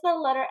he gets the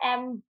letter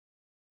M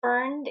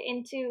burned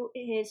into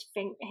his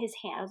hand.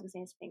 I was gonna say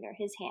his finger,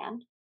 his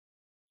hand,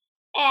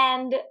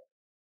 and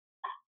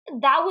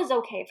that was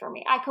okay for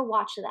me. I could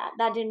watch that.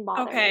 That didn't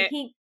bother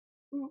me.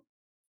 Okay,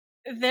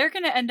 they're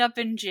gonna end up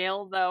in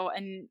jail though,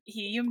 and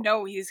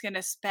he's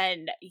gonna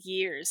spend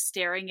years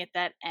staring at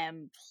that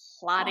M,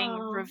 plotting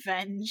Oh,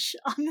 revenge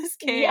on this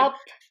kid yep,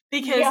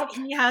 because yep,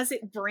 he has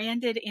it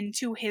branded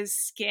into his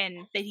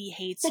skin that he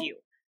hates you.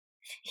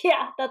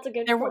 yeah. That's a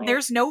good point.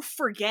 There's no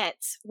forget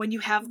when you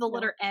have the No,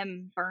 letter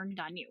M burned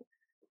on you.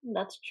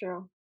 that's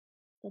true.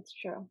 That's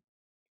true.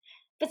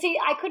 But see,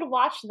 I could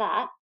watch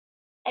that,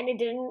 and it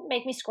didn't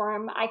make me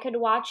squirm. I could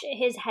watch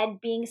his head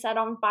being set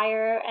on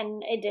fire,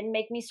 and it didn't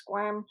make me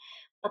squirm.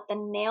 But the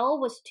nail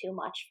was too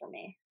much for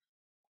me.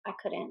 I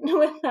couldn't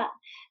with that.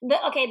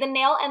 The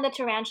nail and the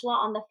tarantula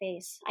on the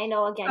face. I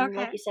know, again,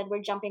 like Okay. you said,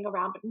 we're jumping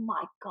around, but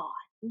my god,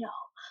 no.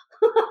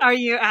 Are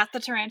you at the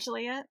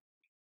tarantula yet?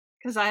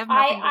 Because I have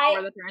I nothing I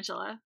before the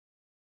tarantula.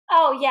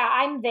 oh yeah,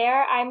 I'm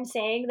there. I'm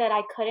saying that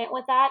I couldn't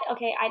with that.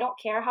 Okay, I don't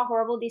care how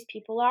horrible these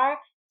people are.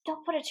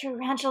 Don't put a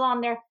tarantula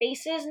on their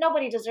faces.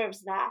 Nobody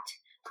deserves that.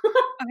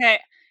 Okay,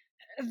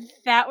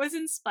 that was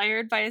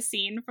inspired by a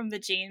scene from the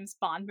James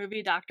Bond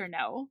movie Dr.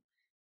 No.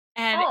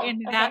 And Oh, in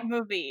that okay.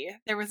 movie,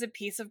 there was a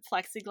piece of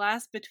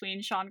plexiglass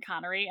between Sean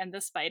Connery and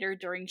the spider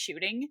during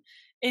shooting.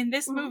 In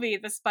this Mhm. movie,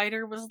 the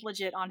spider was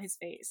legit on his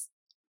face.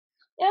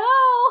 No,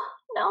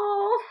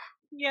 no,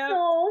 Yep.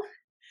 no.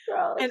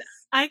 And Gross.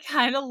 I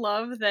kind of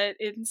love that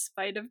in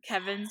spite of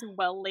Kevin's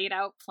well laid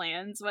out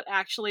plans, what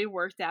actually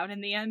worked out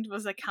in the end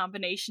was a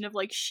combination of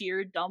like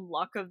sheer dumb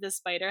luck of the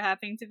spider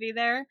happening to be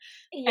there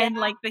Yeah, and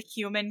like the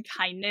human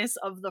kindness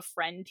of the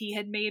friend he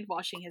had made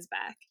watching his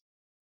back.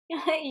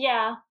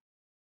 yeah.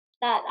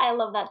 That I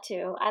love that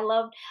too.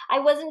 I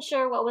wasn't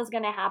sure what was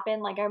gonna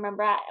happen. Like, I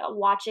remember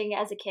watching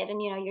as a kid,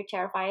 and you're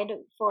terrified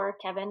for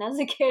Kevin as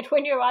a kid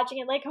when you're watching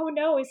it. Like, oh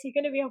no, is he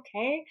gonna be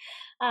okay?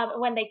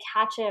 When they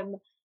catch him,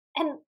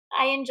 and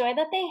I enjoy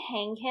that they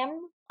hang him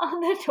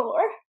on the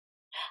door.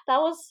 That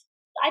was,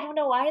 I don't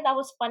know why, that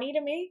was funny to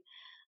me.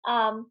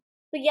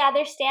 But yeah,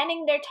 they're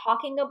standing there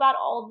talking about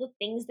all the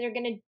things they're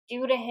gonna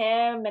do to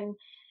him, and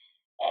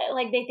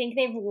like they think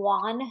they've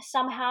won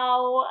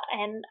somehow.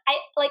 And I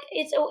like,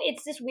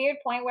 it's this weird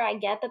point where I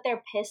get that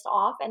they're pissed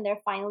off and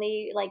they're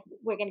finally like,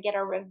 we're gonna get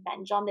our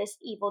revenge on this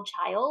evil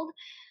child,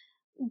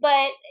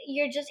 but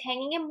you're just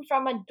hanging him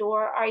from a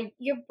door.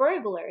 You're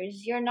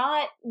burglars, you're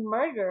not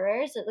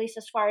murderers, at least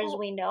as far as Well,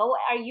 we know.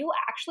 Are you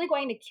actually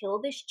going to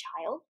kill this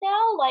child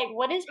now? Like,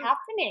 what is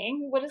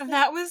happening? What is this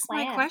that was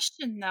my plan?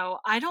 question though.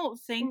 I don't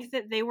think Mm,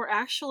 that they were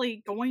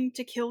actually going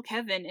to kill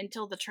Kevin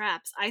until the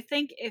traps. I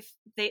think if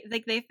they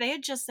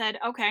had just said,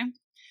 "Okay,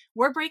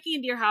 we're breaking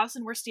into your house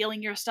and we're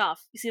stealing your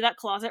stuff. You see that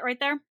closet right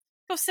there?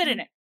 Go sit in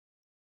mm, it.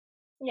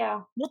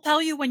 yeah. We'll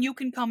tell you when you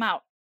can come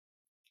out."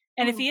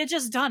 And if Mm, he had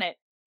just done it,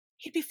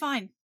 he'd be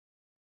fine.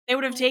 They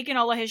would have mm, taken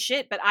all of his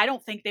shit, but I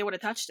don't think they would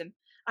have touched him.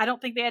 I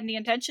don't think they had any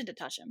intention to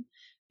touch him.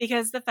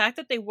 Because the fact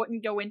that they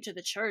wouldn't go into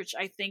the church,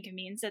 I think,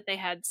 means that they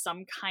had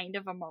some kind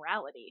of a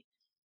morality.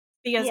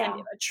 Because a yeah.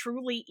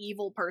 truly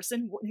evil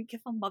person wouldn't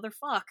give a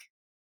motherfuck.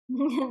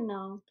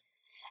 No.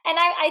 And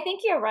I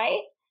think you're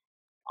right.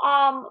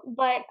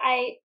 But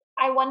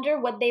I wonder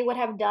what they would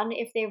have done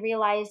if they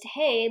realized,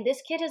 hey,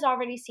 this kid has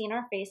already seen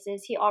our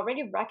faces. He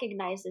already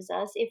recognizes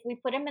us. If we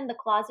put him in the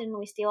closet and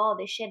we steal all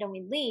this shit and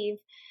we leave,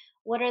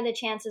 what are the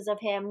chances of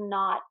him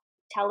not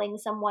telling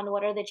someone,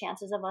 what are the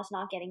chances of us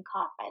not getting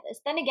caught by this?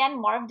 Then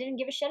again, Marv didn't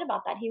give a shit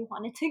about that. He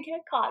wanted to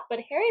get caught, but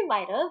Harry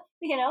might have,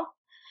 you know?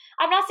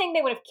 I'm not saying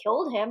they would have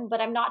killed him,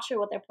 but I'm not sure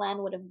what their plan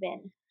would have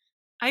been.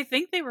 I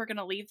think they were going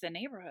to leave the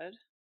neighborhood.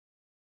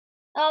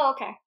 Oh,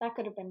 okay. That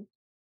could have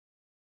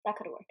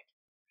worked.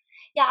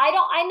 Yeah,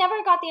 I never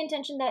got the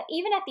intention that,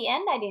 even at the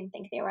end, I didn't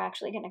think they were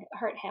actually going to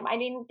hurt him. I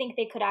didn't think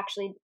they could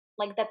actually,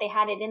 like, that they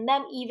had it in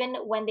them, even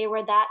when they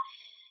were that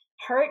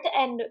hurt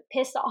and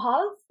pissed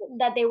off,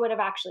 that they would have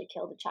actually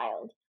killed a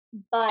child.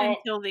 But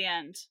until the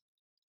end.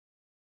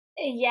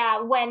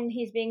 yeah, when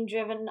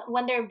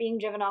they're being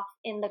driven off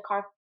in the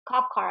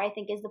cop car, I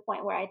think is the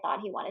point where I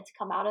thought he wanted to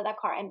come out of that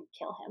car and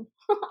kill him.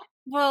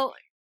 Well,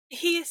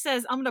 he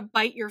says, I'm gonna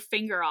bite your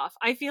finger off.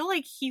 I feel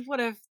like he would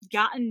have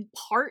gotten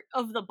part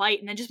of the bite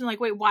and then just been like,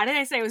 wait, why did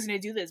I say I was gonna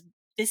do this?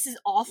 This is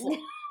awful.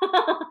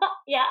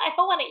 Yeah, I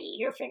don't want to eat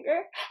your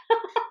finger.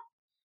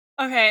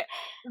 Okay,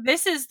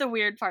 this is the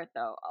weird part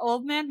though.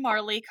 Old Man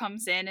Marley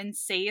comes in and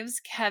saves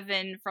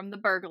Kevin from the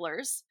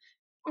burglars,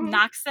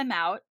 knocks them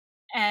out,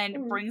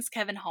 and brings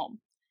Kevin home.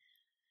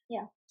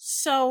 Yeah.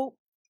 So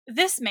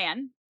this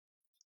man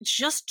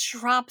just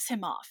drops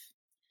him off.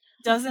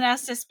 Doesn't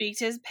ask to speak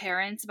to his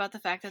parents about the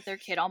fact that their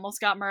kid almost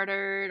got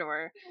murdered,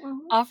 or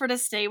offer to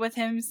stay with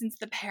him since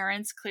the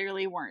parents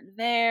clearly weren't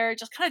there.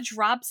 Just kind of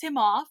drops him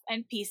off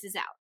and pieces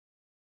out.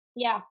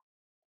 Yeah.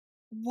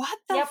 What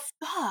the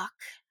fuck?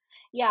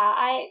 Yeah,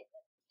 I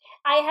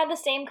had the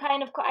same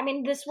kind of, I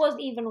mean, this was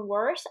even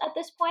worse at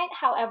this point.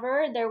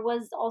 However, there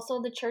was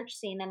also the church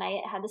scene, and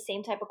I had the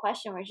same type of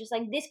question where it's just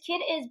like, this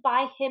kid is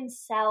by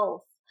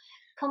himself,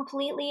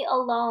 completely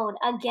alone,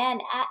 again,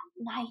 at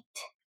night.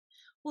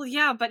 Well,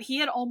 yeah, but he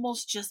had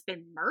almost just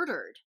been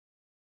murdered.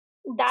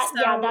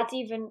 Yeah, that's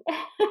even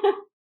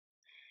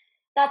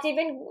that's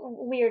even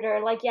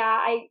weirder. Like,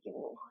 yeah,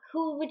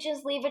 who would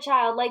just leave a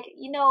child? Like,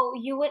 you know,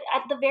 you would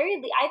at the very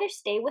least either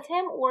stay with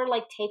him or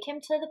like take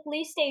him to the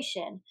police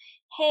station.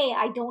 Hey,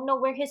 I don't know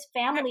where his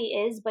family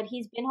is, but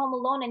he's been home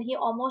alone and he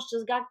almost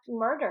just got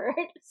murdered.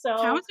 So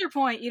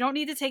counterpoint, you don't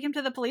need to take him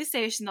to the police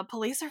station. The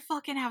police are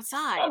fucking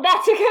outside.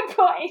 That's a good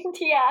point.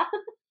 Yeah.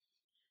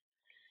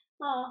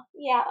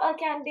 Yeah,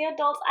 again, the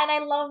adults, and I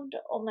loved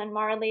Old Man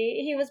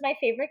Marley. He was my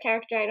favorite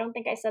character. I don't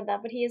think I said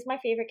that, but he is my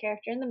favorite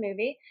character in the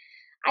movie.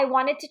 I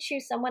wanted to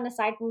choose someone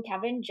aside from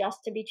Kevin just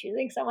to be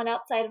choosing someone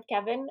outside of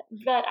Kevin,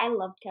 but I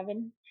loved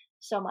Kevin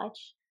so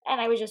much, and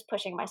I was just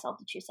pushing myself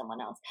to choose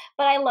someone else.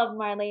 But I loved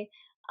Marley.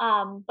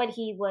 But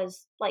he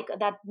was like,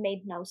 that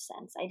made no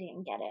sense. I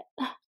didn't get it.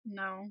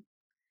 No.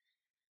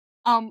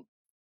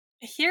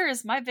 Here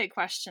is my big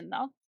question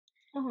though.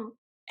 Mm-hmm.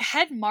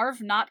 Had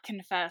Marv not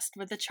confessed,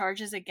 would the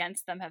charges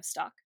against them have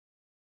stuck?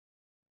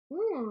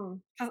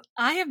 Because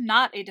I am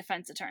not a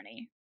defense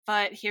attorney,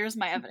 but here's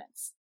my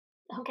evidence.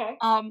 Okay.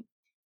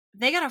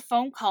 They got a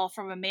phone call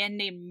from a man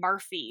named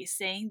Murphy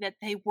saying that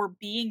they were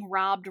being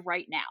robbed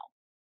right now.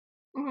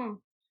 Mm-hmm.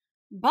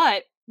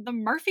 But the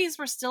Murphys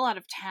were still out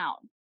of town.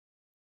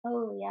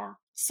 Oh, yeah.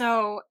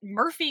 So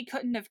Murphy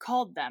couldn't have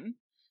called them.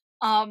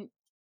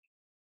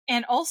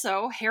 And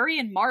also, Harry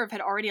and Marv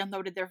had already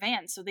unloaded their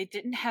van, so they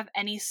didn't have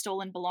any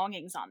stolen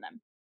belongings on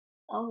them.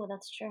 Oh,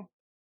 that's true.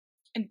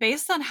 And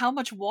based on how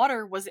much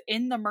water was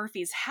in the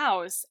Murphys'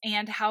 house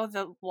and how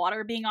the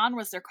water being on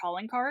was their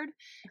calling card,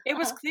 it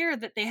was clear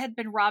that they had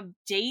been robbed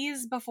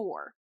days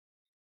before.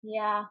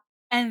 Yeah.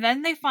 And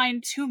then they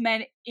find two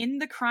men in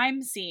the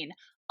crime scene,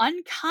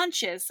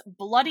 unconscious,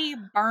 bloody,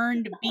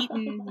 burned,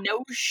 beaten,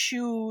 no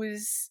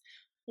shoes.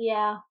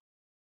 Yeah.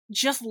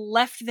 Just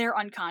left there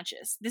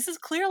unconscious. This is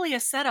clearly a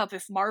setup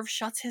if Marv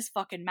shuts his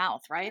fucking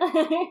mouth, right?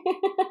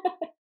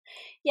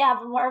 Yeah,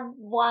 but Marv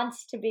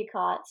wants to be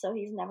caught, so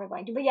he's never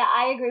going to. But yeah,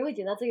 I agree with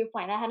you. That's a good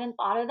point. I hadn't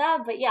thought of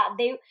that, but yeah,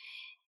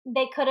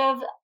 they could have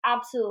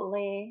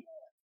absolutely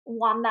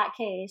won that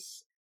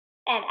case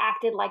and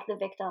acted like the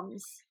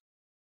victims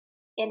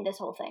in this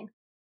whole thing.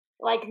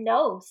 Like,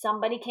 no,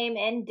 somebody came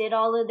in, did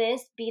all of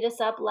this, beat us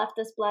up, left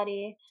us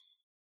bloody,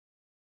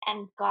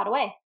 and got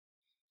away.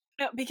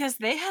 No, because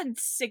they had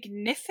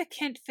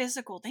significant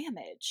physical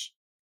damage.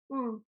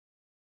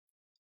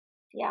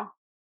 Yeah.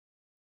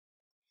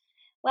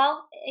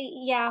 Well,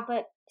 yeah,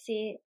 but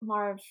see,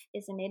 Marv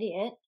is an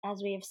idiot,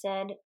 as we have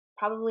said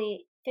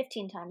probably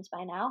 15 times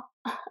by now.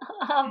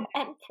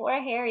 And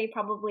poor Harry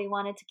probably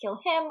wanted to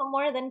kill him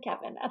more than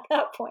Kevin at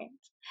that point.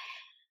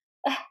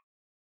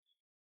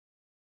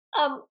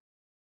 I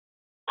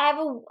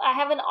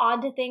have an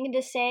odd thing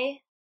to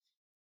say,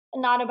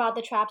 not about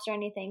the traps or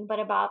anything, but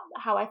about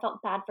how I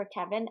felt bad for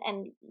Kevin,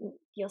 and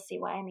you'll see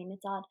why. I mean,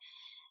 it's odd.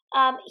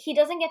 He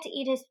doesn't get to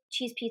eat his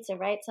cheese pizza,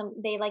 right?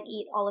 They like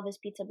eat all of his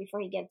pizza before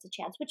he gets a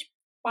chance, which,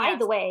 by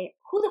the way,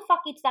 who the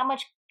fuck eats that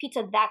much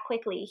pizza that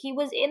quickly? He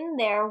was in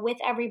there with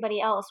everybody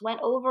else,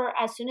 went over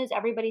as soon as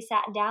everybody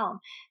sat down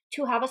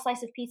to have a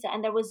slice of pizza,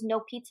 and there was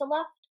no pizza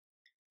left.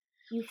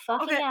 You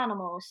fucking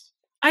animals.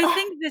 I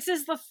think this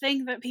is the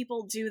thing that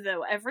people do,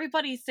 though.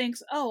 Everybody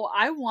thinks, oh,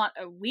 I want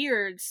a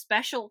weird,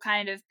 special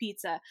kind of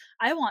pizza.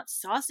 I want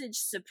sausage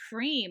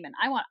supreme and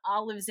I want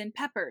olives and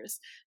peppers.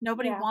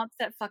 Nobody Yeah. wants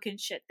that fucking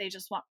shit. They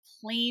just want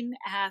plain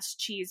ass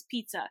cheese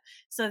pizza.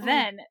 So Mm,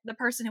 then the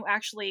person who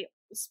actually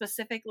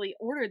specifically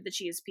ordered the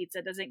cheese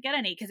pizza doesn't get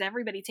any because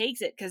everybody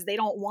takes it because they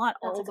don't want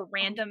that's a all good the point.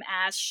 random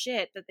ass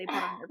shit that they put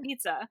on their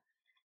pizza.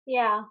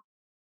 Yeah.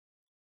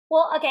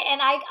 Well, okay,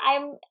 and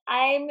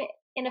I'm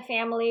in a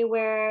family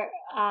where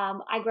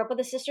I grew up with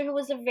a sister who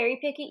was a very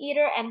picky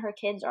eater, and her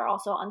kids are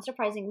also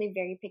unsurprisingly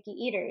very picky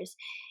eaters.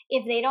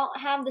 If they don't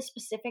have the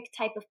specific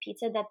type of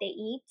pizza that they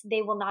eat,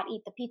 they will not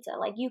eat the pizza.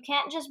 Like you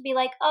can't just be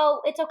like,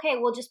 "Oh, it's okay,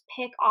 we'll just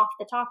pick off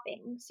the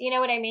toppings." You know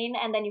what I mean?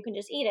 And then you can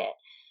just eat it.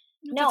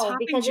 The No,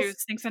 topping because it's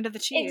juice sinks into the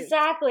cheese.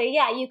 exactly,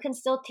 yeah, you can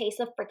still taste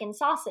the freaking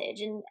sausage,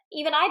 and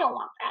even I don't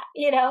want that,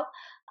 you know?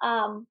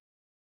 Um,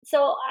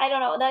 so I don't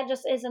know, that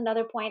just is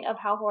another point of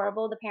how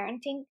horrible the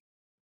parenting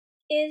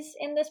is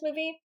in this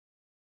movie.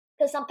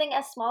 Because something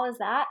as small as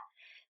that,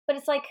 but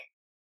it's like,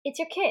 it's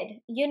your kid.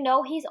 You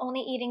know he's only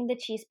eating the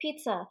cheese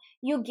pizza.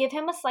 You give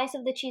him a slice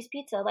of the cheese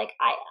pizza. Like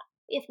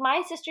if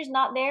my sister's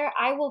not there,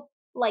 I will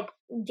like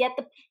get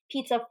the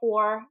pizza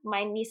for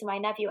my niece and my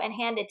nephew and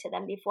hand it to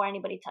them before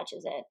anybody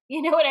touches it.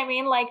 You know what I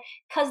mean? Like,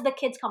 cause the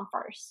kids come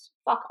first.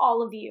 Fuck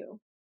all of you.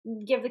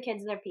 Give the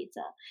kids their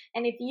pizza.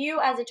 And if you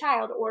as a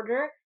child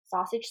order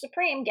sausage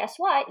supreme, guess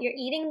what? You're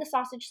eating the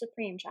sausage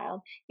supreme,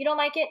 child. You don't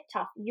like it?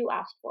 Tough. You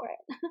asked for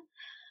it.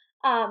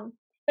 Um,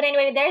 but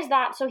anyway, there's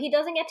that. So he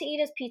doesn't get to eat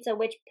his pizza,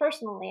 which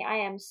personally I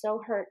am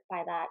so hurt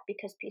by that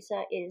because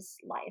pizza is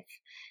life.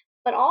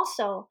 But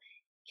also,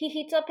 he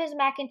heats up his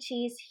mac and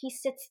cheese. He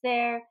sits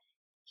there.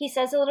 He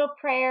says a little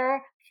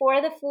prayer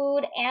for the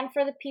food and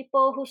for the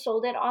people who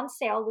sold it on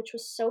sale, which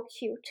was so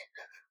cute.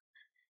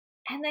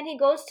 And then he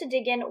goes to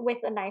dig in with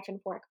a knife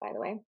and fork, by the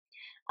way.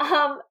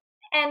 Um,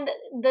 and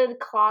the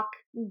clock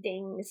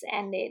dings,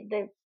 and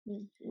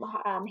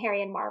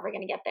Harry and Marv are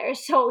gonna get there,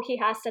 so he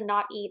has to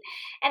not eat.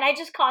 And I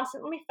just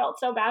constantly felt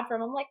so bad for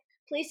him. I'm like,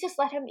 please just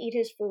let him eat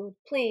his food.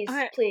 Please,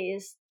 Okay,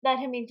 please let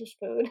him eat his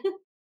food.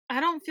 I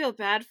don't feel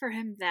bad for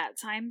him that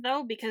time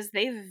though, because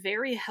they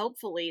very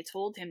helpfully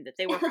told him that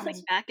they were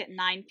coming back at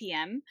 9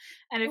 p.m.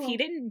 And if he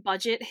didn't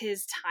budget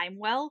his time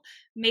well,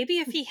 maybe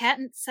if he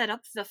hadn't set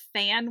up the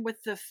fan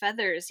with the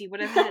feathers, he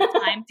would have had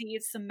time to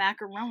eat some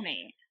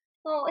macaroni.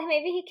 Well,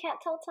 maybe he can't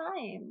tell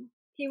time.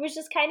 He was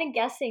just kind of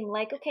guessing,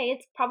 like, okay,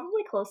 it's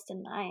probably close to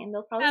 9.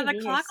 They'll Yeah, probably the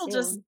be here clock will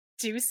just soon.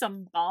 do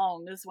some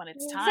bongs when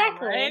it's time,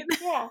 right?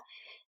 Exactly. Yeah.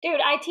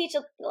 Dude, I teach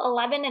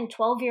 11 and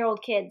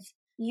 12-year-old kids.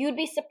 You'd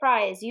be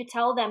surprised. You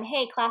tell them,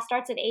 "Hey, class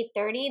starts at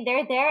 8:30."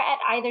 They're there at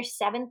either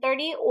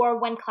 7:30 or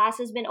when class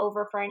has been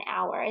over for an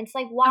hour. And it's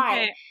like, "Why?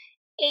 Okay,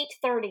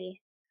 8:30."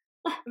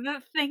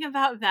 the thing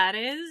about that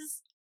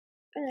is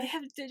they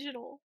have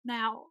digital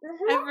now.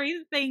 Mhm.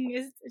 Everything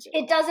is It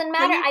digital. doesn't So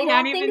matter. you I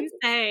can't don't think even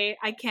say,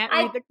 I can't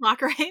I read the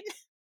clock right.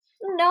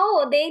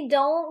 No, they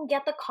don't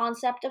get the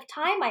concept of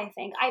time, I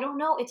think. I don't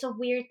know, it's a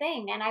weird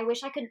thing, and I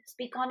wish I could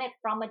speak on it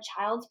from a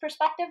child's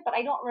perspective, but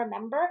I don't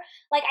remember.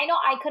 Like, I know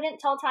I couldn't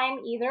tell time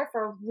either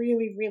for a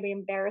really, really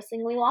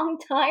embarrassingly long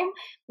time.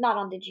 Not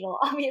on digital,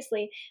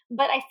 obviously,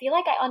 but I feel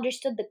like I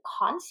understood the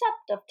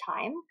concept of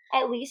time,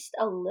 at least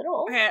a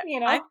little, Okay,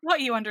 you I know?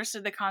 thought you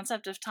understood the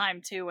concept of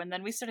time too, and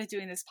then we started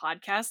doing this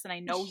podcast, and I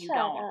know you Shut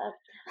don't. up.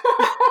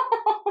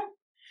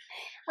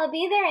 I'll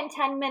be there in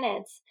 10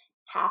 minutes.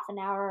 Half an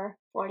hour,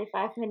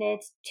 45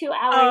 minutes, 2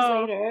 hours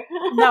Oh, later.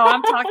 no,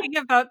 I'm talking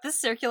about the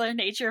circular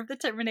nature of the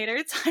Terminator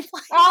timelines.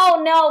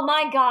 Oh no,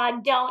 my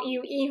god, don't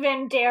you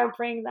even dare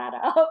bring that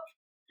up.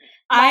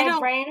 I My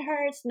don't. brain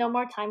hurts. No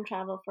more time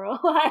travel for a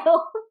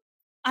while.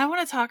 I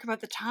want to talk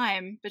about the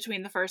time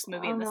between the first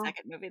movie Oh and the no.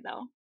 second movie,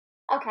 though.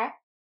 Okay.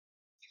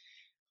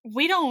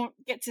 We don't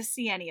get to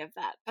see any of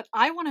that, but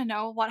I want to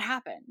know what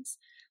happens.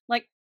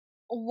 Like,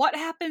 what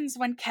happens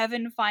when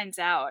Kevin finds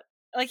out?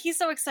 Like, he's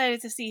so excited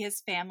to see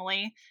his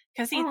family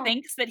because he Mhm.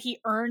 thinks that he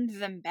earned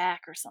them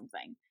back or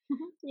something.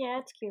 Yeah,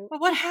 it's cute. But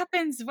what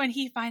happens when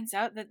he finds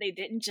out that they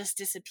didn't just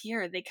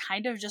disappear? They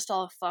kind of just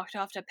all fucked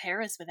off to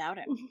Paris without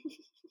him.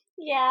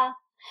 Yeah.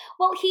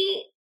 Well,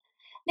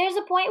 there's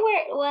a point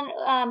where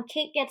when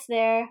Kate gets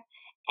there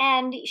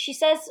and she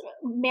says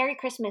Merry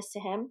Christmas to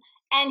him,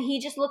 and he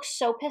just looks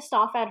so pissed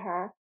off at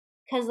her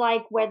cuz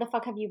like where the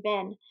fuck have you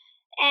been?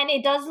 And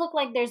it does look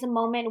like there's a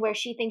moment where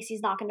she thinks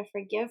he's not going to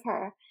forgive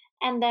her,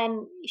 and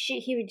then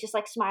he just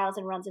like smiles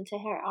and runs into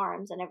her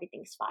arms and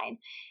everything's fine.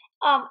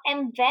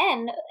 And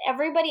then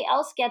everybody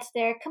else gets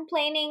there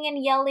complaining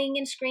and yelling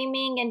and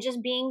screaming and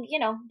just being,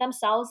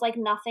 themselves, like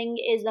nothing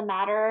is the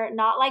matter,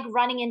 not like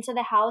running into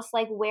the house,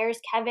 like, where's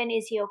Kevin?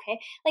 Is he okay?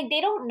 Like,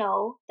 they don't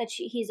know that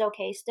he's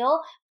okay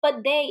still,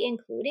 but they,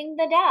 including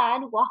the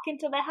dad, walk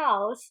into the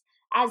house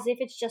as if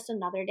it's just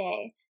another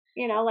day,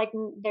 like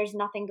there's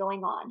nothing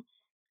going on.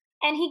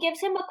 And he gives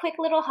him a quick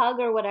little hug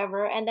or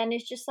whatever, and then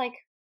it's just like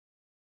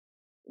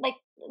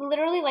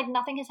literally like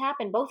nothing has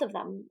happened, both of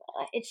them.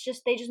 It's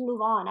just they just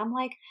move on. I'm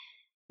like,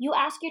 you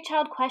ask your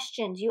child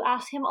questions. You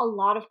ask him a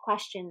lot of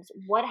questions.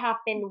 What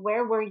happened?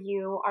 Where were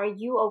you? Are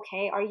you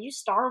okay? Are you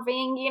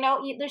starving?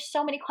 There's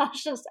so many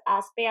questions to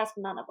ask. They ask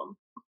none of them.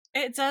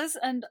 It does,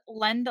 and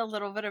lend a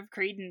little bit of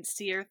credence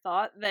to your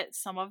thought that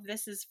some of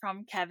this is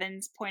from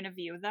Kevin's point of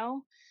view,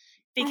 though,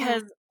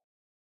 because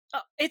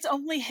it's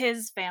only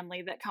his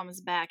family that comes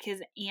back.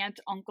 His aunt,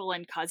 uncle,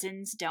 and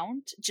cousins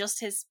don't.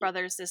 Just his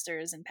brothers,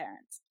 sisters, and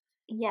parents.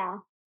 Yeah.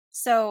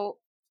 So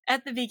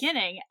at the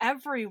beginning,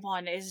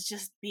 everyone is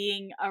just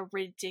being a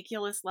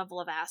ridiculous level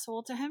of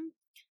asshole to him.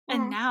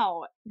 And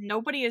now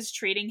nobody is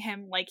treating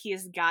him like he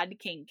is God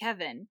King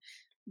Kevin,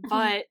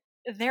 but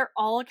they're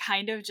all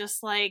kind of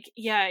just like,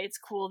 yeah, it's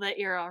cool that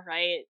you're all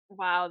right.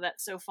 Wow,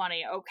 that's so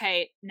funny.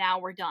 Okay, now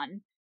we're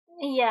done.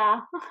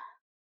 Yeah.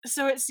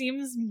 So it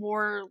seems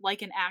more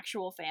like an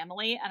actual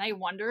family, and I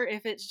wonder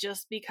if it's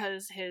just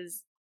because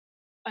his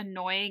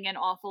annoying and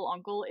awful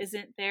uncle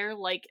isn't there,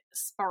 like,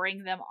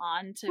 spurring them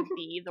on to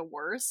be the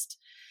worst.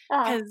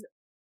 Because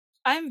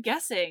I'm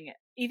guessing,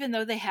 even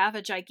though they have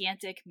a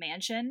gigantic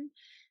mansion,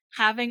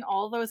 having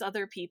all those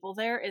other people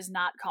there is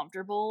not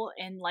comfortable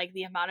in, like,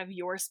 the amount of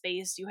your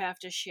space you have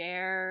to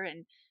share,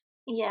 and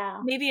Yeah.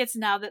 maybe it's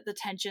now that the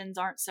tensions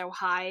aren't so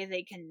high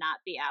they can not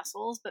be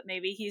assholes, but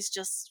maybe he's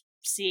just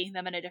seeing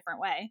them in a different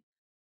way.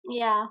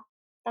 Yeah.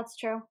 That's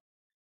true.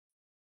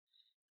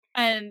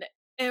 And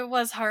it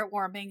was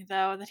heartwarming,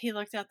 though, that he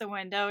looked out the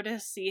window to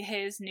see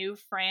his new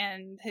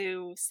friend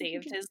who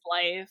saved his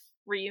life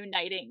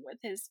reuniting with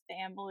his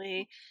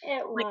family.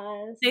 It Like,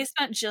 was. they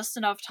spent just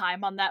enough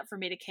time on that for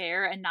me to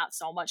care, and not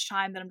so much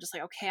time that I'm just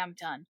like, okay, I'm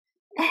done.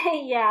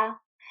 Yeah.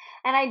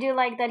 And I do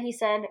like that he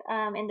said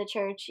in the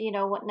church,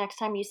 what next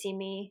time you see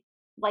me,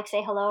 like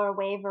say hello or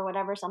wave or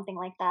whatever, something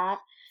like that.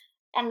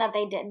 And that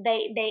they did.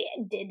 They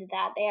did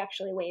that. They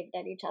actually waved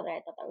at each other.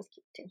 I thought that was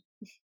cute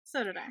too.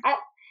 So did I.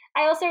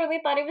 I also really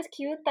thought it was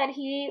cute that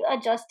he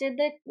adjusted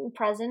the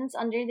presents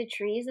under the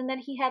trees and that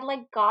he had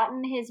like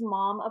gotten his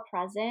mom a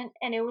present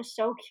and it was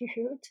so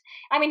cute.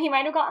 I mean, he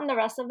might have gotten the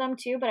rest of them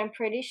too, but I'm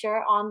pretty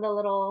sure on the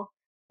little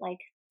like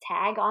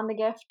tag on the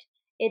gift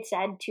it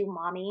said to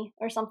mommy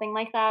or something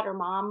like that or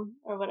mom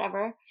or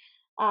whatever.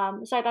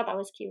 So I thought that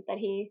was cute that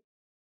he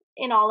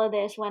in all of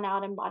this went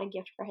out and bought a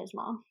gift for his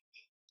mom.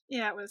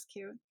 Yeah, it was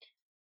cute.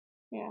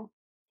 Yeah.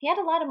 He had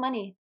a lot of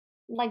money.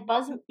 Like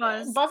Buzz's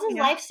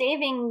yeah. life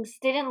savings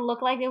didn't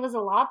look like it was a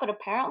lot, but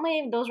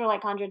apparently those were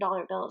like $100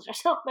 bills or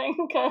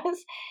something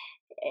because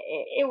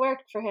it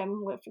worked for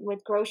him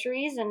with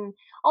groceries. And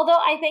although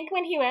I think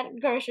when he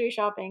went grocery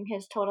shopping,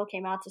 his total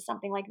came out to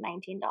something like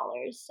 $19.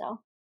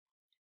 So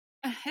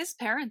His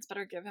parents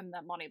better give him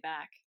that money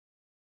back.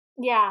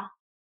 yeah,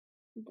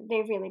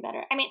 they really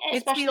better. I mean,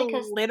 especially it's the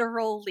because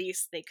literal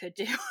least they could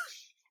do.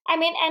 I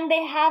mean, and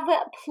they have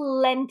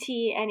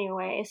plenty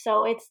anyway,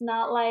 so it's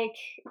not like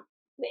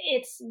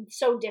it's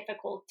so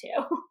difficult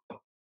to.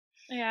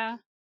 Yeah.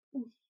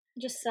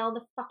 Just sell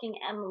the fucking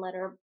M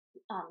letter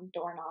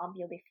doorknob.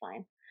 You'll be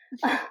fine.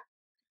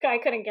 I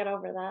couldn't get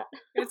over that.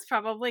 It's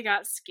probably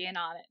got skin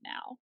on it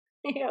now.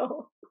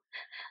 Ew.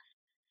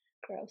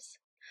 Gross.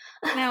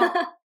 Now,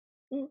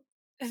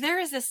 there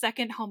is a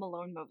second Home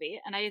Alone movie,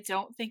 and I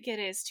don't think it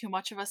is too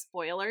much of a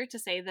spoiler to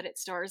say that it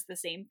stars the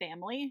same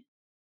family.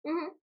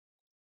 Mm-hmm.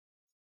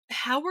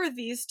 How were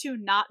these two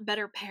not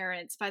better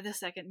parents by the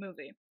second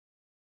movie?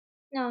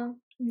 No.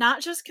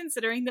 Not just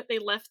considering that they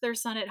left their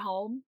son at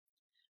home,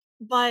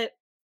 but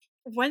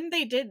when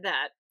they did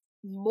that,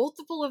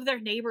 multiple of their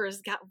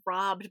neighbors got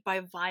robbed by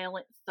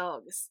violent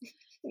thugs.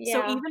 Yeah.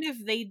 So even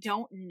if they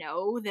don't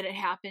know that it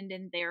happened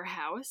in their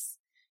house,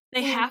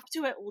 they have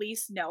to at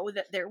least know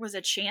that there was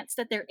a chance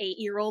that their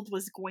 8-year-old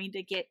was going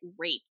to get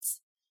raped.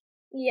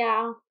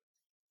 Yeah.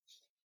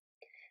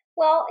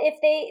 Well, if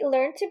they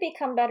learned to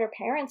become better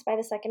parents by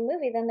the second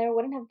movie, then there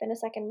wouldn't have been a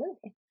second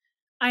movie.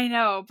 I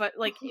know, but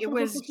like it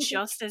was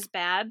just as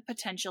bad,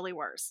 potentially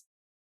worse.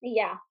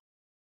 Yeah.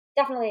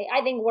 Definitely.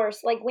 I think worse.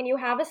 Like when you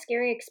have a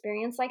scary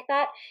experience like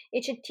that,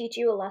 it should teach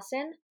you a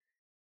lesson.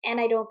 And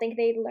I don't think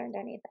they learned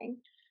anything.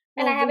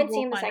 And I haven't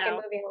seen the second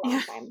movie in a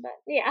long time, but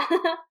yeah.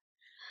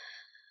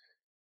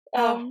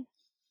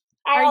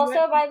 I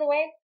also, by the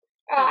way,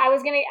 I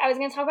was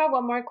gonna talk about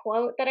one more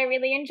quote that I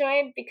really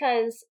enjoyed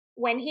because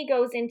when he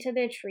goes into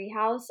the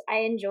treehouse, I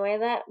enjoy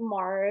that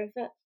Marv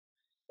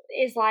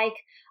is like,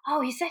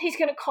 "Oh, he said he's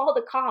gonna call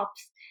the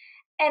cops,"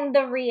 and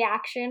the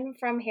reaction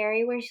from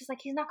Harry, where she's like,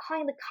 "He's not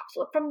calling the cops,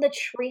 what, from the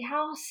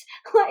treehouse?"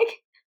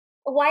 Like,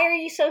 why are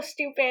you so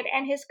stupid?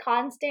 And his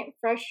constant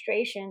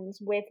frustrations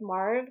with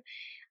Marv,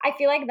 I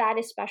feel like that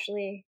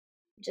especially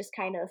just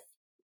kind of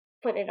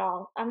put it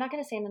all. I'm not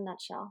gonna say in a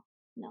nutshell.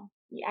 No.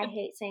 I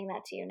hate saying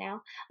that to you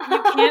now.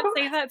 You can't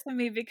say that to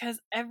me because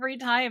every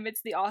time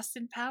it's the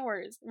Austin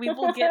Powers. We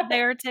will get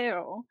there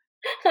too.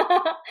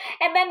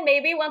 And then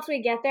maybe once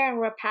we get there and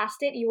we're past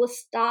it, you will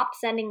stop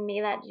sending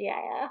me that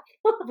GIF.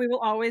 We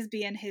will always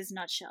be in his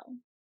nutshell.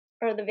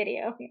 Or the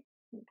video.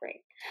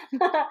 Great.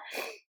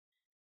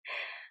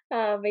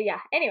 But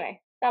yeah,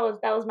 anyway, that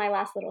was my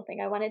last little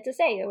thing I wanted to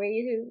say. Were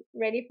you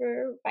ready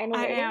for final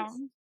ratings?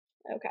 Am.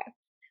 Okay.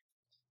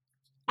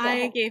 Go I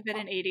ahead. gave it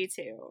an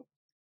 82.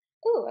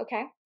 Ooh,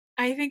 okay.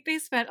 I think they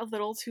spent a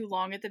little too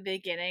long at the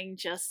beginning,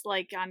 just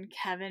like on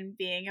Kevin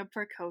being a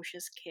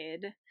precocious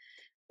kid.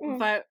 Mm.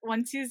 But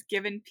once he's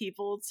given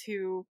people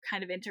to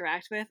kind of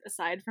interact with,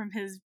 aside from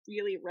his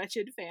really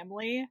wretched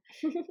family,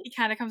 he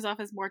kind of comes off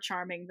as more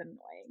charming than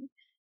annoying.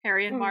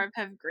 Harry and Mm. Marv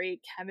have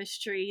great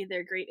chemistry.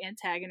 They're great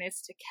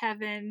antagonists to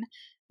Kevin.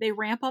 They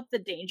ramp up the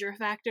danger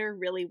factor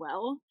really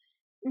well.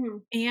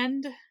 Mm.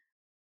 And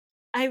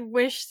I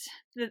wished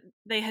that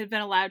they had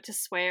been allowed to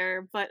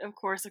swear, but of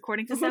course,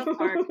 according to South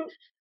Park,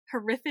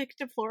 horrific,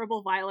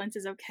 deplorable violence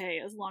is okay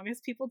as long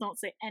as people don't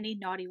say any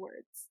naughty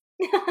words.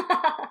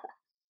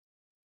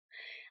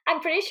 I'm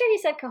pretty sure he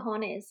said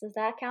cojones. Does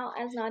that count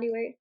as naughty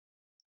word?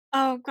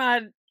 Oh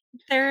god,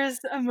 there's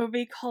a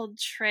movie called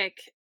Trick.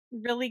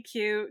 Really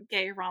cute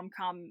gay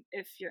rom-com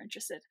if you're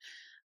interested.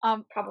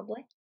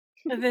 Probably.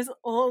 This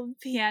old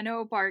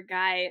piano bar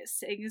guy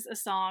sings a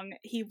song.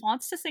 He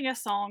wants to sing a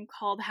song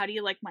called How Do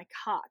You Like My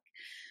Cock?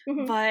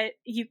 Mhm. But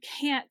you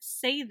can't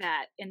say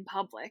that in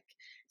public.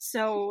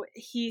 So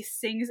he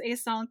sings a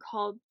song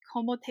called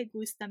Como Te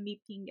Gusta Mi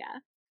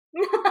Pinga.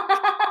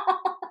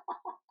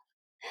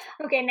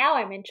 Okay, now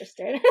I'm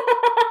interested.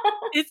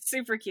 It's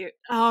super cute.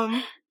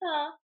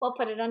 We'll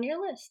put it on your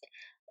list.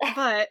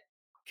 But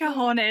Mm.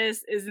 cojones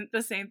isn't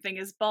the same thing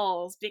as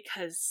balls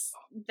because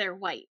they're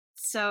white.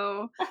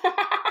 So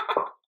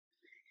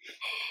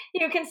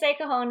You can say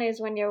cojones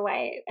when you're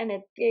white, and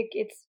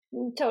it's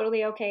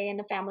totally okay in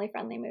a family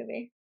friendly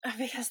movie.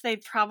 because they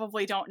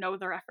probably don't know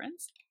the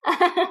reference.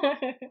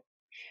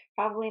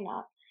 Probably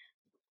not.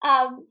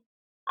 Um,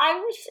 I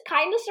was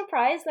kind of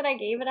surprised that I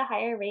gave it a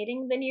higher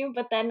rating than you,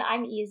 but then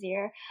I'm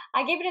easier.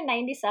 I gave it a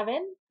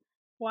 97.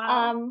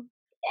 Wow. Um,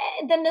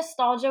 the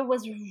nostalgia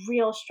was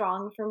real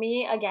strong for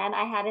me. Again,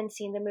 I hadn't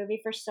seen the movie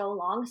for so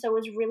long, so it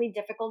was really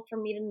difficult for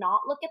me to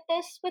not look at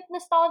this with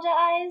nostalgia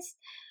eyes.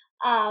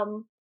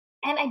 Um,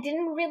 and I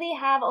didn't really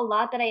have a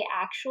lot that I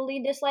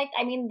actually disliked.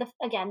 I mean,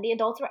 again, the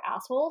adults were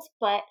assholes,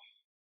 but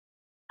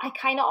I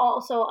kind of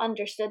also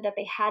understood that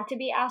they had to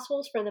be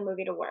assholes for the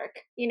movie to work.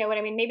 You know what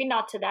I mean? Maybe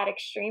not to that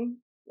extreme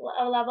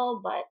level,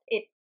 but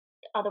it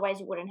otherwise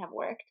wouldn't have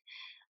worked.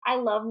 I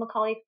love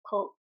Macaulay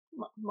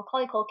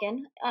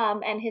Culkin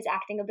and his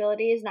acting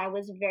abilities, and I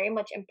was very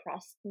much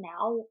impressed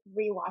now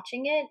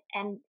rewatching it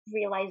and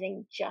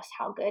realizing just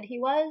how good he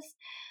was.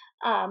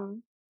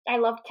 I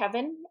loved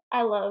Kevin.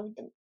 I loved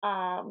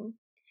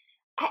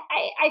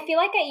I feel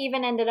like I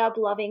even ended up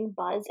loving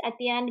Buzz at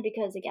the end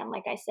because again,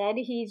 like I said,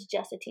 he's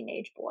just a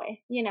teenage boy.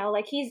 You know,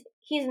 like he's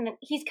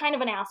kind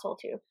of an asshole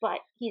too, but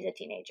he's a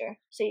teenager,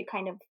 so you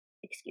kind of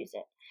excuse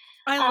it.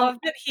 I Um, love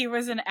that he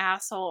was an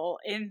asshole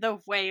in the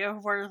way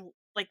of where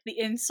like the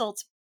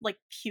insults like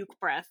puke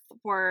breath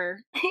were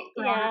thrown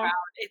yeah, around.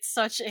 It's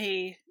such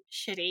a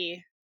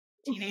shitty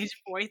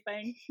teenage boy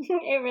thing.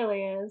 it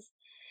really is.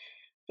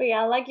 But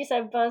yeah, like you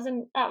said, Buzz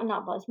and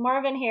not Buzz,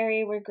 Marv and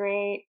Harry were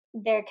great.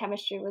 Their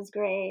chemistry was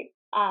great.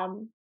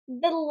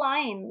 The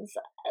lines,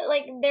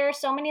 like there are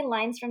so many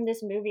lines from this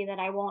movie that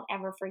I won't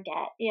ever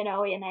forget, you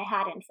know, and I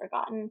hadn't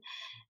forgotten.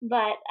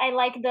 But I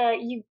like the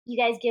you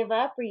guys give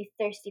up or you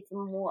thirsty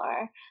for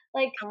more.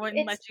 Like I wouldn't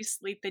it's let you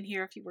sleep in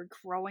here if you were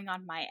growing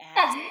on my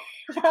ass.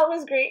 that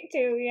was great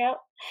too. Yep.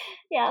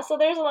 Yeah, so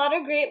there's a lot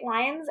of great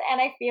lines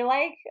and I feel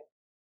like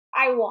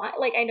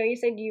like, I know you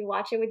said you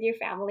watch it with your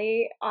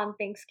family on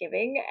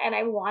Thanksgiving, and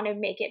I want to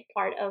make it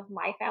part of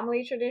my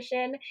family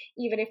tradition,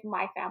 even if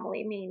my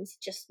family means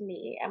just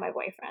me and my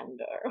boyfriend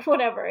or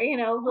whatever, you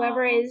know,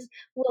 whoever Oh, is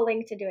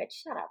willing to do it.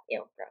 Shut up.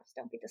 Ew, gross.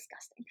 Don't be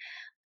disgusting.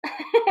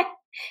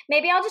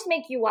 Maybe I'll just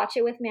make you watch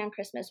it with me on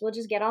Christmas. We'll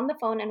just get on the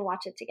phone and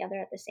watch it together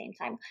at the same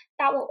time.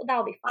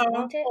 That'll be fun, oh,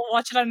 won't it? we'll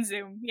watch it on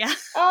Zoom. Yeah.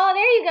 Oh,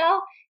 there you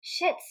go.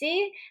 Shit,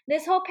 see?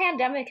 This whole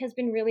pandemic has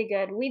been really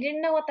good. We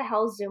didn't know what the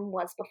hell Zoom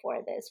was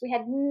before this. We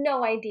had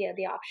no idea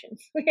the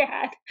options we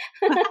had.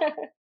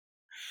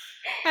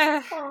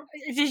 Oh,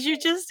 Did you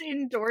just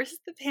endorse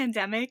the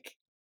pandemic?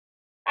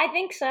 I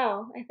think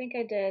so. I think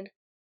I did.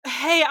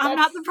 Hey, I'm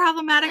not the Let's.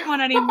 problematic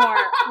one anymore.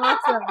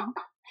 Awesome.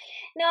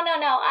 No, no,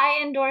 no. I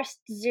endorsed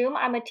Zoom.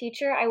 I'm a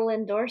teacher. I will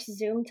endorse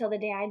Zoom till the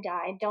day I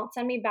die. Don't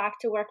send me back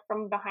to work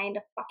from behind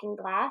a fucking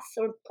glass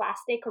or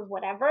plastic or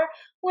whatever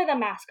with a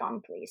mask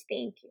on, please.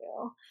 Thank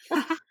you.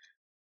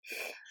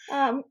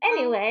 Well,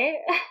 Anyway,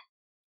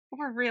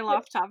 we're real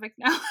off topic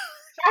now.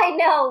 I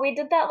know we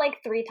did that like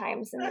 3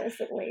 times in this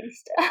at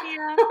least.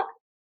 Yeah.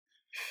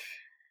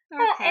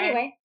 Okay.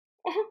 Anyway,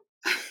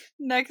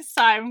 Next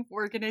time,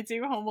 we're gonna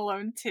do Home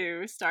Alone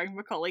 2, starring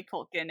Macaulay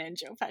Culkin and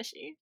Joe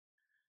Pesci.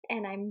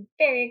 and I'm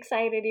very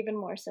excited even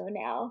more so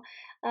now.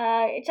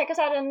 Check us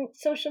out on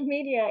social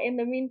media. In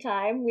the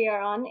meantime, we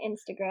are on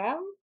Instagram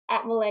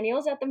at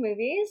Millennials at the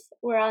Movies.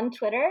 We're on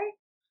Twitter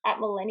at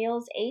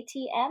Millennials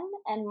ATM,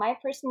 and my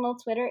personal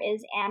Twitter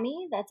is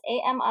Ami. That's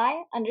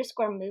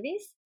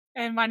AMI_movies.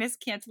 And mine is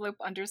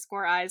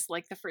cantaloupe_eyes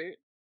like the fruit.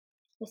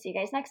 We'll see you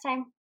guys next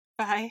time.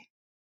 Bye.